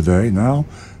back in the day. Now,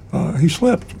 he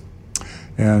slipped.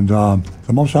 And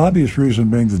the most obvious reason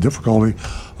being the difficulty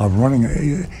of running.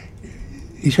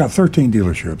 He's got 13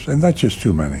 dealerships, and that's just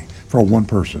too many for one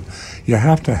person. You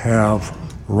have to have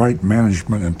right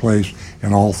management in place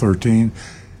in all 13.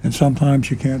 And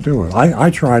sometimes you can't do it. I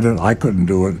tried it, I couldn't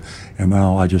do it, and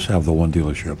now I just have the one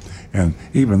dealership. And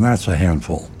even that's a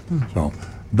handful. So,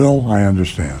 Bill, I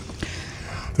understand.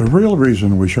 The real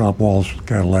reason we shop Wallace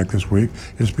Cadillac this week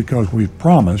is because we've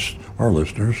promised our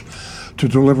listeners to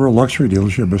deliver a luxury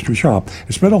dealership mystery shop.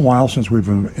 It's been a while since we've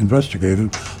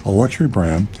investigated a luxury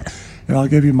brand, and I'll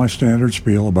give you my standard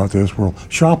spiel about this. We'll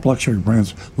shop luxury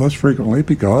brands less frequently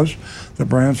because the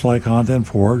brands like Honda and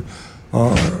Ford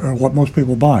are what most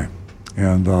people buy,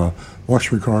 and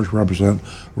luxury cars represent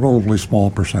a relatively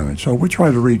small percentage. So we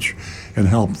try to reach and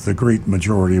help the great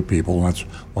majority of people, and that's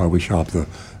why we shop the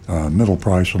middle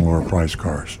price and lower price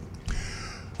cars.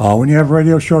 When you have a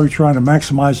radio show, you're trying to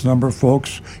maximize the number of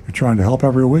folks you're trying to help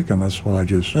every week, and that's what I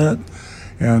just said.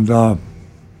 And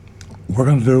we're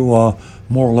going to do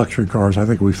more luxury cars. I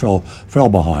think we fell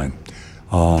behind.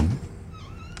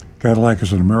 Cadillac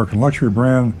is an American luxury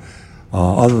brand.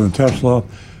 Other than Tesla,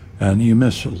 and you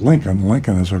miss Lincoln.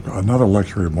 Lincoln is another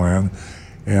luxury brand.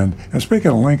 And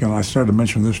speaking of Lincoln, I started to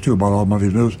mention this too about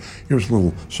Automotive News. Here's a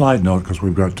little side note because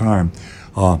we've got time.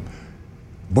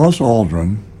 Buzz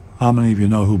Aldrin, how many of you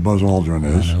know who Buzz Aldrin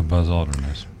is? I know who Buzz Aldrin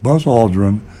is. Buzz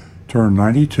Aldrin turned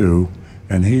 92,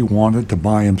 and he wanted to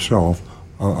buy himself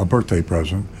a birthday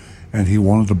present, and he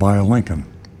wanted to buy a Lincoln.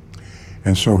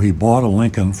 And so he bought a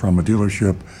Lincoln from a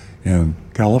dealership in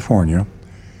California,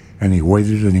 and he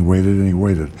waited and he waited and he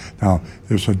waited. Now,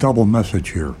 there's a double message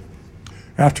here.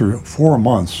 After 4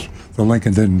 months, the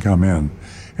Lincoln didn't come in,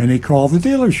 and he called the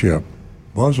dealership,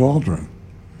 Buzz Aldrin,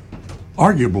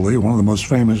 arguably one of the most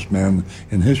famous men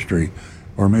in history,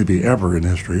 or maybe ever in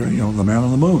history, the man on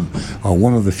the moon,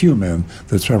 one of the few men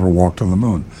that's ever walked on the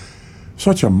moon.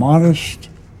 Such a modest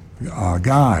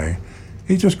guy,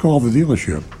 he just called the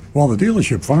dealership. Well, the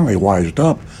dealership finally wised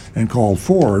up and called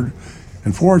Ford,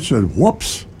 and Ford said,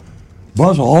 whoops,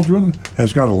 Buzz Aldrin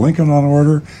has got a Lincoln on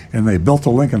order, and they built a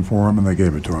Lincoln for him, and they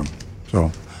gave it to him.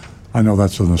 So I know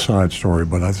that's an aside story,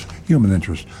 but that's human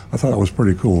interest. I thought it was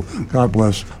pretty cool. God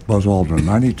bless Buzz Aldrin,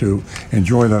 92.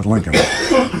 Enjoy that Lincoln.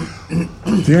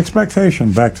 The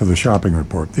expectation, back to the shopping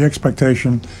report, the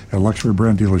expectation at luxury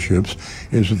brand dealerships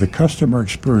is that the customer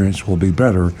experience will be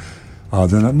better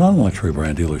than at non-luxury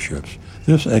brand dealerships.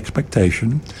 This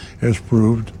expectation has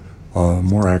proved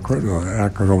more accurate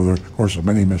over the course of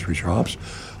many mystery shops.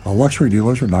 Luxury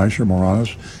dealers are nicer, more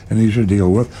honest, and easier to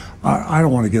deal with. I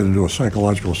don't want to get into a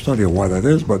psychological study of why that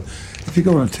is, but if you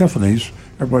go into Tiffany's,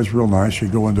 everybody's real nice. You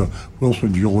go into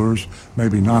Wilson Jewelers,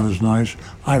 maybe not as nice.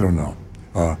 I don't know.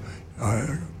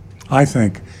 I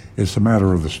think it's a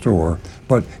matter of the store,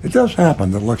 but it does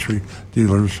happen that luxury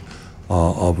dealers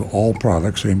of all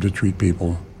products aim to treat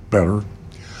people better.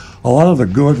 A lot of the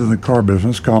good in the car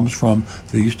business comes from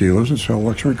these dealers that sell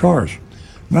luxury cars.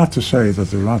 Not to say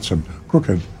that there are not some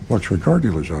crooked luxury car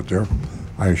dealers out there.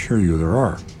 I assure you there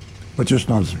are, but just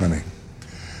not as many.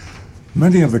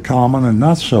 Many of the common and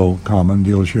not so common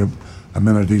dealership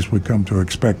amenities we come to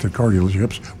expect at car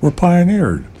dealerships were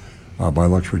pioneered by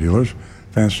luxury dealers.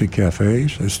 Fancy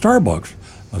cafes, Starbucks.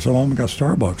 Some of them got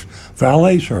Starbucks.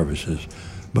 Valet services,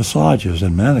 massages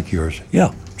and manicures.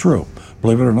 Yeah, true.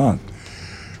 Believe it or not.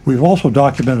 We've also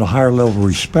documented a higher level of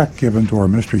respect given to our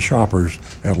mystery shoppers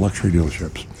at luxury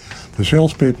dealerships. The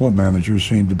salespeople and managers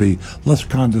seem to be less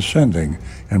condescending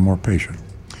and more patient.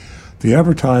 The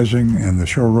advertising and the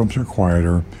showrooms are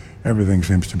quieter. Everything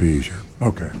seems to be easier.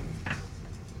 Okay.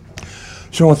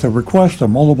 So at the request of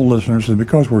multiple listeners, and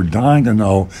because we're dying to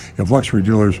know if luxury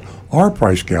dealers are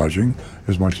price gouging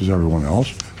as much as everyone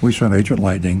else, we sent Agent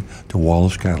Lightning to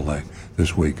Wallace Cadillac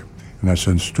this week, and that's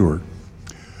in Stewart.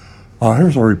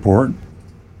 Here's a report.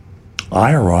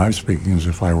 I arrived, speaking as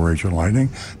if I were Agent Lightning,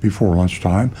 before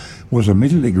lunchtime, was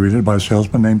immediately greeted by a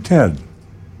salesman named Ted.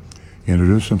 He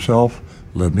introduced himself,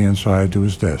 led me inside to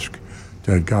his desk.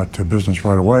 Ted got to business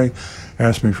right away,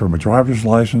 asked me for my driver's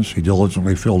license. He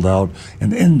diligently filled out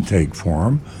an intake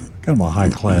form, kind of a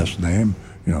high-class name,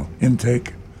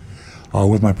 intake,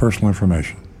 with my personal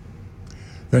information.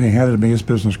 Then he handed me his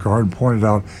business card and pointed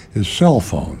out his cell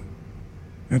phone.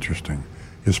 Interesting.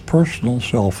 His personal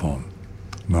cell phone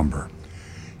number.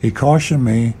 He cautioned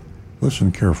me,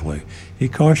 listen carefully, he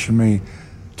cautioned me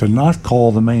to not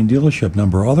call the main dealership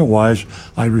number, otherwise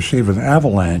I'd receive an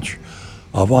avalanche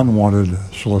of unwanted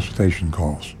solicitation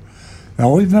calls.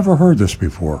 Now, we've never heard this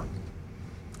before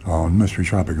on Mystery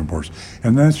Shopping Reports,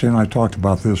 and Nancy and I talked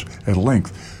about this at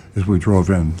length as we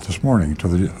drove in this morning to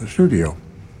the studio.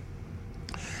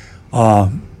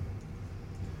 I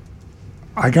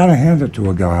got to hand it to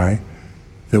a guy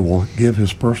that will give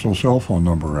his personal cell phone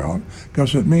number out,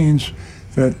 because it means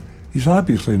that he's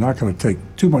obviously not going to take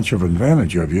too much of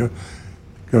advantage of you,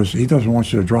 because he doesn't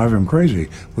want you to drive him crazy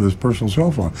with his personal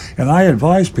cell phone. And I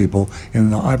advise people,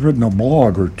 and I've written a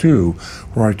blog or two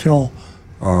where I tell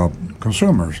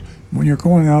consumers, when you're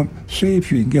going out, see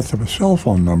if you can get the cell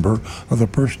phone number of the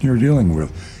person you're dealing with.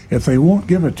 If they won't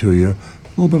give it to you, a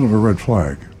little bit of a red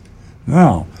flag.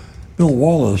 Now, Bill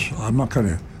Wallace, I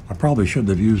probably shouldn't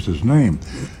have used his name.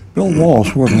 Bill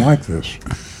Wallace wouldn't like this,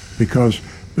 because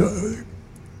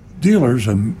dealers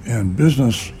and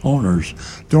business owners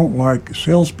don't like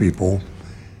salespeople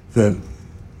that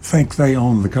think they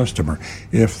own the customer.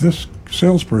 If this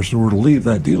salesperson were to leave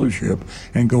that dealership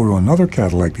and go to another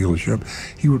Cadillac dealership,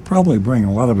 he would probably bring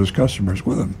a lot of his customers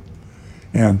with him.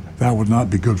 And that would not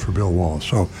be good for Bill Wallace.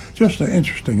 So just an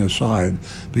interesting aside,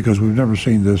 because we've never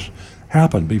seen this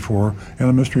happen before in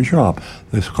a mystery shop.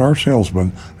 This car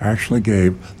salesman actually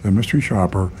gave the mystery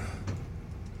shopper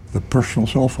the personal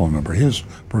cell phone number, his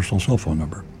personal cell phone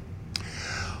number.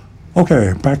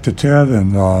 Okay, back to Ted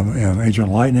and Agent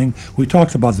Lightning. We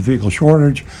talked about the vehicle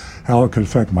shortage, how it could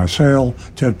affect my sale.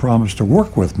 Ted promised to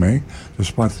work with me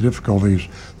despite the difficulties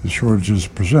the shortages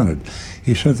presented.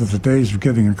 He said that the days of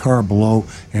getting a car below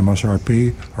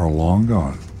MSRP are long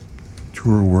gone.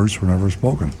 Truer words were never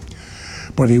spoken.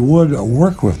 But he would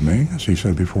work with me, as he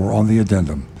said before, on the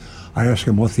addendum. I asked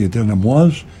him what the addendum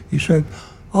was. He said,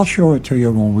 I'll show it to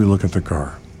you when we look at the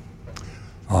car.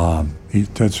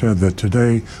 Ted said that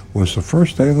today was the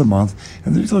first day of the month,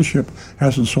 and the dealership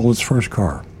hasn't sold its first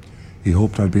car. He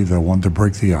hoped I'd be the one to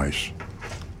break the ice.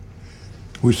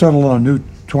 We settled on a new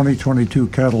 2022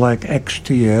 Cadillac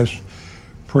XTS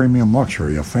Premium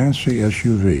Luxury, a fancy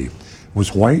SUV. It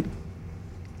was white.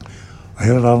 I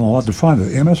headed out on a lot to find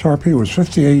it. MSRP was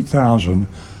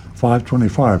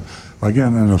 $58,525.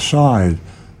 Again, an aside,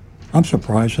 I'm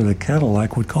surprised that a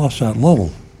Cadillac would cost that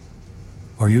little.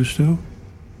 Are you, Stu?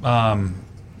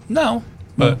 No,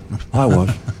 but I was.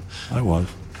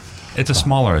 It's a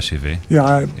smaller SUV.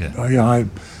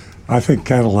 I think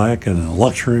Cadillac and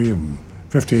luxury and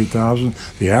 $58,000.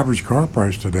 The average car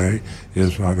price today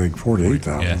is, I think,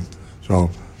 $48,000. Yeah. So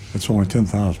it's only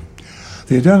 $10,000.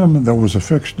 The addendum that was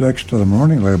affixed next to the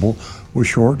warning label was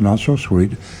short, not so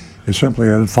sweet. It simply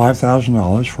added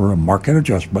 $5,000 for a market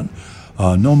adjustment.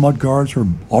 No mud guards or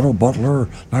auto butler or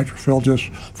nitrofill, just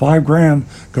 $5,000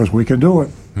 because we can do it.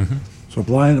 Mm-hmm.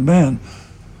 Supply and demand.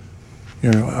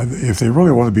 If they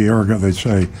really want to be arrogant, they'd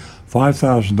say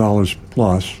 $5,000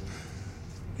 plus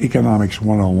economics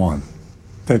 101.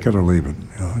 Take it or leave it.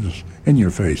 Just in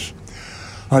your face.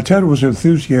 Ted was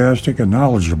enthusiastic and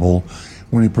knowledgeable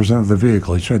when he presented the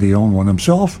vehicle. He said he owned one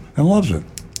himself and loves it.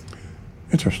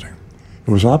 Interesting.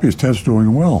 It was obvious Ted's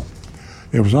doing well.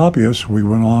 It was obvious we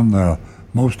went on the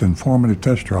most informative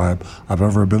test drive I've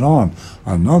ever been on.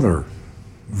 Another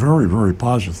very, very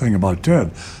positive thing about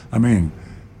Ted. I mean,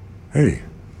 hey,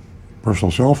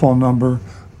 personal cell phone number,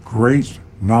 great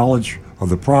knowledge of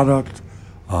the product.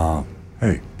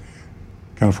 Hey,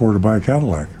 can afford to buy a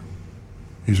Cadillac.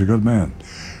 He's a good man.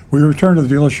 We returned to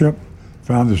the dealership,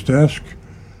 found his desk.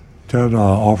 Ted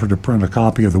offered to print a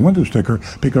copy of the window sticker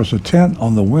because the tint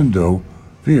on the window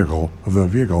of the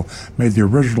vehicle made the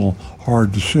original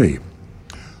hard to see.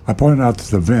 I pointed out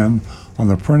that the VIN on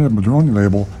the printed Madroni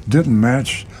label didn't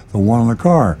match the one on the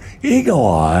car. Eagle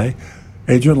Eye,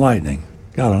 Agent Lightning.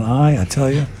 Got an eye, I tell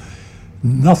you.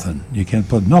 Nothing. You can't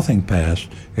put nothing past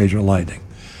Agent Lightning.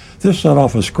 This set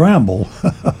off a scramble.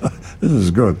 This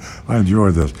is good. I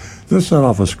enjoyed this. This set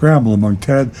off a scramble among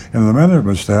Ted and the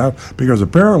management staff because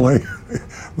apparently,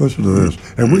 listen to this,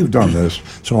 and we've done this.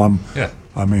 So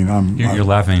You're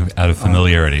laughing out of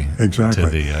familiarity. Exactly. To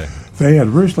the, they had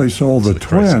recently sold the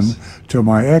twin crisis. to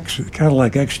my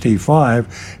Cadillac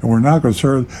XT5, and we're now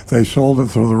concerned they sold it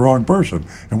to the wrong person.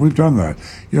 And we've done that.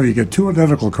 You get two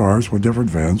identical cars with different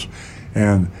VINs,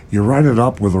 and you write it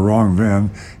up with the wrong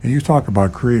VIN, and you talk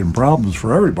about creating problems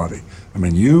for everybody. I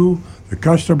mean, you, the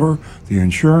customer, the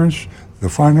insurance, the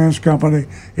finance company,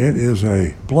 it is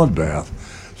a bloodbath.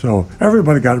 So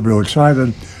everybody got real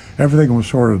excited. Everything was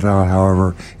sorted out,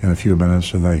 however, in a few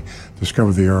minutes, and they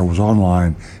discovered the error was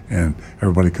online, and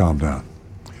everybody calmed down.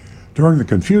 During the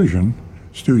confusion,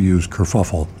 Stu used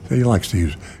kerfuffle. He likes to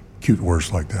use cute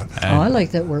words like that. I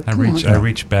like that word. I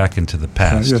reached back into the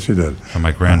past. Yes, you did. From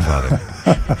my grandfather.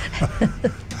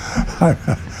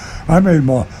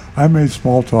 I made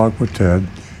small talk with Ted.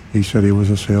 He said he was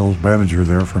a sales manager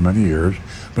there for many years,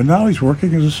 but now he's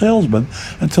working as a salesman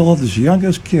until his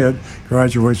youngest kid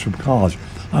graduates from college.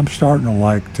 I'm starting to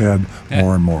like Ted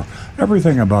more and more.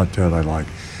 Everything about Ted I like.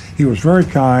 He was very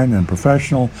kind and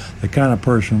professional, the kind of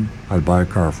person I'd buy a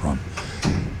car from.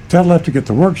 Ted left to get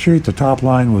the worksheet. The top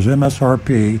line was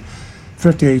MSRP,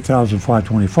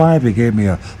 $58,525. He gave me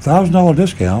a $1,000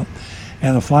 discount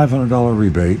and a $500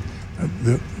 rebate,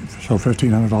 so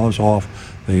 $1,500 off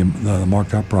the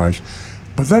marked up price.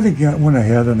 But then he went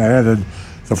ahead and added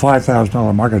the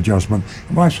 $5,000 market adjustment.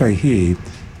 And when I say he,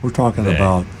 we're talking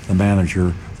about the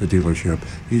manager, the dealership.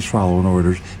 He's following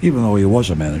orders, even though he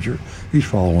was a manager. He's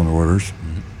following orders.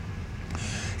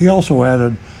 Mm-hmm. He also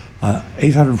added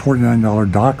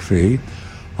 $849 doc fee,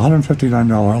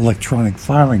 $159 electronic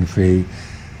filing fee,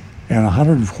 and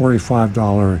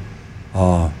 $145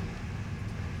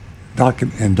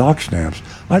 doc stamps.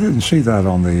 I didn't see that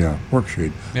on the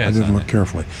worksheet. Yeah, I didn't look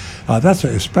carefully. That's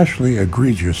especially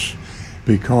egregious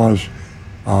because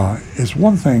it's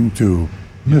one thing to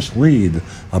mislead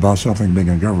about something being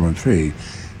a government fee.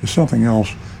 It's something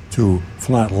else to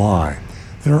flat lie.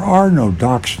 There are no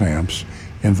doc stamps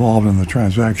involved in the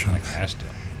transaction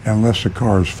unless the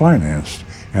car is financed,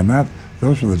 and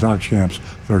those are the doc stamps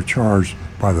that are charged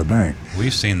by the bank.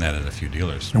 We've seen that at a few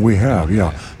dealers. And we have,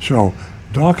 yeah. So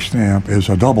doc stamp is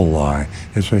a double lie.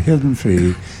 It's a hidden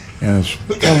fee, and it's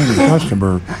telling the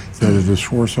customer that it is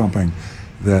for something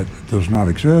that does not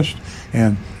exist.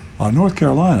 And North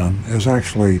Carolina has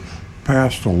actually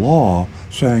passed a law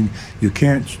saying you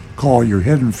can't call your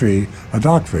hidden fee a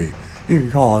doc fee. You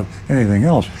can call it anything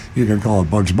else. You can call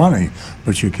it Bugs Bunny,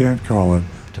 but you can't call it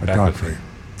a doc fee.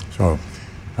 So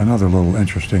another little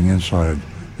interesting insight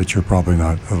that you're probably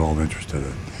not at all interested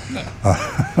in. No.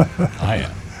 I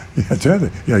am. Yeah,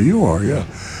 Ted. Yeah, you are. Yeah.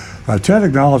 Ted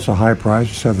acknowledged the high price.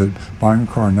 He said that buying a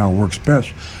car now works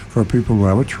best for people who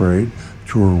have a trade.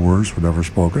 Truer words were never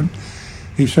spoken.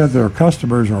 He said their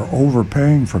customers are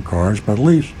overpaying for cars, but at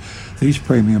least these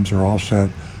premiums are offset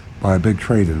by a big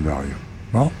trade-in value.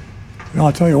 Well,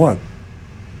 I'll tell you what.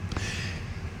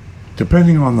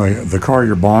 Depending on the car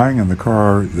you're buying and the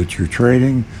car that you're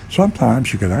trading,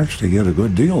 sometimes you can actually get a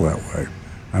good deal that way.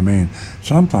 I mean,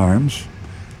 sometimes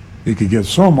you could get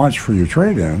so much for your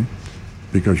trade-in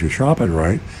because you shop it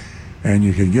right, and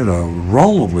you can get a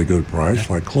relatively good price,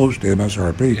 like close to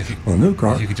MSRP for a new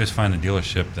car. If you could just find a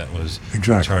dealership that was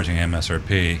charging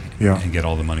MSRP and get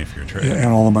all the money for your trade. Yeah, and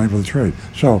all the money for the trade.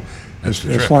 So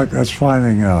it's like that's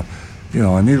finding a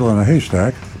needle in a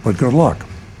haystack, but good luck.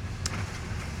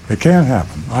 It can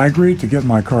happen. I agreed to get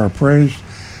my car appraised,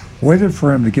 waited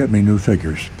for him to get me new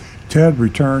figures. Ted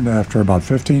returned after about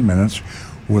 15 minutes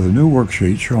with a new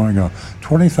worksheet showing a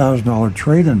 $20,000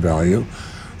 trade-in value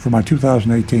for my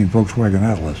 2018 Volkswagen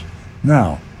Atlas.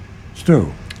 Now,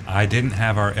 Stu. I didn't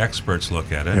have our experts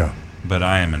look at it, but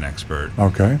I am an expert.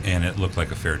 Okay. And it looked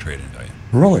like a fair trade-in value.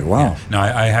 Really? Wow. Yeah. No,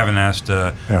 I haven't asked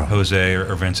Jose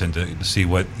or Vincent to see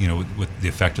what the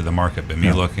effect of the market, but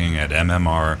me looking at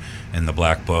MMR and the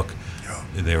Black Book,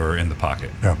 they were in the pocket.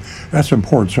 Yeah, that's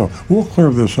important. So we'll clear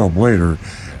this up later.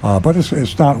 but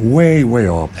it's not way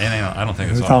off. And I don't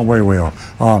think it's It's off. not way off.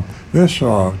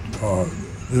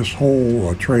 This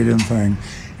whole trade-in thing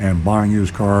and buying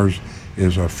used cars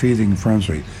is a feeding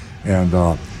frenzy. And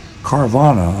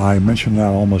Carvana, I mention that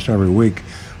almost every week.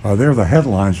 They're the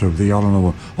headlines of the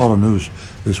auto news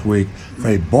this week.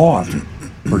 They bought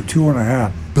for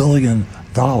 $2.5 billion.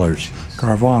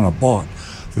 Carvana bought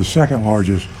the second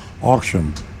largest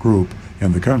auction group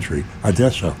in the country,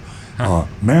 ADESA.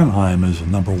 Manheim is the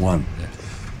number one.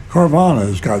 Carvana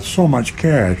has got so much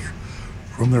cash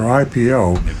from their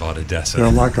IPO. They bought ADESA.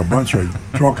 They're like a bunch of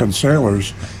drunken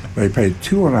sailors. They paid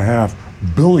 $2.5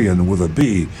 billion with a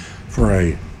B for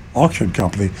a auction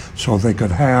company so they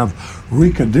could have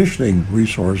reconditioning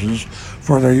resources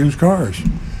for their used cars.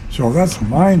 So that's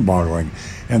mind-boggling.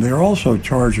 And they're also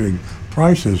charging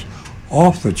prices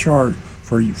off the chart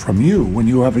from you when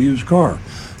you have a used car.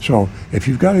 So if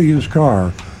you've got a used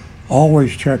car,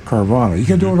 always check Carvana. You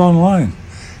can do it online,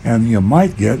 and you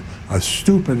might get a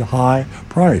stupid high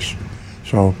price.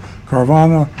 So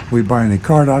Carvana,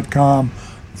 WeBuyAnyCar.com,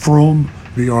 Vroom,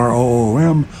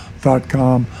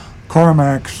 VROOM.com,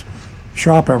 CarMax,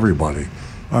 shop everybody.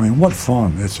 I mean, what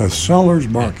fun. It's a seller's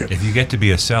market. If you get to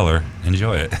be a seller,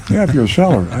 enjoy it. Yeah, if you're a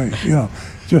seller,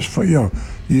 just for, you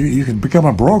can become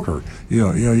a broker.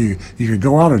 You could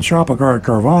go out and shop a car at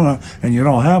Carvana, and you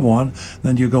don't have one,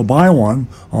 then you go buy one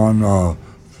on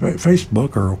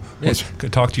Facebook or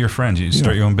talk to your friends. You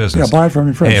start your own business. Yeah, buy it from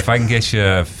your friends. Hey, if I can get you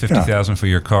 $50,000 for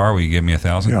your car, will you give me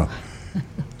 $1,000? Yeah,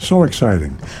 so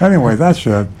exciting. Anyway, that's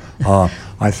it.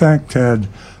 I thank Ted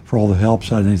for all the help.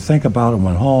 So I didn't think about it.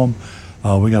 Went home.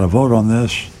 We got to vote on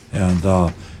this,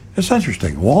 and it's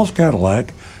interesting. Walls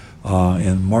Cadillac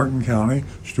in Martin County,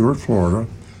 Stuart, Florida.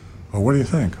 What do you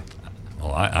think?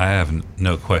 Well, I have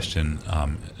no question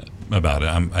about it.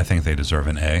 I think they deserve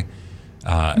an A.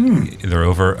 They're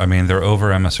over. I mean, they're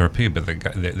over MSRP, but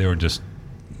they were just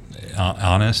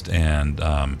honest, and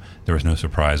there was no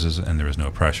surprises, and there was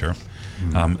no pressure.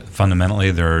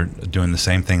 Fundamentally, they're doing the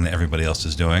same thing that everybody else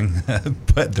is doing,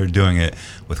 but they're doing it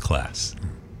with class.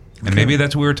 And Okay. maybe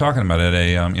that's what we were talking about at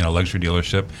a luxury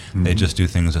dealership. They just do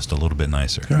things just a little bit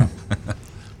nicer. Yeah.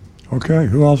 Okay.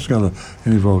 Who else got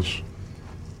any votes?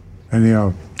 Any?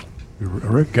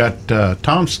 Rick? Got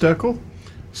Tom Steckel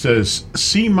says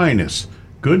C-.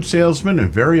 Good salesman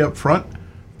and very upfront,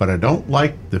 but I don't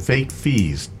like the fake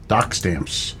fees. Doc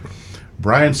stamps.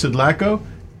 Brian Sidlaco,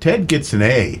 Ted gets an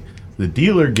A. The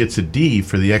dealer gets a D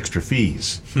for the extra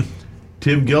fees.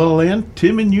 Tim Gilliland,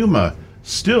 Tim and Yuma,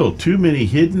 still too many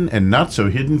hidden and not so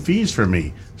hidden fees for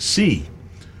me. C.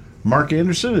 Mark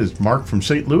Anderson is Mark from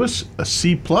St. Louis, a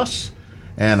C+.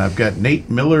 And I've got Nate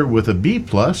Miller with a B+.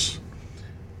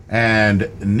 And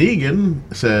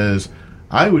Negan says,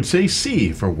 I would say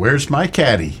C for Where's My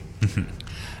Caddy?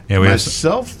 Yeah,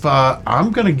 Myself,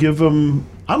 I'm going to give him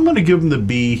the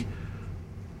B.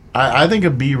 I think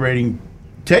a B rating.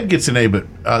 Ted gets an A, but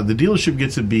the dealership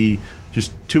gets a B.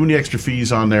 Just too many extra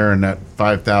fees on there, and that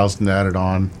 $5,000 added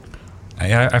on.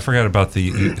 I forgot about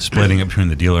the splitting it between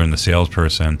the dealer and the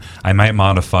salesperson. I might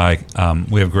modify.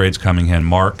 We have grades coming in.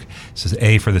 Mark says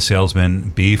A for the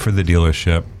salesman, B for the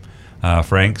dealership.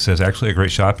 Frank says actually a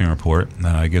great shopping report.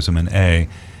 Gives him an A.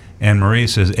 And Marie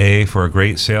says A for a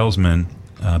great salesman,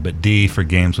 but D for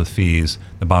games with fees.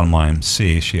 The bottom line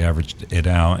C. She averaged it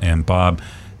out. And Bob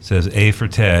says A for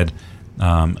Ted.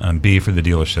 And B for the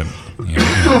dealership,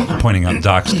 pointing out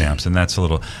doc stamps, and that's a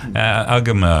little. I'll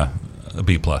give him a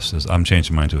B+. I'm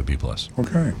changing mine to a B+.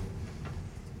 Okay.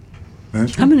 I'm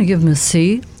going to give him a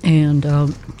C, and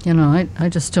I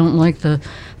just don't like the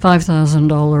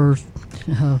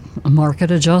 $5,000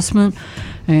 market adjustment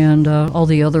and all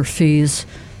the other fees.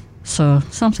 So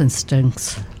something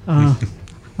stinks. I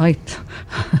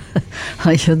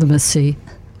give them a C.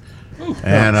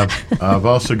 And I've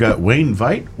also got Wayne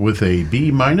Veit with a B-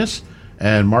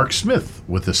 and Mark Smith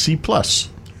with a C+.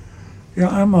 Yeah,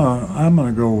 I'm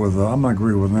going to go with. I'm going to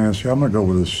agree with Nancy. I'm going to go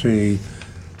with a C.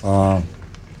 I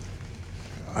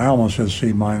almost said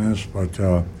C-, but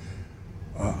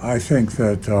I think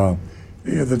that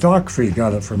the doc fee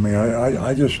got it for me.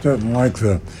 I just didn't like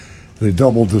the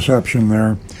double deception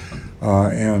there,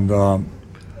 and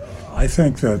I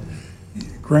think that,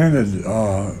 granted.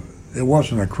 It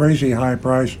wasn't a crazy high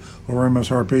price over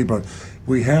MSRP, but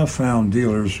we have found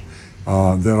dealers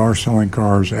that are selling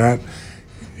cars at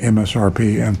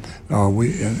MSRP, and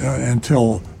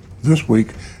until this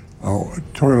week,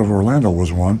 Toyota of Orlando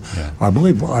was one. Yeah. I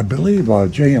believe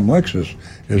JM Lexus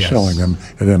is selling them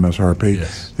at MSRP.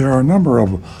 Yes. There are a number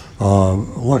of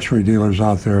luxury dealers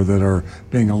out there that are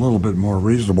being a little bit more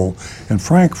reasonable. And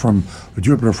Frank from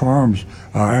Jupiter Farms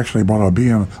actually bought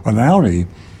an Audi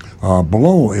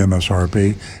below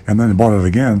MSRP, and then bought it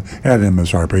again at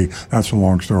MSRP. That's a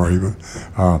long story,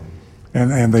 but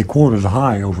and they quoted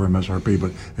high over MSRP,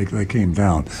 but they came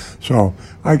down. So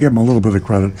I give them a little bit of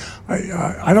credit.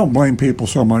 I don't blame people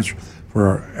so much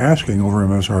for asking over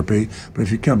MSRP, but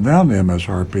if you come down to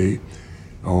MSRP,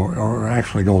 or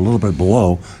actually go a little bit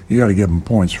below, you got to give them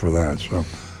points for that. So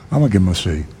I'm gonna give them a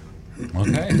C.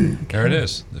 Okay, there it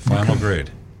is, the final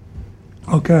grade.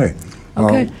 Okay.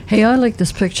 Okay. Hey, I like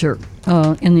this picture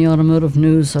in the automotive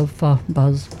news of Buzz.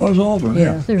 Buzz Aldrin.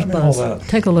 Yeah, there's I mean, all Buzz. that.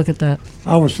 Take a look at that.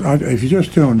 If you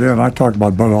just tuned in, I talked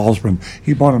about Buzz Aldrin.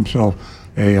 He bought himself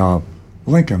a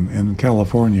Lincoln in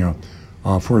California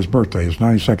for his birthday, his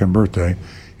 92nd birthday,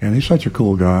 and he's such a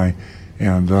cool guy.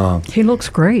 And he looks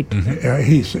great.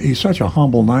 He's such a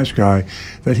humble, nice guy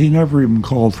that he never even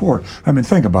called Ford. I mean,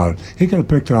 think about it. He could have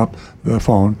picked up the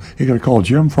phone. He could have called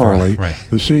Jim Farley,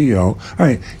 the CEO.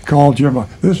 Hey, call Jim.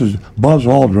 This is Buzz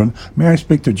Aldrin. May I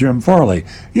speak to Jim Farley?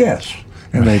 Yes.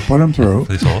 And they put him through.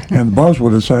 And Buzz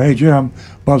would have said, "Hey, Jim,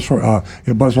 Buzz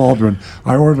Aldrin,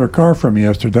 I ordered a car from you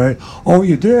yesterday." "Oh,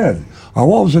 you did?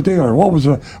 What was the dealer? What was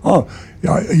the? Oh,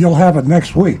 you'll have it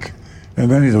next week." And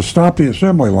then he'd have stopped the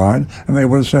assembly line, and they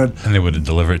would have said... And they would have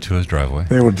delivered it to his driveway.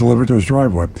 They would deliver it to his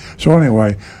driveway. So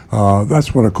anyway,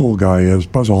 that's what a cool guy is,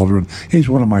 Buzz Aldrin. He's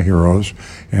one of my heroes,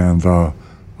 and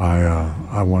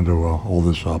I wanted to hold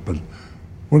this up. And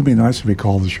would it be nice if he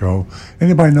called the show?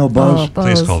 Anybody know Buzz? Buzz.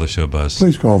 Please call the show, Buzz.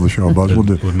 Please call the show, Buzz. It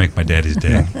would make my daddy's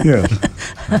day. Yes.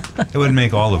 It would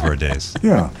make all of our days.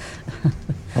 Yeah.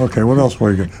 Okay, what else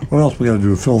we got to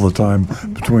do to fill the time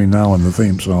between now and the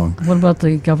theme song? What about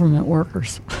the government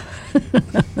workers?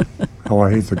 Oh,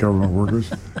 I hate the government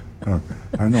workers.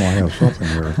 I know I have something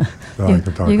here that I could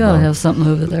talk about. You got to have something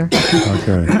over there.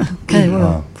 Okay. Okay,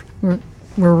 well,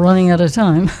 we're running out of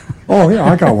time. Oh, yeah,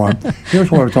 I got one.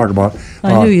 Here's what I talk about.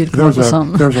 I knew you'd come up with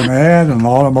something. There's an ad in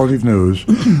Automotive News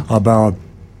about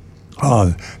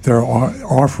they're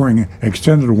offering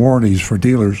extended warranties for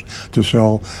dealers to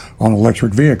sell on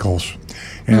electric vehicles.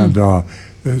 And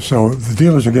so the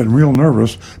dealers are getting real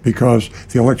nervous because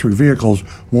the electric vehicles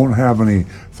won't have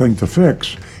anything to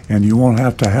fix, and you won't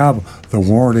have to have the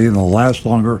warranty, and it'll last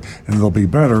longer, and it'll be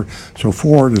better. So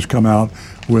Ford has come out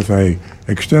with a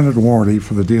extended warranty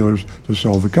for the dealers to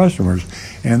sell to customers.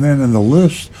 And then in the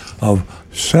list of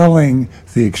selling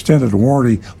the extended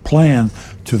warranty plan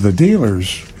to the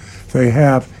dealers, they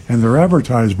have in their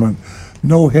advertisement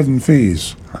no hidden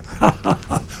fees.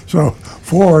 So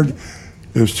Ford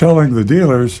is telling the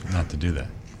dealers not to do that.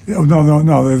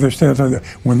 No. They're saying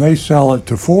when they sell it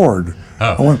to Ford,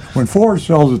 when Ford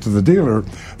sells it to the dealer,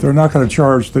 they're not going to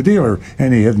charge the dealer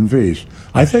any hidden fees.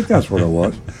 I think that's what it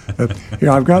was.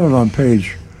 Yeah, I've got it on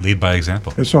page. Lead by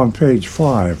example. It's on page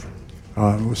 5.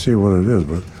 We'll see what it is,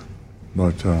 but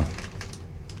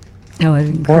no, I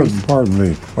didn't. Pardon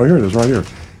me. Oh, here it is, right here.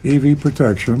 EV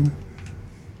protection.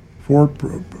 Ford.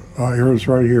 Here it's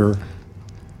right here.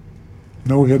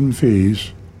 No hidden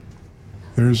fees.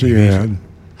 There's the ad.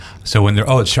 So when they're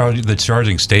it's the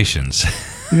charging stations.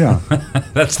 Yeah.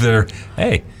 That's their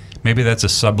maybe that's a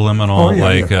subliminal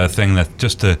thing that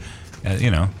just to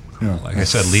like I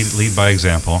said, lead by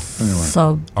example.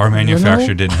 Anyway. Our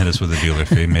manufacturer didn't hit us with a dealer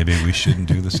fee. Maybe we shouldn't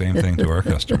do the same thing to our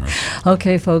customers.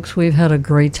 Okay, folks, we've had a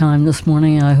great time this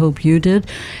morning. I hope you did,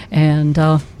 and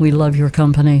we love your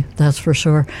company, that's for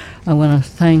sure. I want to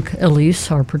thank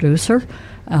Elise, our producer,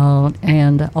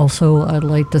 and also I'd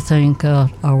like to thank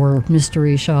our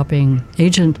mystery shopping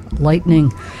agent,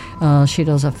 Lightning. She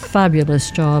does a fabulous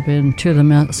job in To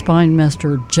the Spine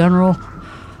Master General.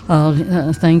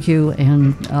 Thank you,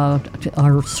 and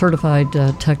our certified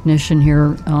technician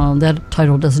here, that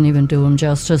title doesn't even do him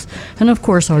justice. And of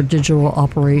course our digital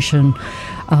operation,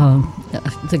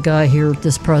 the guy here,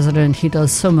 this president, he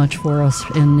does so much for us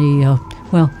in the,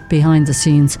 behind the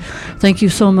scenes. Thank you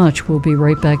so much. We'll be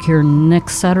right back here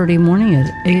next Saturday morning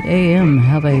at 8 a.m.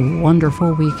 Have a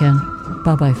wonderful weekend.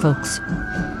 Bye-bye, folks.